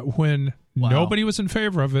down. But when nobody was in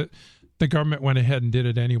favor of it, the government went ahead and did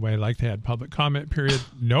it anyway. Like, they had public comment period,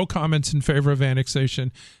 no comments in favor of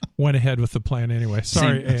annexation, went ahead with the plan anyway.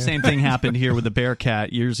 Sorry. Same thing happened here with the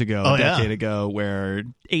Bearcat years ago, a decade ago, where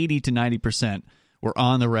 80 to 90% were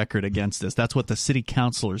on the record against this. That's what the city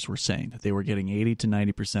councilors were saying, that they were getting 80 to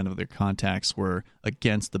 90% of their contacts were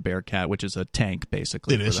against the Bearcat, which is a tank,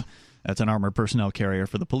 basically. It is. That's an armored personnel carrier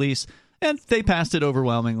for the police. And they passed it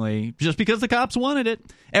overwhelmingly just because the cops wanted it.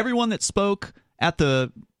 Everyone that spoke at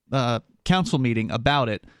the council meeting about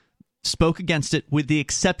it spoke against it with the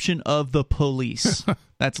exception of the police.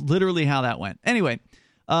 That's literally how that went. Anyway,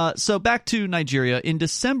 so back to Nigeria. In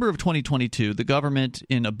December of 2022, the government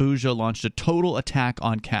in Abuja launched a total attack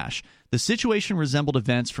on cash. The situation resembled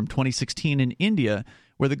events from 2016 in India,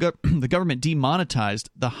 where the government demonetized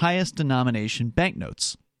the highest denomination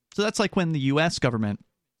banknotes. So that's like when the U.S. government,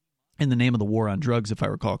 in the name of the war on drugs, if I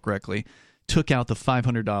recall correctly, took out the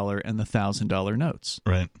 $500 and the $1,000 notes.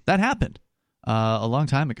 Right. That happened a long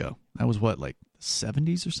time ago. That was what, like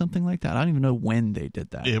 70s or something like that? I don't even know when they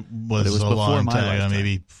did that. It was a long time,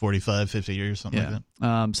 maybe 45, 50 years, something like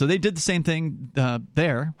that. So they did the same thing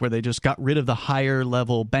there, where they just got rid of the higher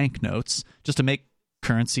level banknotes just to make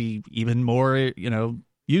currency even more,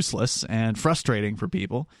 useless and frustrating for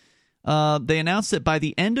people. They announced that by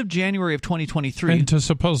the end of January of 2023... And to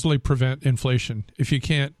supposedly prevent inflation. If you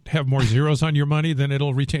can't have more zeros on your money, then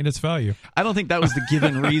it'll retain its value. I don't think that was the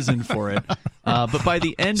given reason for it. But by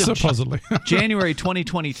the end of supposedly. January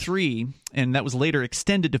 2023, and that was later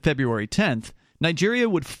extended to February 10th, Nigeria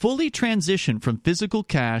would fully transition from physical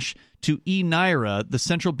cash to Enaira, the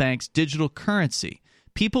central bank's digital currency.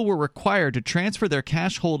 People were required to transfer their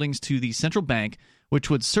cash holdings to the central bank, which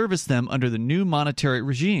would service them under the new monetary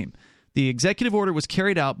regime. The executive order was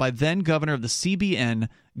carried out by then-governor of the CBN,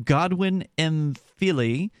 Godwin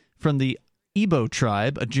Mfili, from the Igbo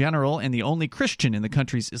tribe, a general and the only Christian in the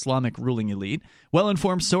country's Islamic ruling elite.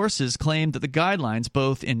 Well-informed sources claimed that the guidelines,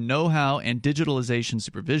 both in know-how and digitalization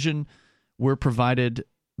supervision, were provided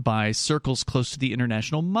by circles close to the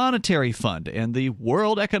International Monetary Fund and the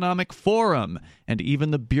World Economic Forum, and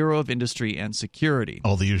even the Bureau of Industry and Security.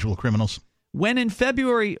 All the usual criminals. When on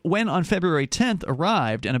February 10th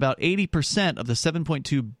arrived, and about 80% of the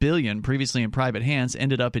 $7.2 billion previously in private hands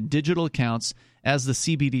ended up in digital accounts as the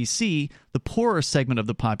CBDC, the poorer segment of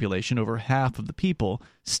the population, over half of the people,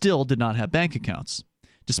 still did not have bank accounts.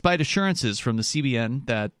 Despite assurances from the CBN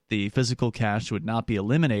that the physical cash would not be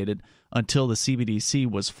eliminated until the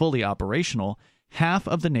CBDC was fully operational, half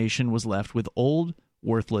of the nation was left with old,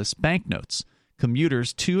 worthless banknotes.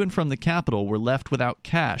 Commuters to and from the capital were left without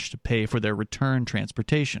cash to pay for their return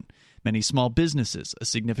transportation. Many small businesses, a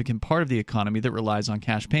significant part of the economy that relies on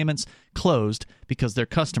cash payments, closed because their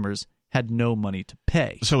customers had no money to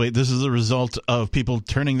pay. So wait, this is the result of people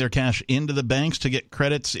turning their cash into the banks to get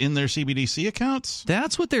credits in their CBDC accounts?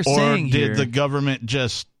 That's what they're saying here. Or did the government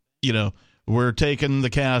just, we're taking the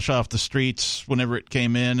cash off the streets whenever it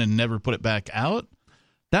came in and never put it back out?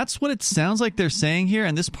 That's what it sounds like they're saying here,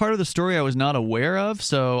 and this part of the story I was not aware of.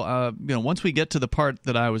 So, once we get to the part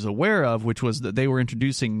that I was aware of, which was that they were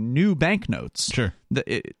introducing new banknotes. Sure.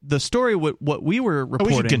 The story, what we were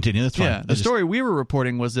reporting... we should continue, that's fine. Yeah, the story we were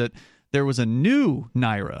reporting was that there was a new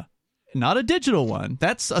Naira, not a digital one.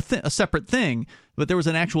 That's a separate thing, but there was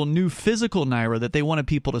an actual new physical Naira that they wanted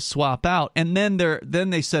people to swap out, and then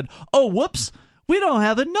they said, oh, whoops, we don't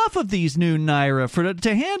have enough of these new Naira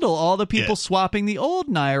to handle all the people swapping the old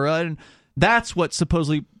Naira, and that's what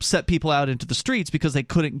supposedly set people out into the streets because they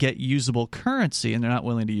couldn't get usable currency, and they're not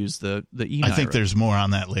willing to use the e-Naira. I think there's more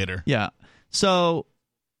on that later. Yeah. So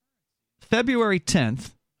February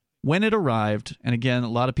 10th, when it arrived, and again, a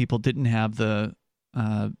lot of people didn't have the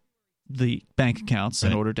bank accounts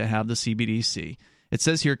in order to have the CBDC. It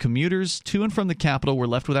says here, commuters to and from the capital were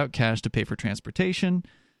left without cash to pay for transportation.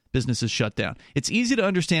 Businesses shut down. It's easy to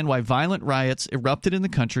understand why violent riots erupted in the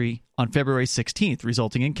country on February 16th,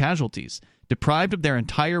 resulting in casualties. Deprived of their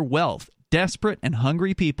entire wealth, desperate and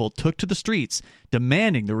hungry people took to the streets,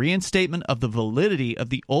 demanding the reinstatement of the validity of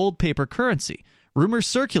the old paper currency. Rumors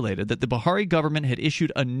circulated that the Buhari government had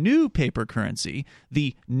issued a new paper currency,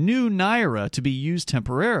 the new Naira, to be used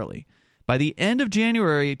temporarily. By the end of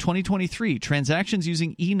January 2023, transactions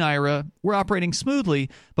using e-Naira were operating smoothly,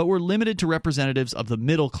 but were limited to representatives of the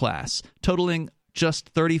middle class, totaling just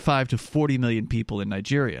 35 to 40 million people in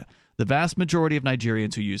Nigeria. The vast majority of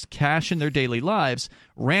Nigerians who used cash in their daily lives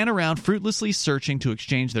ran around fruitlessly searching to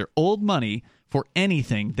exchange their old money for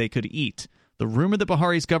anything they could eat. The rumor that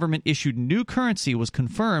Buhari's government issued new currency was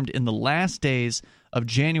confirmed in the last days of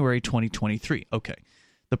January 2023. Okay.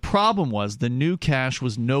 The problem was the new cash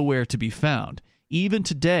was nowhere to be found. Even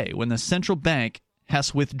today, when the central bank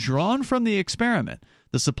has withdrawn from the experiment,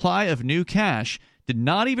 the supply of new cash did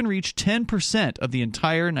not even reach 10% of the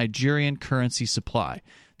entire Nigerian currency supply.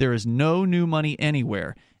 There is no new money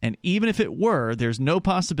anywhere. And even if it were, there's no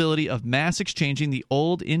possibility of mass exchanging the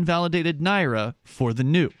old invalidated Naira for the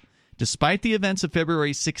new. Despite the events of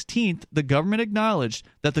February 16th, the government acknowledged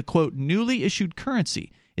that the, quote, newly issued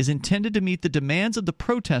currency is intended to meet the demands of the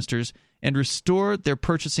protesters and restore their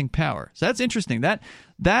purchasing power. So that's interesting. That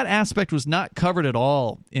aspect was not covered at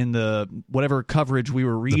all in the whatever coverage we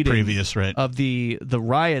were reading previous, right, of the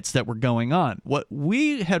riots that were going on. What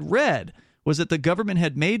we had read was that the government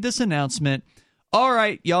had made this announcement, all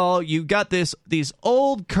right, y'all, you got these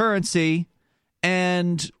old currency,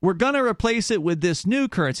 and we're going to replace it with this new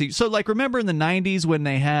currency. So, like, remember in the 90s when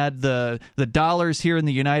they had the dollars here in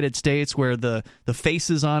the United States where the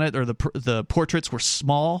faces on it or the portraits were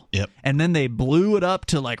small? Yep. And then they blew it up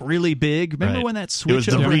to, like, really big. Remember when that switch It was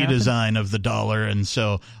the over redesign happened? of the dollar, and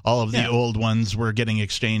so all of the old ones were getting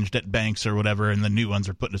exchanged at banks or whatever, and the new ones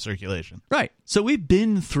are put into circulation. Right. So we've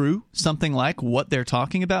been through something like what they're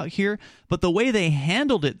talking about here, but the way they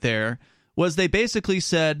handled it there was they basically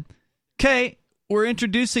said, okay, we're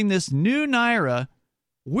introducing this new Naira.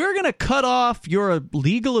 We're going to cut off your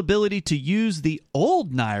legal ability to use the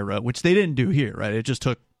old Naira, which they didn't do here, right? It just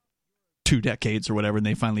took 2 decades or whatever, and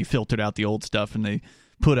they finally filtered out the old stuff and they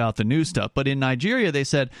put out the new stuff. But in Nigeria, they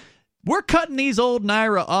said, we're cutting these old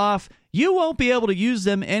Naira off. You won't be able to use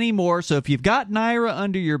them anymore. So if you've got Naira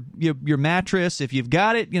under your mattress, if you've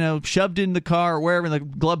got it, shoved in the car or wherever in the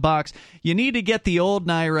glove box, you need to get the old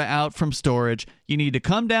Naira out from storage. You need to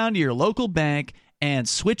come down to your local bank and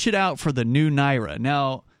switch it out for the new Naira.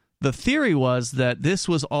 Now, the theory was that this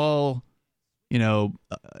was all,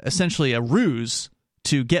 essentially a ruse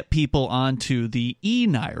to get people onto the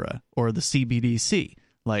e-Naira or the CBDC.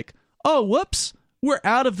 Like, oh, whoops, we're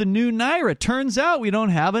out of the new Naira. Turns out we don't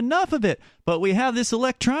have enough of it, but we have this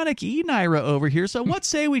electronic e-Naira over here. So what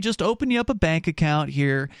say we just open you up a bank account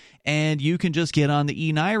here and you can just get on the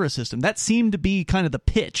e-Naira system? That seemed to be kind of the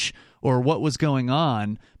pitch or what was going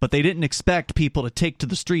on, but they didn't expect people to take to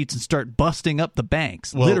the streets and start busting up the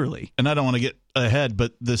banks, literally. And I don't want to get ahead,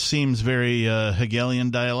 but this seems very Hegelian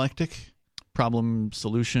dialectic. Problem,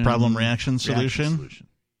 solution. Problem, reaction, solution.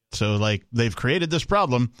 So, like, they've created this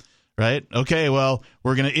problem, right? Okay, well,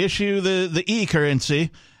 we're going to issue the e-currency,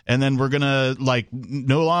 and then we're going to, like,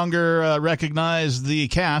 no longer recognize the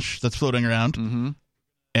cash that's floating around,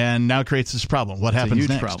 and now it creates this problem. What happens next? It's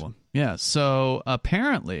a huge next? problem. Yeah, so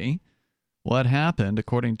apparently what happened,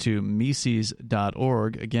 according to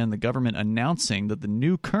Mises.org, again, the government announcing that the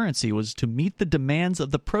new currency was to meet the demands of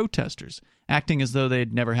the protesters, acting as though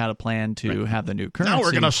they'd never had a plan to have the new currency. Now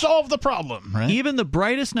we're going to solve the problem, right? Even the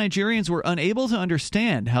brightest Nigerians were unable to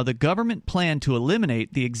understand how the government planned to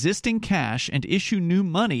eliminate the existing cash and issue new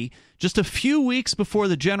money just a few weeks before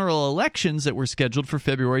the general elections that were scheduled for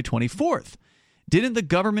February 24th. Didn't the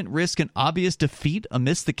government risk an obvious defeat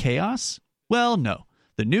amidst the chaos? Well, no.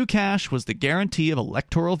 The new cash was the guarantee of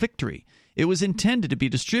electoral victory. It was intended to be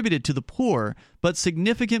distributed to the poor, but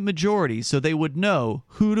significant majorities so they would know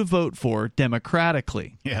who to vote for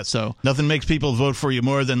democratically. Yeah, so nothing makes people vote for you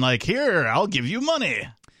more than like, here, I'll give you money.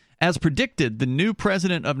 As predicted, the new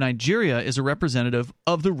president of Nigeria is a representative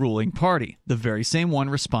of the ruling party, the very same one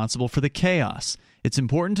responsible for the chaos. It's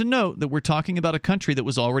important to note that we're talking about a country that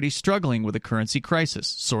was already struggling with a currency crisis,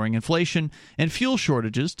 soaring inflation, and fuel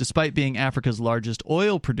shortages, despite being Africa's largest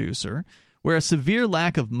oil producer, where a severe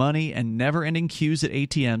lack of money and never-ending queues at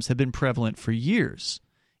ATMs have been prevalent for years.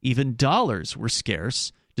 Even dollars were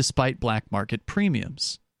scarce, despite black market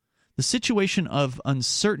premiums. The situation of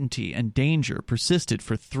uncertainty and danger persisted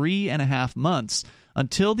for 3.5 months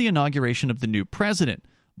until the inauguration of the new president,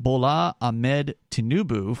 Bola Ahmed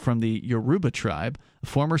Tinubu from the Yoruba tribe, a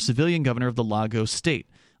former civilian governor of the Lagos state.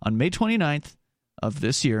 On May 29th of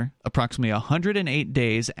this year, approximately 108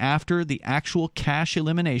 days after the actual cash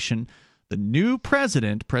elimination, the new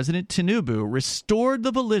president, President Tinubu, restored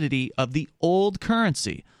the validity of the old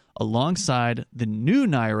currency alongside the new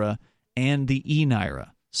Naira and the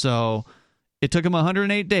e-Naira. So it took them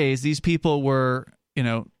 108 days. These people were,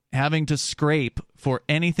 having to scrape for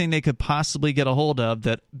anything they could possibly get a hold of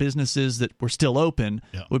that businesses that were still open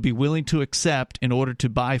would be willing to accept in order to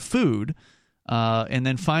buy food. And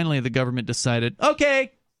then finally the government decided,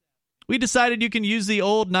 okay, we decided you can use the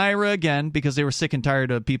old Naira again because they were sick and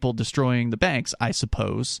tired of people destroying the banks, I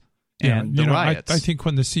suppose, and the riots. I think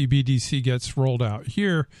when the CBDC gets rolled out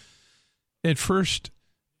here, at first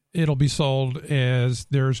it'll be sold as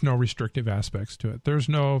there's no restrictive aspects to it. There's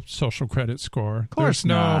no social credit score. Of course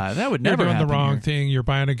not. That would never happen. You're doing the wrong here. thing. You're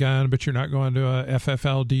buying a gun, but you're not going to a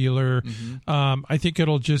FFL dealer. I think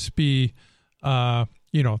it'll just be,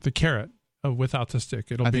 the carrot without the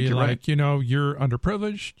stick. It'll be like, you're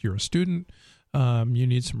underprivileged, you're a student, you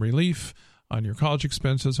need some relief on your college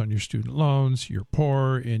expenses, on your student loans, you're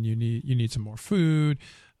poor, and you need some more food,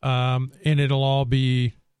 and it'll all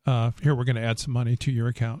be here. We're going to add some money to your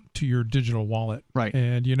account, to your digital wallet, right?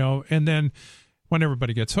 And and then when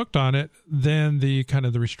everybody gets hooked on it, then the kind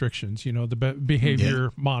of the restrictions, the behavior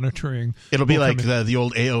monitoring. It'll be like the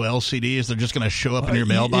old AOL CDs. They're just going to show up in your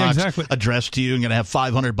mailbox, addressed to you, and going to have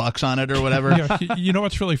 $500 on it or whatever. You know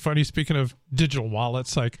what's really funny? Speaking of digital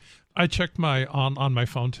wallets, like I checked on my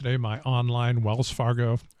phone today, my online Wells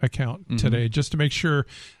Fargo account today, just to make sure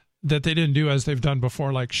that they didn't do as they've done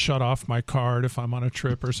before, like shut off my card if I'm on a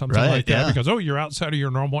trip or something like that, because you're outside of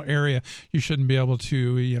your normal area, you shouldn't be able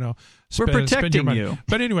to we're protecting your money. you.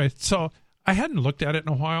 But anyway, so I hadn't looked at it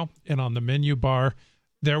in a while, and on the menu bar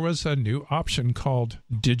there was a new option called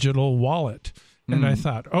digital wallet, and I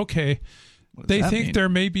thought, okay, they think there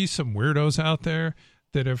may be some weirdos out there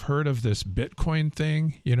that have heard of this Bitcoin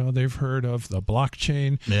thing. They've heard of the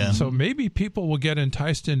blockchain, so maybe people will get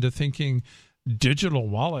enticed into thinking digital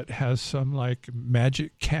wallet has some like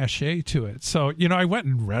magic cachet to it. So, I went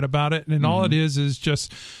and read about it, and all it is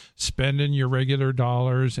just spending your regular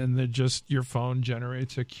dollars, and then just your phone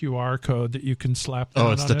generates a QR code that you can slap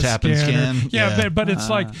down it's on the tap and scan. Yeah, but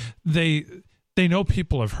it's like they know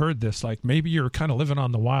people have heard this. Like maybe you're kind of living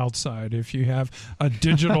on the wild side if you have a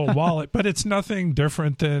digital wallet, but it's nothing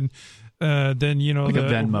different than like a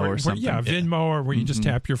Venmo or something. Venmo, or where you just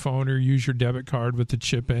tap your phone or use your debit card with the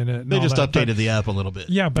chip in it. They just updated the app a little bit.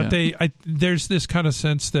 Yeah, but there's this kind of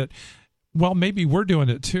sense that, well, maybe we're doing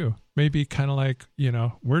it too. Maybe kind of like,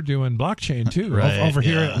 we're doing blockchain too over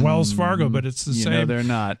here at Wells Fargo, but it's the same. They're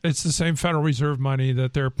not. It's the same Federal Reserve money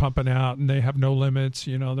that they're pumping out, and they have no limits.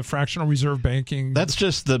 The fractional reserve banking. That's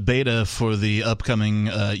just the beta for the upcoming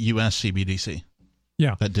U.S. CBDC.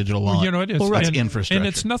 Yeah, that digital wallet. It is. Well, that's infrastructure. And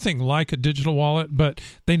it's nothing like a digital wallet, but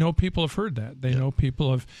they know people have heard that. They know people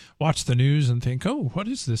have watched the news and think, oh, what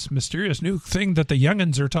is this mysterious new thing that the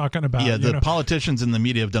youngins are talking about? Yeah, the politicians in the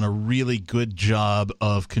media have done a really good job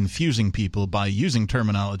of confusing people by using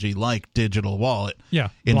terminology like digital wallet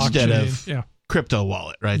instead of crypto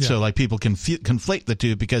wallet, right? Yeah. So like people can conflate the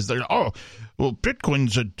two because they're,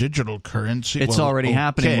 Bitcoin's a digital currency. It's already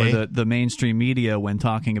happening where the mainstream media, when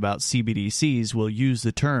talking about CBDCs, will use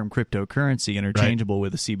the term cryptocurrency interchangeable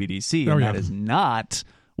with a CBDC, and that is not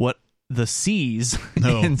what the C's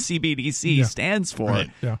in CBDC stands for.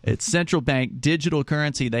 Right. Yeah. It's central bank digital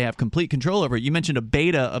currency. They have complete control over it. You mentioned a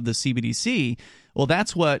beta of the CBDC. Well,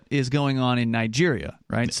 that's what is going on in Nigeria,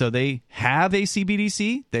 right? So they have a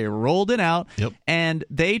CBDC, they rolled it out, and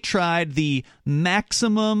they tried the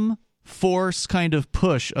maximum force kind of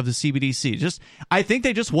push of the CBDC. I think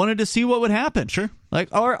they just wanted to see what would happen. Sure. Like,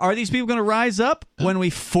 are these people going to rise up when we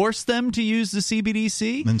force them to use the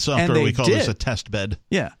CBDC? In software, we call this a test bed.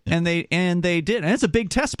 Yeah. And they did. And it's a big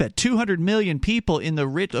test bed. 200 million people in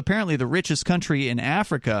apparently the richest country in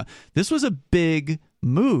Africa. This was a big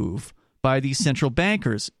move by these central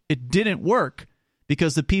bankers. It didn't work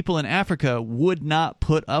because the people in Africa would not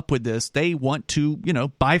put up with this. They want to,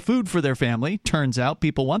 buy food for their family. Turns out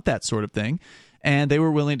people want that sort of thing. And they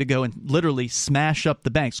were willing to go and literally smash up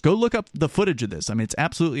the banks. Go look up the footage of this. I mean, it's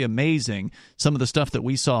absolutely amazing, some of the stuff that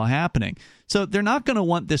we saw happening. So they're not going to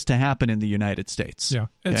want this to happen in the United States. Yeah,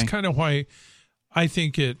 it's kind of why I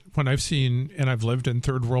think when I've seen, and I've lived in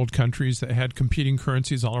third world countries that had competing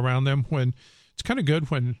currencies all around them, when it's kind of good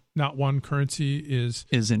when not one currency is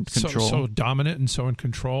in control, so dominant and so in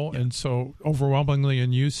control and so overwhelmingly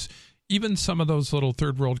in use. Even some of those little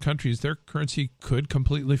third world countries, their currency could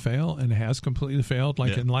completely fail and has completely failed,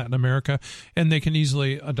 like in Latin America, and they can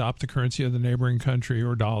easily adopt the currency of the neighboring country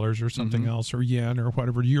or dollars or something else or yen or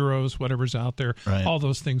whatever, euros, whatever's out there. Right. All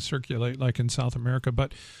those things circulate like in South America.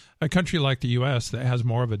 But a country like the U.S. that has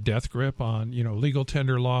more of a death grip on, legal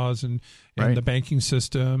tender laws and the banking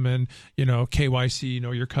system and, KYC,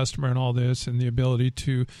 know your customer and all this, and the ability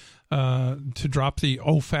to drop the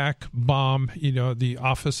OFAC bomb, the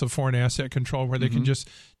Office of Foreign Asset Control, where they can just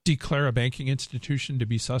declare a banking institution to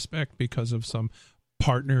be suspect because of some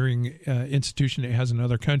partnering institution it has in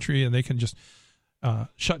another country, and they can just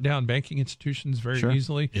shut down banking institutions very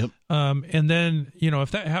easily. Yep. And then,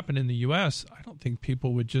 if that happened in the U.S., I don't think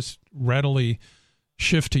people would just readily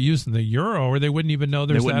shift to using the euro, or they wouldn't even know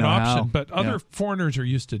there's that option. But other foreigners are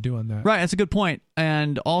used to doing that. Right, that's a good point.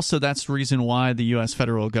 And also that's the reason why the U.S.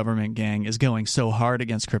 federal government gang is going so hard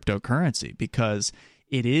against cryptocurrency, because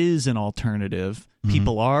it is an alternative.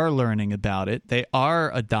 People are learning about it. They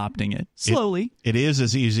are adopting it slowly. It is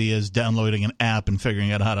as easy as downloading an app and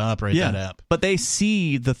figuring out how to operate that app. But they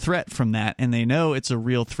see the threat from that, and they know it's a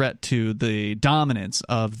real threat to the dominance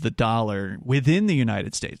of the dollar within the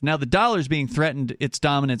United States. Now, the dollar is being threatened, its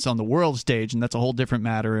dominance on the world stage, and that's a whole different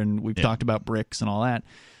matter, and we've talked about BRICS and all that.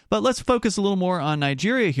 But let's focus a little more on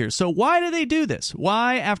Nigeria here. So why do they do this?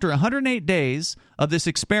 Why, after 108 days of this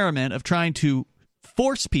experiment of trying to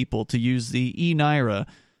force people to use the Enaira,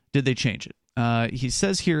 did they change it? He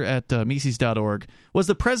says here at Mises.org, was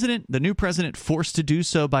the new president forced to do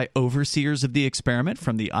so by overseers of the experiment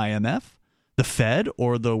from the IMF, the Fed,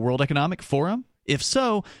 or the World Economic Forum? If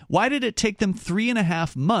so, why did it take them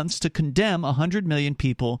 3.5 months to condemn 100 million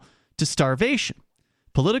people to starvation?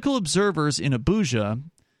 Political observers in Abuja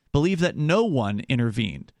believe that no one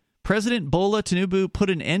intervened. President Bola Tinubu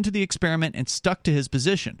put an end to the experiment and stuck to his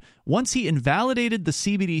position. Once he invalidated the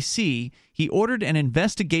CBDC, he ordered an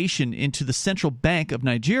investigation into the Central Bank of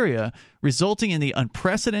Nigeria, resulting in the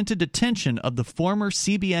unprecedented detention of the former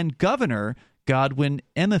CBN governor, Godwin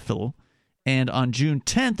Emefiele, and on June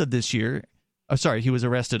 10th of this year, he was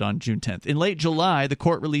arrested on June 10th. In late July, the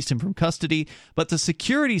court released him from custody, but the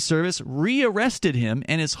security service rearrested him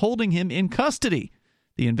and is holding him in custody.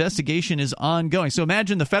 The investigation is ongoing. So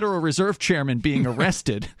imagine the Federal Reserve Chairman being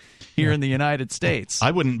arrested here in the United States.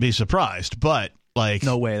 I wouldn't be surprised, but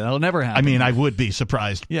no way, that'll never happen. I mean, I would be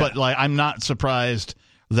surprised, but I'm not surprised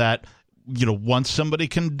that once somebody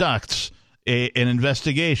conducts an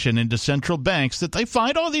investigation into central banks, that they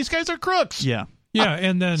find these guys are crooks. Yeah,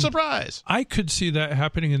 and then surprise. I could see that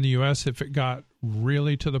happening in the U.S. if it got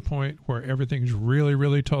really to the point where everything's really,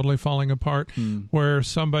 really totally falling apart, where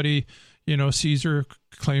somebody, Caesar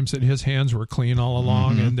claims that his hands were clean all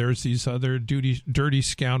along, and there's these other dirty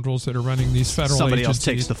scoundrels that are running these federal Somebody agencies.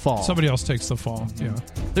 else takes the fall. Somebody else takes the fall, yeah.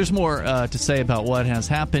 There's more to say about what has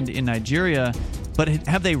happened in Nigeria, but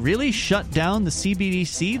have they really shut down the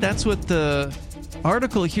CBDC? That's what the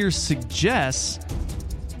article here suggests.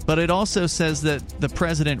 But it also says that the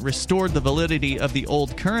president restored the validity of the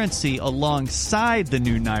old currency alongside the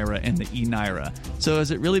new Naira and the Enaira. So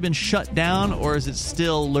has it really been shut down, or is it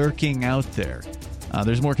still lurking out there?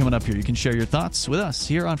 There's more coming up here. You can share your thoughts with us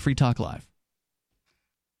here on Free Talk Live.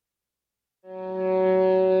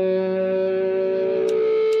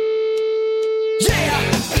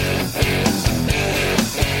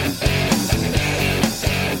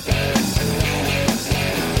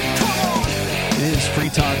 Free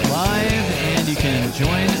Talk Live, and you can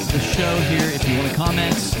join the show here if you want to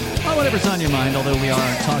comment on whatever's on your mind, although we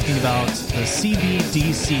are talking about the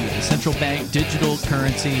CBDC, the central bank digital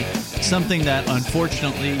currency, something that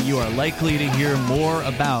unfortunately you are likely to hear more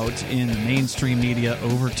about in the mainstream media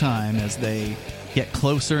over time as they get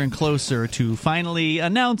closer and closer to finally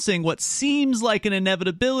announcing what seems like an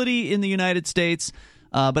inevitability in the United States,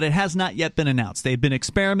 but it has not yet been announced. They've been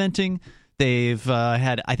experimenting. They've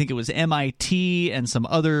had, I think it was MIT and some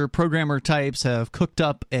other programmer types have cooked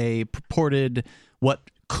up a purported what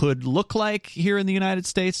could look like here in the United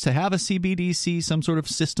States to have a CBDC, some sort of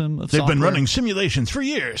system of software. They've been running simulations for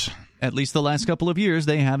years. At least the last couple of years,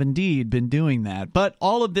 they have indeed been doing that. But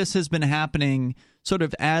all of this has been happening sort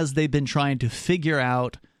of as they've been trying to figure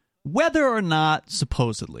out whether or not,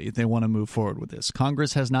 supposedly, they want to move forward with this.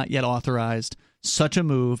 Congress has not yet authorized such a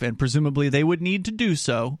move, and presumably they would need to do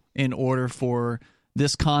so in order for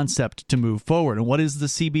this concept to move forward. And what is the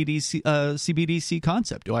CBDC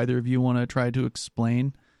concept? Do either of you want to try to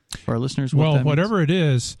explain for our listeners what that means? Whatever it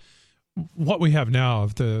is, what we have now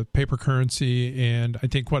of the paper currency, and I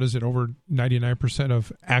think, over 99%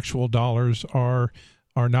 of actual dollars are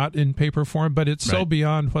not in paper form, but it's so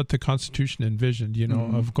beyond what the Constitution envisioned,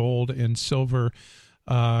 of gold and silver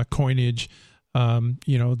coinage,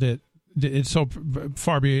 that it's so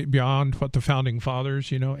far beyond what the founding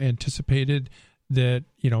fathers, anticipated that,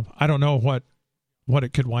 I don't know what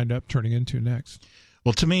it could wind up turning into next.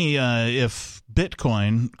 Well, to me, if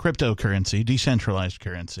Bitcoin, cryptocurrency, decentralized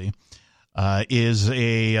currency, is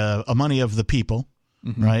a money of the people,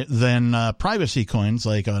 right, then privacy coins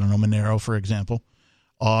like, Monero, for example,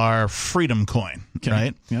 are freedom coin,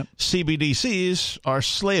 right? Yep. CBDCs are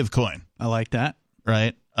slave coin. I like that.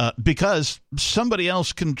 Right? Because somebody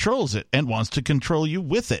else controls it and wants to control you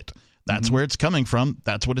with it. That's where it's coming from.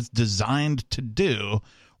 That's what it's designed to do.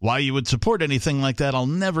 Why you would support anything like that, I'll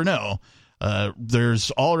never know.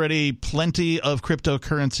 There's already plenty of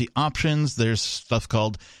cryptocurrency options. There's stuff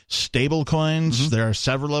called stable coins. There are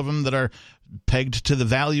several of them that are pegged to the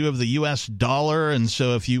value of the U.S. dollar, and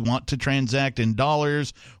so if you want to transact in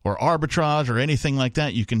dollars or arbitrage or anything like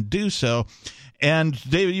that, you can do so. And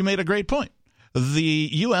David, you made a great point. the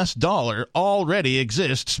U.S. dollar already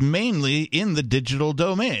exists mainly in the digital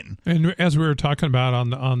domain. And as we were talking about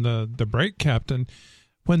on the break, Captain,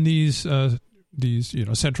 when these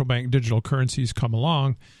central bank digital currencies come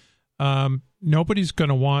along, nobody's going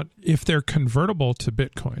to want, if they're convertible to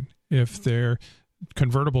Bitcoin, if they're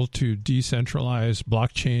convertible to decentralized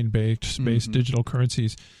blockchain-based digital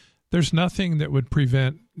currencies, there's nothing that would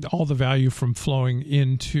prevent all the value from flowing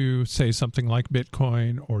into, say, something like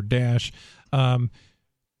Bitcoin or Dash,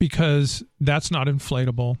 because that's not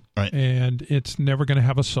inflatable, right, and it's never going to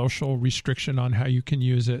have a social restriction on how you can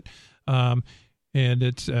use it, and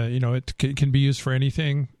it's it can be used for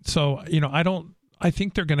anything. So I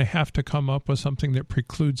think they're going to have to come up with something that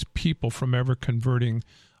precludes people from ever converting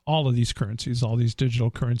all of these currencies, all these digital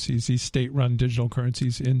currencies, these state-run digital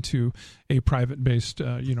currencies into a private-based,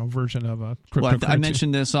 version of a cryptocurrency. Well, I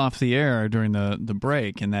mentioned this off the air during the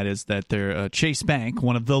break, and that is that they're Chase Bank,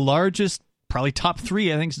 one of the largest, probably top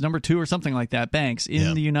 3, I think it's number 2 or something like that, banks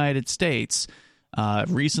in the United States,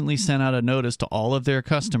 recently sent out a notice to all of their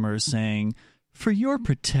customers saying, for your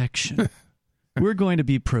protection, we're going to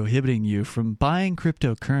be prohibiting you from buying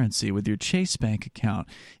cryptocurrency with your Chase Bank account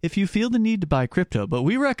if you feel the need to buy crypto. But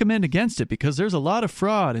we recommend against it because there's a lot of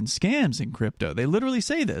fraud and scams in crypto. They literally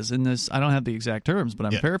say this in this. I don't have the exact terms, but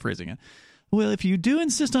I'm paraphrasing it. Well, if you do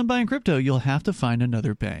insist on buying crypto, you'll have to find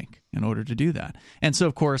another bank in order to do that. And so,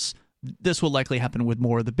 of course, this will likely happen with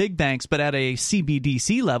more of the big banks. But at a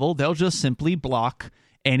CBDC level, they'll just simply block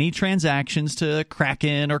any transactions to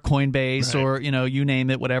Kraken or Coinbase or, you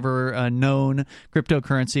name it, whatever known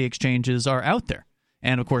cryptocurrency exchanges are out there.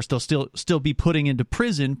 And, of course, they'll still be putting into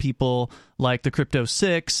prison people like the Crypto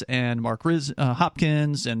 6 and Mark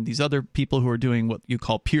Hopkins and these other people who are doing what you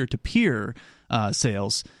call peer-to-peer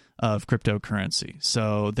sales of cryptocurrency.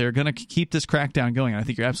 So they're going to keep this crackdown going. And I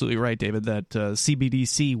think you're absolutely right, David, that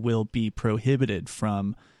CBDC will be prohibited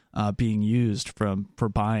from being used for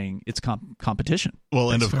buying its competition.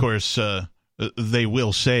 Well, and of course, they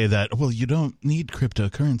will say that, well, you don't need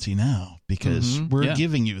cryptocurrency now because we're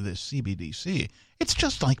giving you this CBDC. It's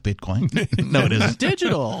just like Bitcoin. No, it isn't. It's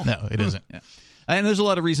digital. No, it isn't. Yeah. And there's a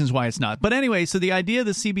lot of reasons why it's not. But anyway, so the idea of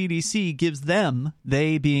the CBDC gives them,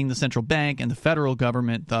 they being the central bank and the federal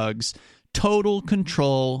government thugs, total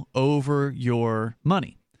control over your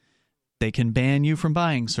money. They can ban you from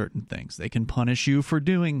buying certain things. They can punish you for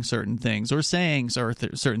doing certain things or saying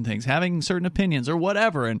certain things, having certain opinions or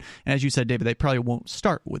whatever. And as you said, David, they probably won't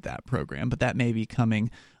start with that program, but that may be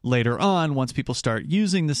coming later on once people start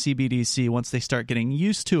using the CBDC, once they start getting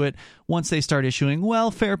used to it, once they start issuing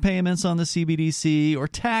welfare payments on the CBDC or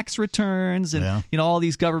tax returns, and all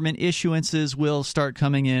these government issuances will start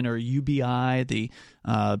coming in, or UBI, the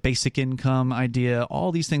basic income idea.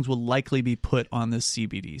 All these things will likely be put on the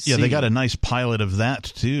CBDC. Yeah, they got a nice pilot of that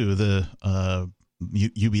too, the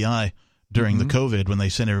UBI during the COVID when they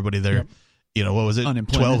sent everybody their, what was it,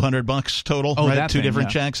 $1,200 total, right? Two different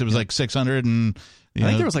checks. It was like 600 and. I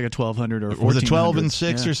think there was like a 1,200 or 1,400. Or the 12 and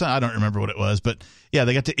 6 or something. I don't remember what it was. But, yeah,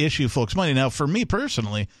 they got to issue folks money. Now, for me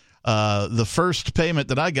personally, the first payment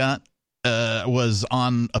that I got was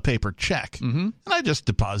on a paper check. And I just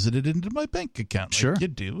deposited it into my bank account like you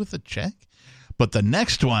do with a check. But the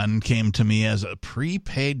next one came to me as a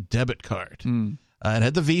prepaid debit card. It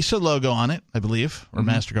had the Visa logo on it, I believe, or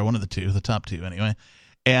MasterCard, one of the two, the top two anyway.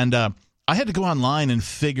 And I had to go online and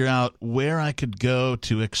figure out where I could go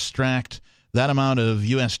to extract that amount of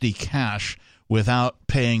USD cash without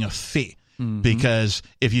paying a fee. Because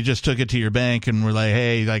if you just took it to your bank and were like,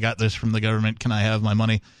 hey, I got this from the government, can I have my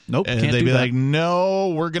money? Nope, and can't they'd do be that. like, no,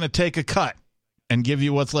 we're going to take a cut and give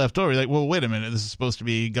you what's left over. You're like, well, wait a minute, this is supposed to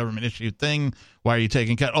be a government-issued thing. Why are you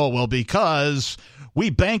taking a cut? Oh, well, because we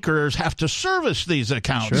bankers have to service these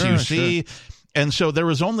accounts, you see. And so there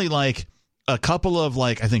was only like a couple of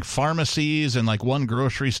I think pharmacies and like one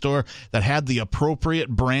grocery store that had the appropriate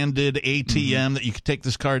branded ATM that you could take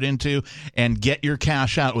this card into and get your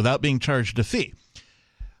cash out without being charged a fee.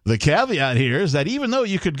 The caveat here is that even though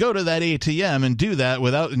you could go to that ATM and do that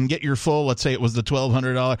without and get your full, let's say it was the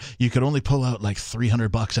 $1,200, you could only pull out like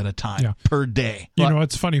 $300 at a time per day.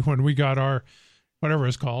 It's funny when we got our whatever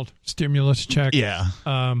it's called, stimulus check.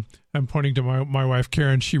 I'm pointing to my wife,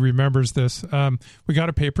 Karen. She remembers this. We got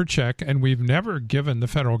a paper check, and we've never given the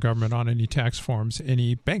federal government on any tax forms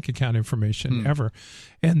any bank account information ever.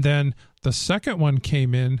 And then the second one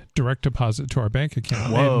came in, direct deposit to our bank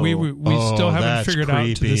account. Whoa. And we still haven't figured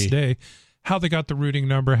out to this day how they got the routing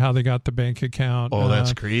number, how they got the bank account. Oh,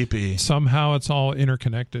 that's creepy. Somehow it's all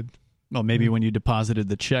interconnected. Well, maybe when you deposited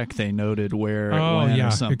the check, they noted where it went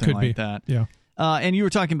or something it could like be. that. Yeah. And you were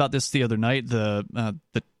talking about this the other night, the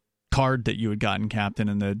card that you had gotten, Captain,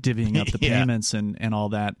 and the divvying up the payments and all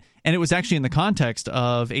that. And it was actually in the context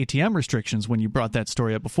of ATM restrictions when you brought that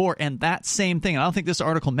story up before. And that same thing, I don't think this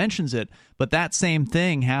article mentions it, but that same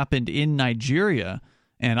thing happened in Nigeria.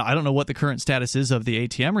 And I don't know what the current status is of the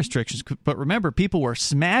ATM restrictions, but remember, people were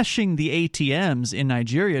smashing the ATMs in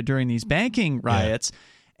Nigeria during these banking riots.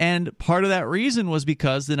 And part of that reason was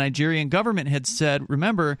because the Nigerian government had said,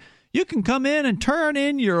 remember, you can come in and turn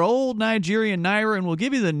in your old Nigerian Naira and we'll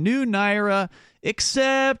give you the new Naira,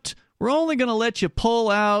 except we're only going to let you pull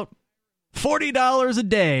out $40 a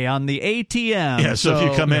day on the ATM. Yeah, so if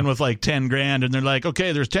you come in with like 10 grand and they're like,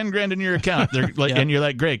 okay, there's 10 grand in your account, they're like, and you're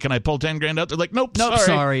like, great, can I pull 10 grand out? They're like, nope,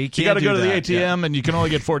 sorry. You got to go to the ATM and you can only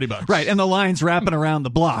get $40. Right, and the line's wrapping around the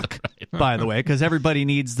block, by the way, because everybody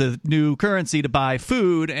needs the new currency to buy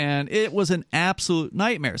food, and it was an absolute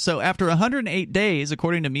nightmare. So after 108 days,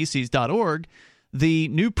 according to Mises.org, the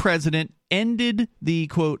new president ended the,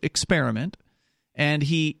 quote, experiment, and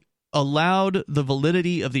he allowed the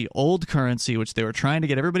validity of the old currency, which they were trying to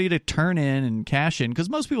get everybody to turn in and cash in, because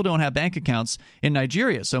most people don't have bank accounts in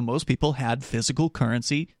Nigeria, so most people had physical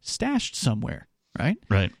currency stashed somewhere, right?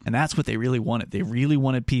 Right. And that's what they really wanted. They really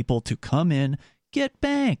wanted people to come in, get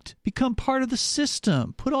banked, become part of the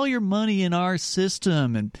system, put all your money in our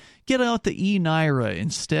system, and get out the e-Naira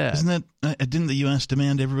instead. Isn't that, didn't the U.S.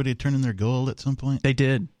 demand everybody turn in their gold at some point? They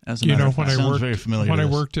did, as a matter of fact. When I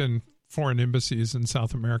worked in foreign embassies in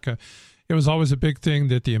South America, it was always a big thing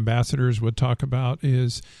that the ambassadors would talk about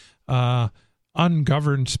is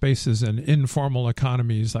ungoverned spaces and informal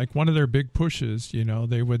economies. Like one of their big pushes,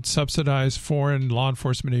 they would subsidize foreign law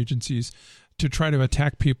enforcement agencies to try to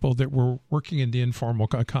attack people that were working in the informal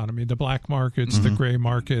economy, the black markets, the gray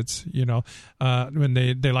markets, when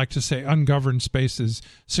they like to say ungoverned spaces,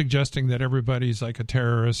 suggesting that everybody's like a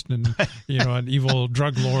terrorist and, an evil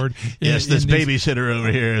drug lord. Yes, this babysitter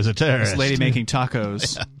over here is a terrorist. This lady making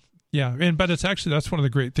tacos. But it's actually, that's one of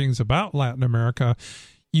the great things about Latin America.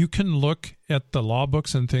 You can look at the law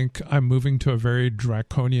books and think, I'm moving to a very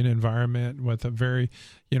draconian environment with a very,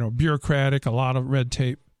 bureaucratic, a lot of red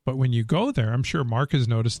tape. But when you go there, I'm sure Mark has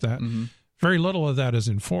noticed that very little of that is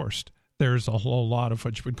enforced. There's a whole lot of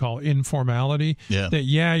what you would call informality. Yeah. That,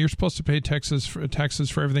 you're supposed to pay taxes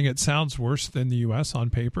for everything. It sounds worse than the U.S. on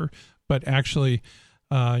paper, but actually,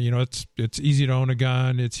 it's easy to own a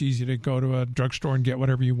gun. It's easy to go to a drugstore and get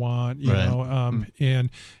whatever you want. And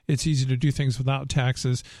it's easy to do things without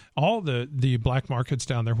taxes. All the black markets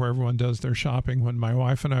down there where everyone does their shopping. When my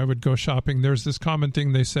wife and I would go shopping, there's this common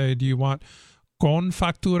thing they say: do you want con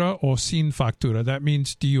factura or sin factura? That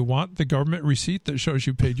means, do you want the government receipt that shows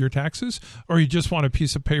you paid your taxes, or you just want a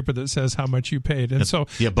piece of paper that says how much you paid? And so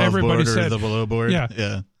the above everybody board or said, the below board.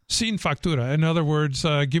 Yeah. Sin factura. In other words,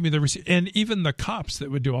 give me the receipt. And even the cops that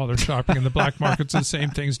would do all their shopping in the black markets, the same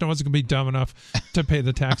things. No one's going to be dumb enough to pay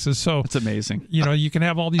the taxes. So it's amazing. You can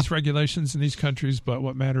have all these regulations in these countries, but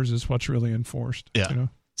what matters is what's really enforced. Yeah.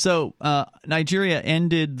 So Nigeria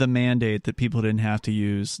ended the mandate that people didn't have to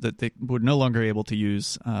use, that they were no longer able to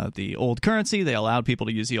use the old currency. They allowed people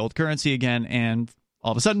to use the old currency again, and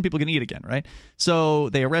all of a sudden people can eat again, right? So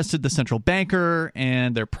they arrested the central banker,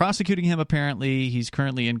 and they're prosecuting him apparently. He's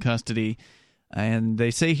currently in custody. And they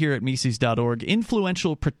say here at Mises.org,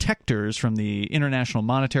 influential protectors from the International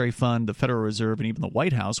Monetary Fund, the Federal Reserve, and even the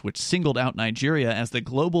White House, which singled out Nigeria as the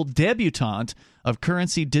global debutante of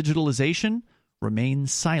currency digitalization, remain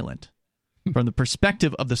silent. From the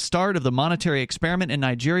perspective of the start of the monetary experiment in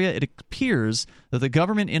Nigeria, it appears that the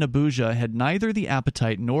government in Abuja had neither the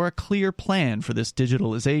appetite nor a clear plan for this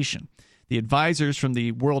digitalization. The advisors from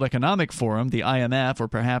the World Economic Forum, the IMF, or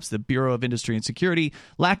perhaps the Bureau of Industry and Security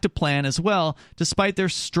lacked a plan as well, despite their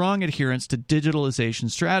strong adherence to digitalization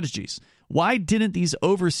strategies. Why didn't these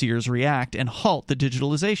overseers react and halt the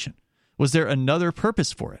digitalization? Was there another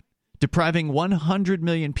purpose for it? Depriving 100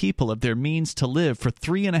 million people of their means to live for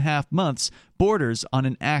 3.5 months borders on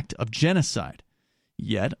an act of genocide.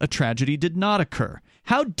 Yet a tragedy did not occur.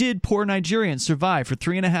 How did poor Nigerians survive for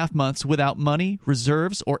 3.5 months without money,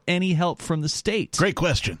 reserves, or any help from the state? Great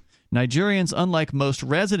question. Nigerians, unlike most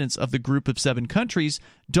residents of the group of 7 countries,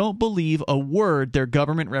 don't believe a word their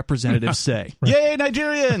government representatives say. Yay,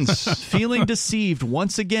 Nigerians! Feeling deceived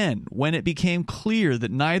once again when it became clear that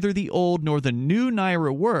neither the old nor the new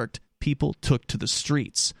Naira worked, people took to the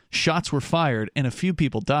streets. Shots were fired and a few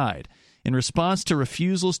people died. In response to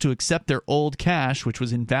refusals to accept their old cash, which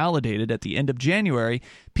was invalidated at the end of January,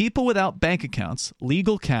 people without bank accounts,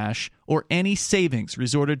 legal cash, or any savings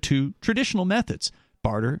resorted to traditional methods: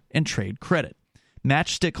 barter and trade credit.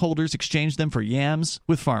 Matchstick holders exchanged them for yams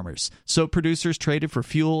with farmers. Soap producers traded for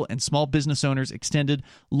fuel, and small business owners extended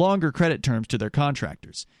longer credit terms to their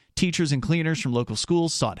contractors. Teachers and cleaners from local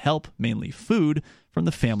schools sought help, mainly food, from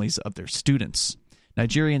the families of their students.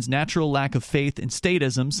 Nigerians' natural lack of faith in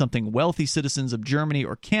statism, something wealthy citizens of Germany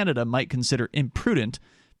or Canada might consider imprudent,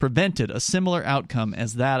 prevented a similar outcome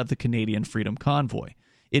as that of the Canadian Freedom Convoy.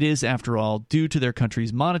 It is, after all, due to their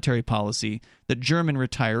country's monetary policy that German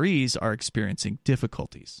retirees are experiencing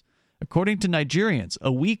difficulties. According to Nigerians,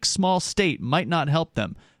 a weak, small state might not help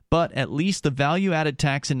them, but at least the value-added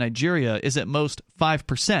tax in Nigeria is at most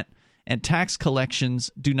 5%, and tax collections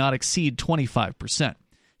do not exceed 25%.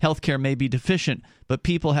 Healthcare may be deficient, but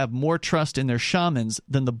people have more trust in their shamans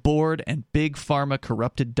than the board and big pharma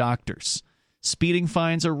corrupted doctors. Speeding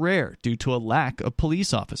fines are rare due to a lack of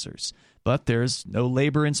police officers, but there's no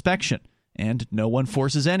labor inspection, and no one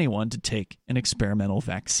forces anyone to take an experimental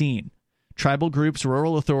vaccine. Tribal groups,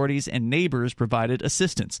 rural authorities, and neighbors provided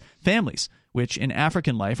assistance. Families, which in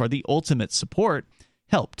African life are the ultimate support,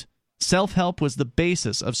 helped. Self-help was the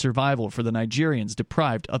basis of survival for the Nigerians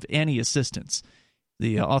deprived of any assistance.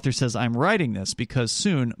 The author says, I'm writing this because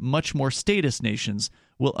soon much more statist nations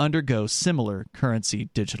will undergo similar currency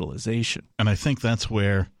digitalization. And I think that's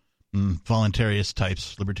where voluntarist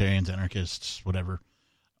types, libertarians, anarchists, whatever,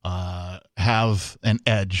 have an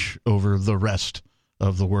edge over the rest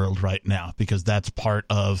of the world right now, because that's part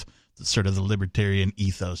of sort of the libertarian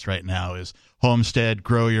ethos right now is homestead,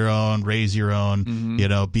 grow your own, raise your own,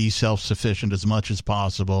 be self-sufficient as much as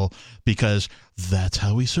possible, because that's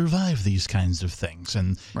how we survive these kinds of things.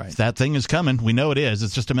 And if that thing is coming, we know it is.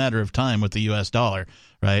 It's just a matter of time with the U.S. dollar,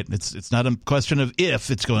 right? It's not a question of if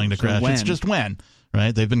it's going to crash. It's just when.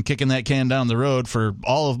 Right? They've been kicking that can down the road for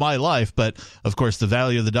all of my life, but of course the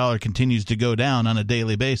value of the dollar continues to go down on a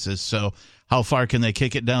daily basis. So how far can they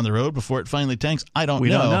kick it down the road before it finally tanks? We don't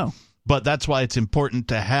know. But that's why it's important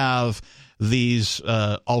to have these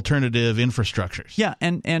alternative infrastructures. Yeah,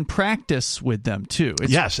 and practice with them too.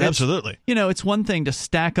 Yes, absolutely. It's one thing to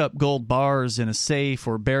stack up gold bars in a safe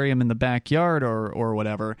or bury them in the backyard or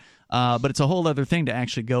whatever. But it's a whole other thing to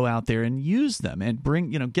actually go out there and use them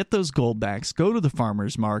and get those Goldbacks, go to the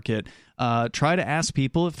farmer's market, try to ask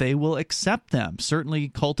people if they will accept them. Certainly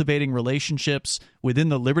cultivating relationships within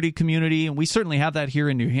the Liberty community. And we certainly have that here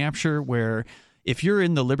in New Hampshire, where if you're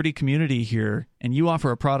in the Liberty community here and you offer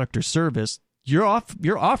a product or service, you're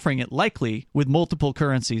offering it likely with multiple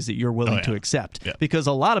currencies that you're willing to accept. Yeah. Because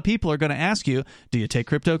a lot of people are going to ask you, do you take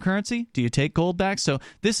cryptocurrency? Do you take Goldbacks? So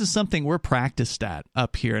this is something we're practiced at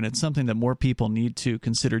up here, and it's something that more people need to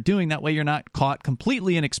consider doing. That way you're not caught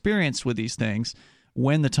completely inexperienced with these things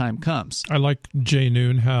when the time comes. I like Jay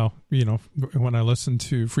Noon, how, when I listen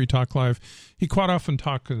to Free Talk Live, he quite often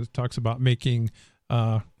talks about making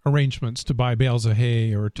arrangements to buy bales of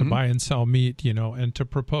hay or to buy and sell meat, and to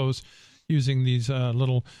propose using these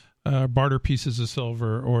little barter pieces of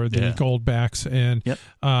silver or the Goldbacks. And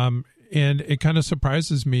and it kind of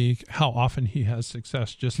surprises me how often he has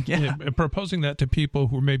success just proposing that to people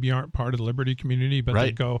who maybe aren't part of the Liberty community, but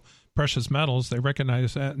they go precious metals. They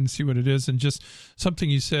recognize that and see what it is. And just something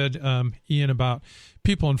you said, Ian, about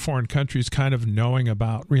people in foreign countries kind of knowing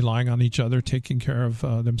about relying on each other, taking care of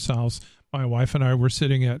themselves. My wife and I were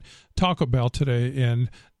sitting at Taco Bell today, and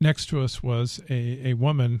next to us was a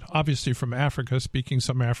woman, obviously from Africa, speaking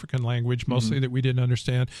some African language, mostly that we didn't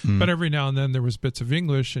understand. But every now and then there was bits of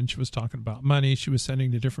English, and she was talking about money she was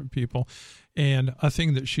sending to different people. And a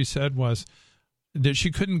thing that she said was that she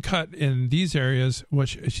couldn't cut in these areas.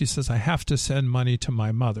 She says, I have to send money to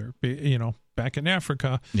my mother, back in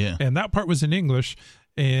Africa. Yeah. And that part was in English.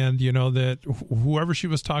 And, that whoever she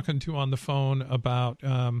was talking to on the phone about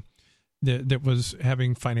that was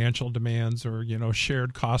having financial demands or,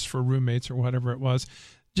 shared costs for roommates or whatever it was,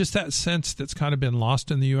 just that sense that's kind of been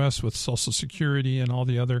lost in the U.S. with Social Security and all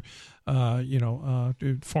the other,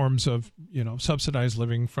 forms of, subsidized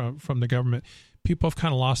living from the government. People have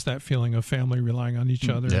kind of lost that feeling of family relying on each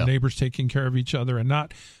other, and neighbors taking care of each other, and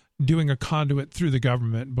not doing a conduit through the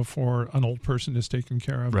government before an old person is taken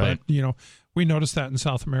care of. Right. But, we notice that in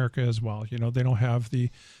South America as well. They don't have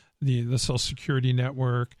the Social Security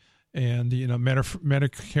network. And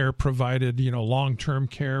Medicare provided long-term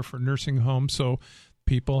care for nursing homes, so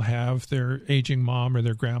people have their aging mom or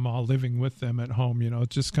their grandma living with them at home.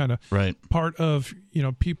 It's just kind of part of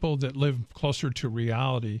people that live closer to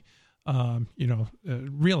reality.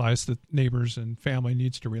 Realize that neighbors and family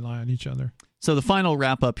needs to rely on each other. So the final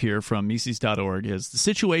wrap-up here from Mises.org is the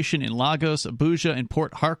situation in Lagos, Abuja, and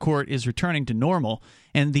Port Harcourt is returning to normal,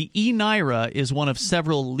 and the Enaira is one of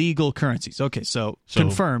several legal currencies. Okay, so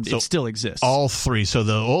confirmed, it still exists. All three. So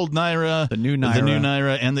the old Naira, the new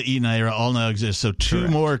Naira, and the Enaira all now exist. So two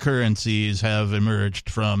more currencies have emerged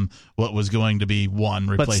from what was going to be one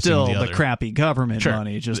replacing but still the other. The crappy government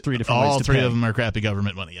money, just three different ways to pay. All three of them are crappy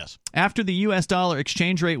government money, yes. After the U.S. dollar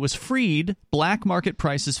exchange rate was freed, black market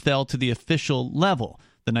prices fell to the official level.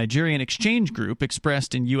 The Nigerian exchange group,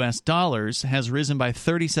 expressed in U.S. dollars, has risen by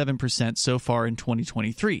 37% so far in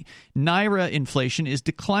 2023. Naira inflation is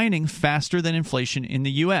declining faster than inflation in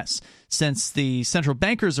the U.S. Since the central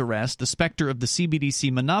banker's arrest, the specter of the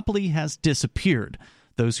CBDC monopoly has disappeared.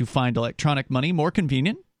 Those who find electronic money more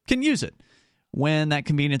convenient can use it. When that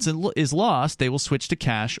convenience is lost, they will switch to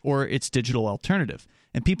cash or its digital alternative.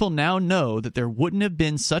 And people now know that there wouldn't have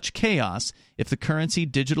been such chaos if the currency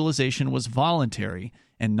digitalization was voluntary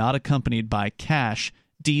and not accompanied by cash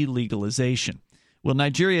delegalization. Will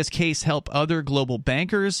Nigeria's case help other global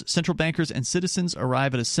bankers, central bankers, and citizens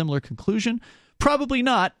arrive at a similar conclusion? Probably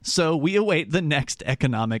not, so we await the next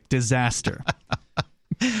economic disaster.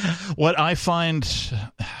 What I find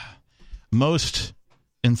most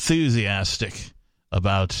enthusiastic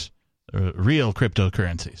about real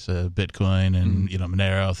cryptocurrencies, Bitcoin and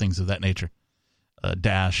Monero, things of that nature,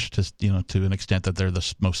 Dash, just to an extent that they're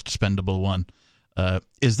the most spendable one,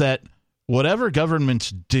 is that whatever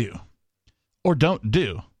governments do or don't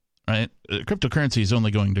do, right? Cryptocurrency is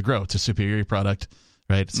only going to grow. It's a superior product,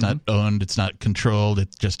 right? It's not owned, it's not controlled. It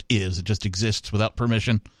just is. It just exists without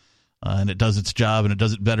permission, and it does its job, and it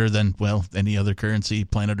does it better than any other currency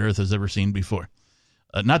planet Earth has ever seen before.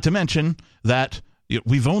 Not to mention that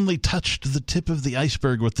we've only touched the tip of the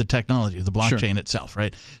iceberg with the technology, the blockchain itself,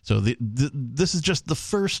 right? So this is just the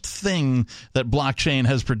first thing that blockchain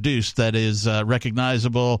has produced that is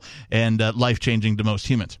recognizable and life-changing to most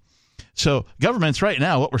humans. So governments right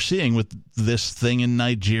now, what we're seeing with this thing in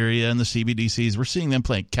Nigeria and the CBDCs, we're seeing them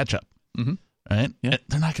playing catch-up, right? Yeah.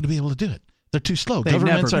 They're not going to be able to do it. They're too slow.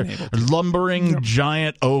 Governments are lumbering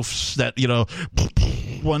giant oafs that,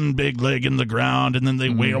 one big leg in the ground and then they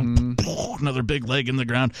wail another big leg in the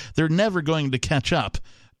ground. They're never going to catch up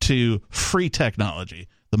to free technology,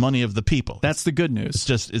 the money of the people. That's the good news.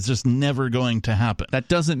 It's just never going to happen. That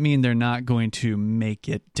doesn't mean they're not going to make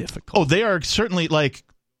it difficult. Oh, they are certainly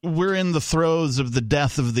we're in the throes of the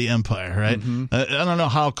death of the empire, right? I don't know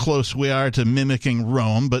how close we are to mimicking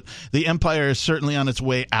Rome, but the empire is certainly on its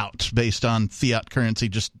way out based on fiat currency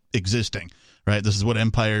just existing, right? This is what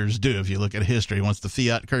empires do. If you look at history, once the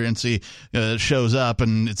fiat currency shows up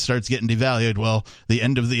and it starts getting devalued, well, the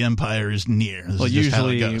end of the empire is near.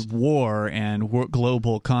 Usually war and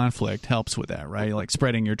global conflict helps with that, right? Like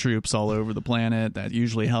spreading your troops all over the planet, that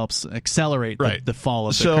usually helps accelerate the fall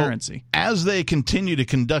of the currency. As they continue to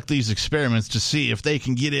conduct these experiments to see if they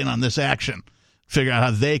can get in on this action, figure out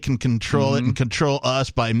how they can control it and control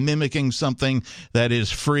us by mimicking something that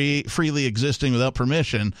is freely existing without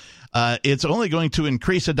permission, it's only going to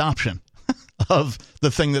increase adoption of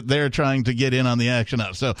the thing that they're trying to get in on the action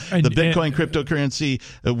of. So the Bitcoin cryptocurrency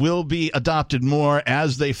will be adopted more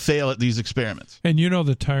as they fail at these experiments. And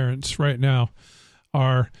the tyrants right now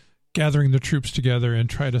are gathering the troops together and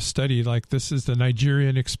try to study, this is the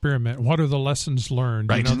Nigerian experiment. What are the lessons learned?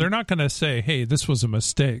 Right. They're not going to say, hey, this was a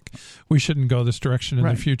mistake. We shouldn't go this direction in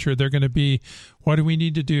the future. They're going to be, what do we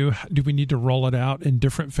need to do? Do we need to roll it out in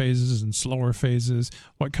different phases and slower phases?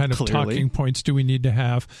 What kind of talking points do we need to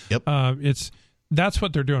have? Yep. That's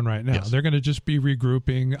what they're doing right now. Yes. They're going to just be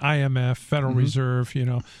regrouping IMF, Federal Reserve,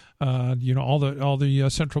 all the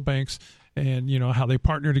central banks, and how they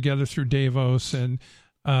partner together through Davos, and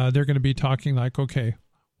they're going to be talking okay,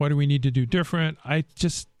 what do we need to do different?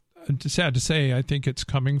 Sad to say, I think it's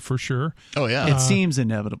coming for sure. Oh, yeah. It seems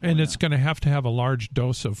inevitable. And it's going to have a large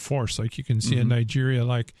dose of force. Like you can see in Nigeria,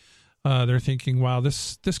 they're thinking, wow,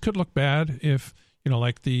 this could look bad if,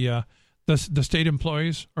 the state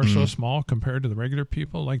employees are so small compared to the regular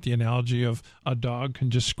people. Like the analogy of a dog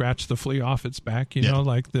can just scratch the flea off its back,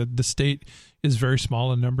 the state is very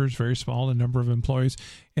small in numbers, very small in number of employees,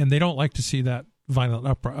 and they don't like to see that violent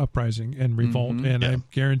uprising and revolt. And I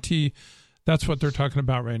guarantee that's what they're talking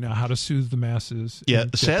about right now, how to soothe the masses. Yeah,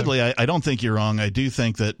 sadly, I don't think you're wrong. I do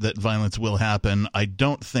think that violence will happen. I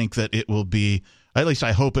don't think that it will be, at least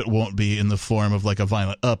I hope it won't be in the form of a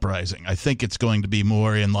violent uprising. I think it's going to be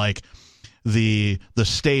more in the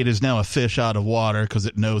state is now a fish out of water because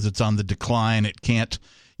it knows it's on the decline. It can't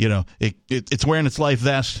it's wearing its life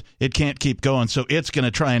vest. It can't keep going, so it's going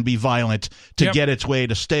to try and be violent to get its way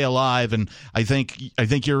to stay alive. And I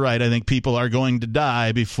think you're right. I think people are going to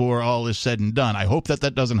die before all is said and done. I hope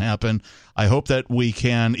that doesn't happen. I hope that we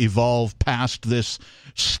can evolve past this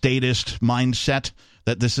statist mindset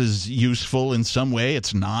that this is useful in some way.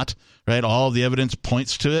 It's not, right? All of the evidence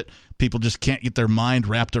points to it. People just can't get their mind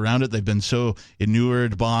wrapped around it. They've been so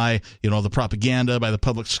inured by, the propaganda, by the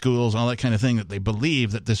public schools, all that kind of thing, that they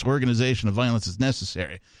believe that this organization of violence is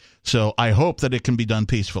necessary. So I hope that it can be done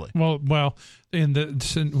peacefully. Well, when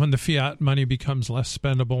the fiat money becomes less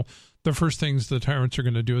spendable, the first things the tyrants are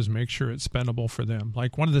going to do is make sure it's spendable for them.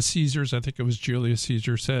 Like one of the Caesars, I think it was Julius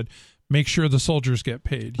Caesar, said, make sure the soldiers get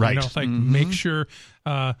paid. Right. Make sure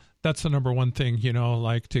that's the number one thing,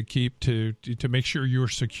 like to keep to make sure you're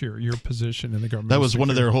secure, your position in the government. That was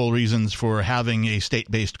one of their whole reasons for having a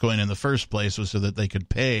state-based coin in the first place, was so that they could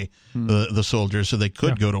pay the soldiers so they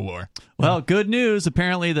could go to war. Well, good news.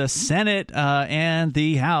 Apparently the Senate and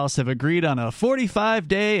the House have agreed on a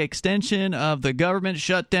 45-day extension of the government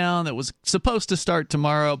shutdown that was supposed to start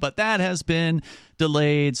tomorrow, but that has been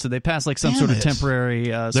delayed, so they passed some sort of temporary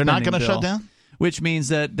They're not going to shut down? Which means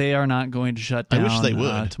that they are not going to shut down. I wish they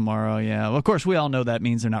would. Tomorrow, yeah. Well, of course, we all know that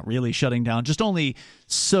means they're not really shutting down. Just only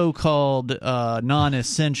so-called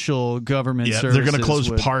non-essential government services. They're going to close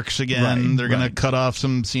parks again. Right, they're going to cut off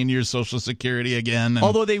some seniors' Social Security again.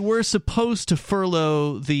 Although they were supposed to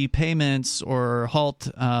furlough the payments or halt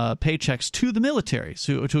paychecks to the military,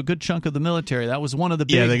 so to a good chunk of the military. That was one of the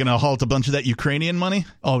big... Yeah, they're going to halt a bunch of that Ukrainian money?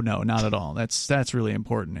 Oh, no, not at all. That's really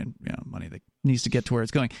important, and money that needs to get to where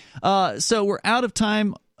it's going. So we're out of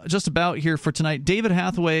time just about here for tonight. David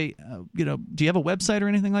Hathaway, do you have a website or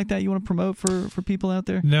anything like that you want to promote for people out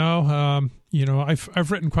there? No,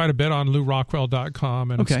 I've written quite a bit on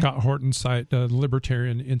LouRockwell.com and Scott Horton's site, the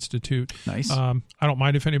Libertarian Institute. Nice. I don't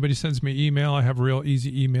mind if anybody sends me email. I have a real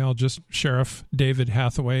easy email, just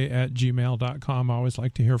sheriffdavidhathaway@gmail.com. I always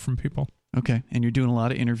like to hear from people. Okay, and you're doing a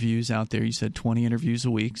lot of interviews out there. You said 20 interviews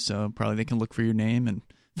a week, so probably they can look for your name and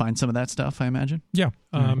find some of that stuff, I imagine. Yeah,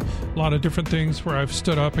 a lot of different things where I've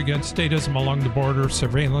stood up against statism along the border,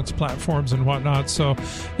 surveillance platforms and whatnot. So,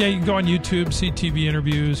 yeah, you can go on YouTube, see TV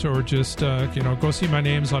interviews, or just, go see my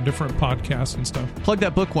names on different podcasts and stuff. Plug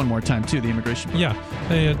that book one more time, too, the immigration book. Yeah,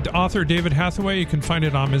 the author David Hathaway, you can find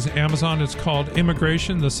it on his Amazon. It's called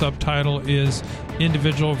Immigration. The subtitle is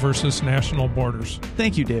Individual versus National Borders.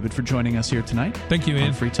 Thank you, David, for joining us here tonight. Thank you, Ian.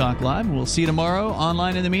 On Free Talk Live. We'll see you tomorrow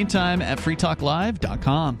online in the meantime at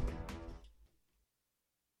freetalklive.com.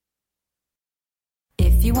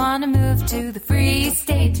 If you want to move to the free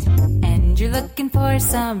state and you're looking for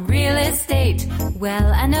some real estate,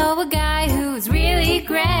 well, I know a guy who's really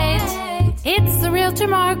great. It's the Realtor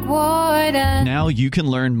Mark Warden. Now you can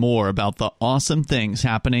learn more about the awesome things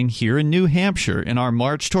happening here in New Hampshire in our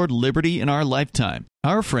march toward liberty in our lifetime.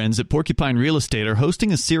 Our friends at Porcupine Real Estate are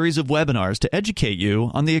hosting a series of webinars to educate you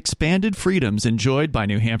on the expanded freedoms enjoyed by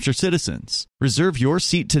New Hampshire citizens. Reserve your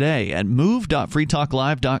seat today at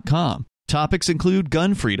move.freetalklive.com. Topics include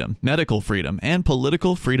gun freedom, medical freedom, and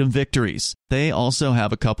political freedom victories. They also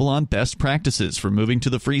have a couple on best practices for moving to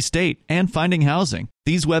the free state and finding housing.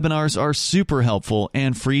 These webinars are super helpful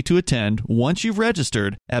and free to attend once you've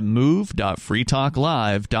registered at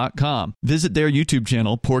move.freetalklive.com. Visit their YouTube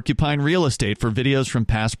channel, Porcupine Real Estate, for videos from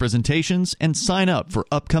past presentations and sign up for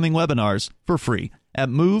upcoming webinars for free at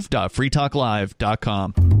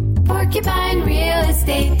move.freetalklive.com.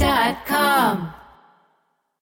 PorcupineRealestate.com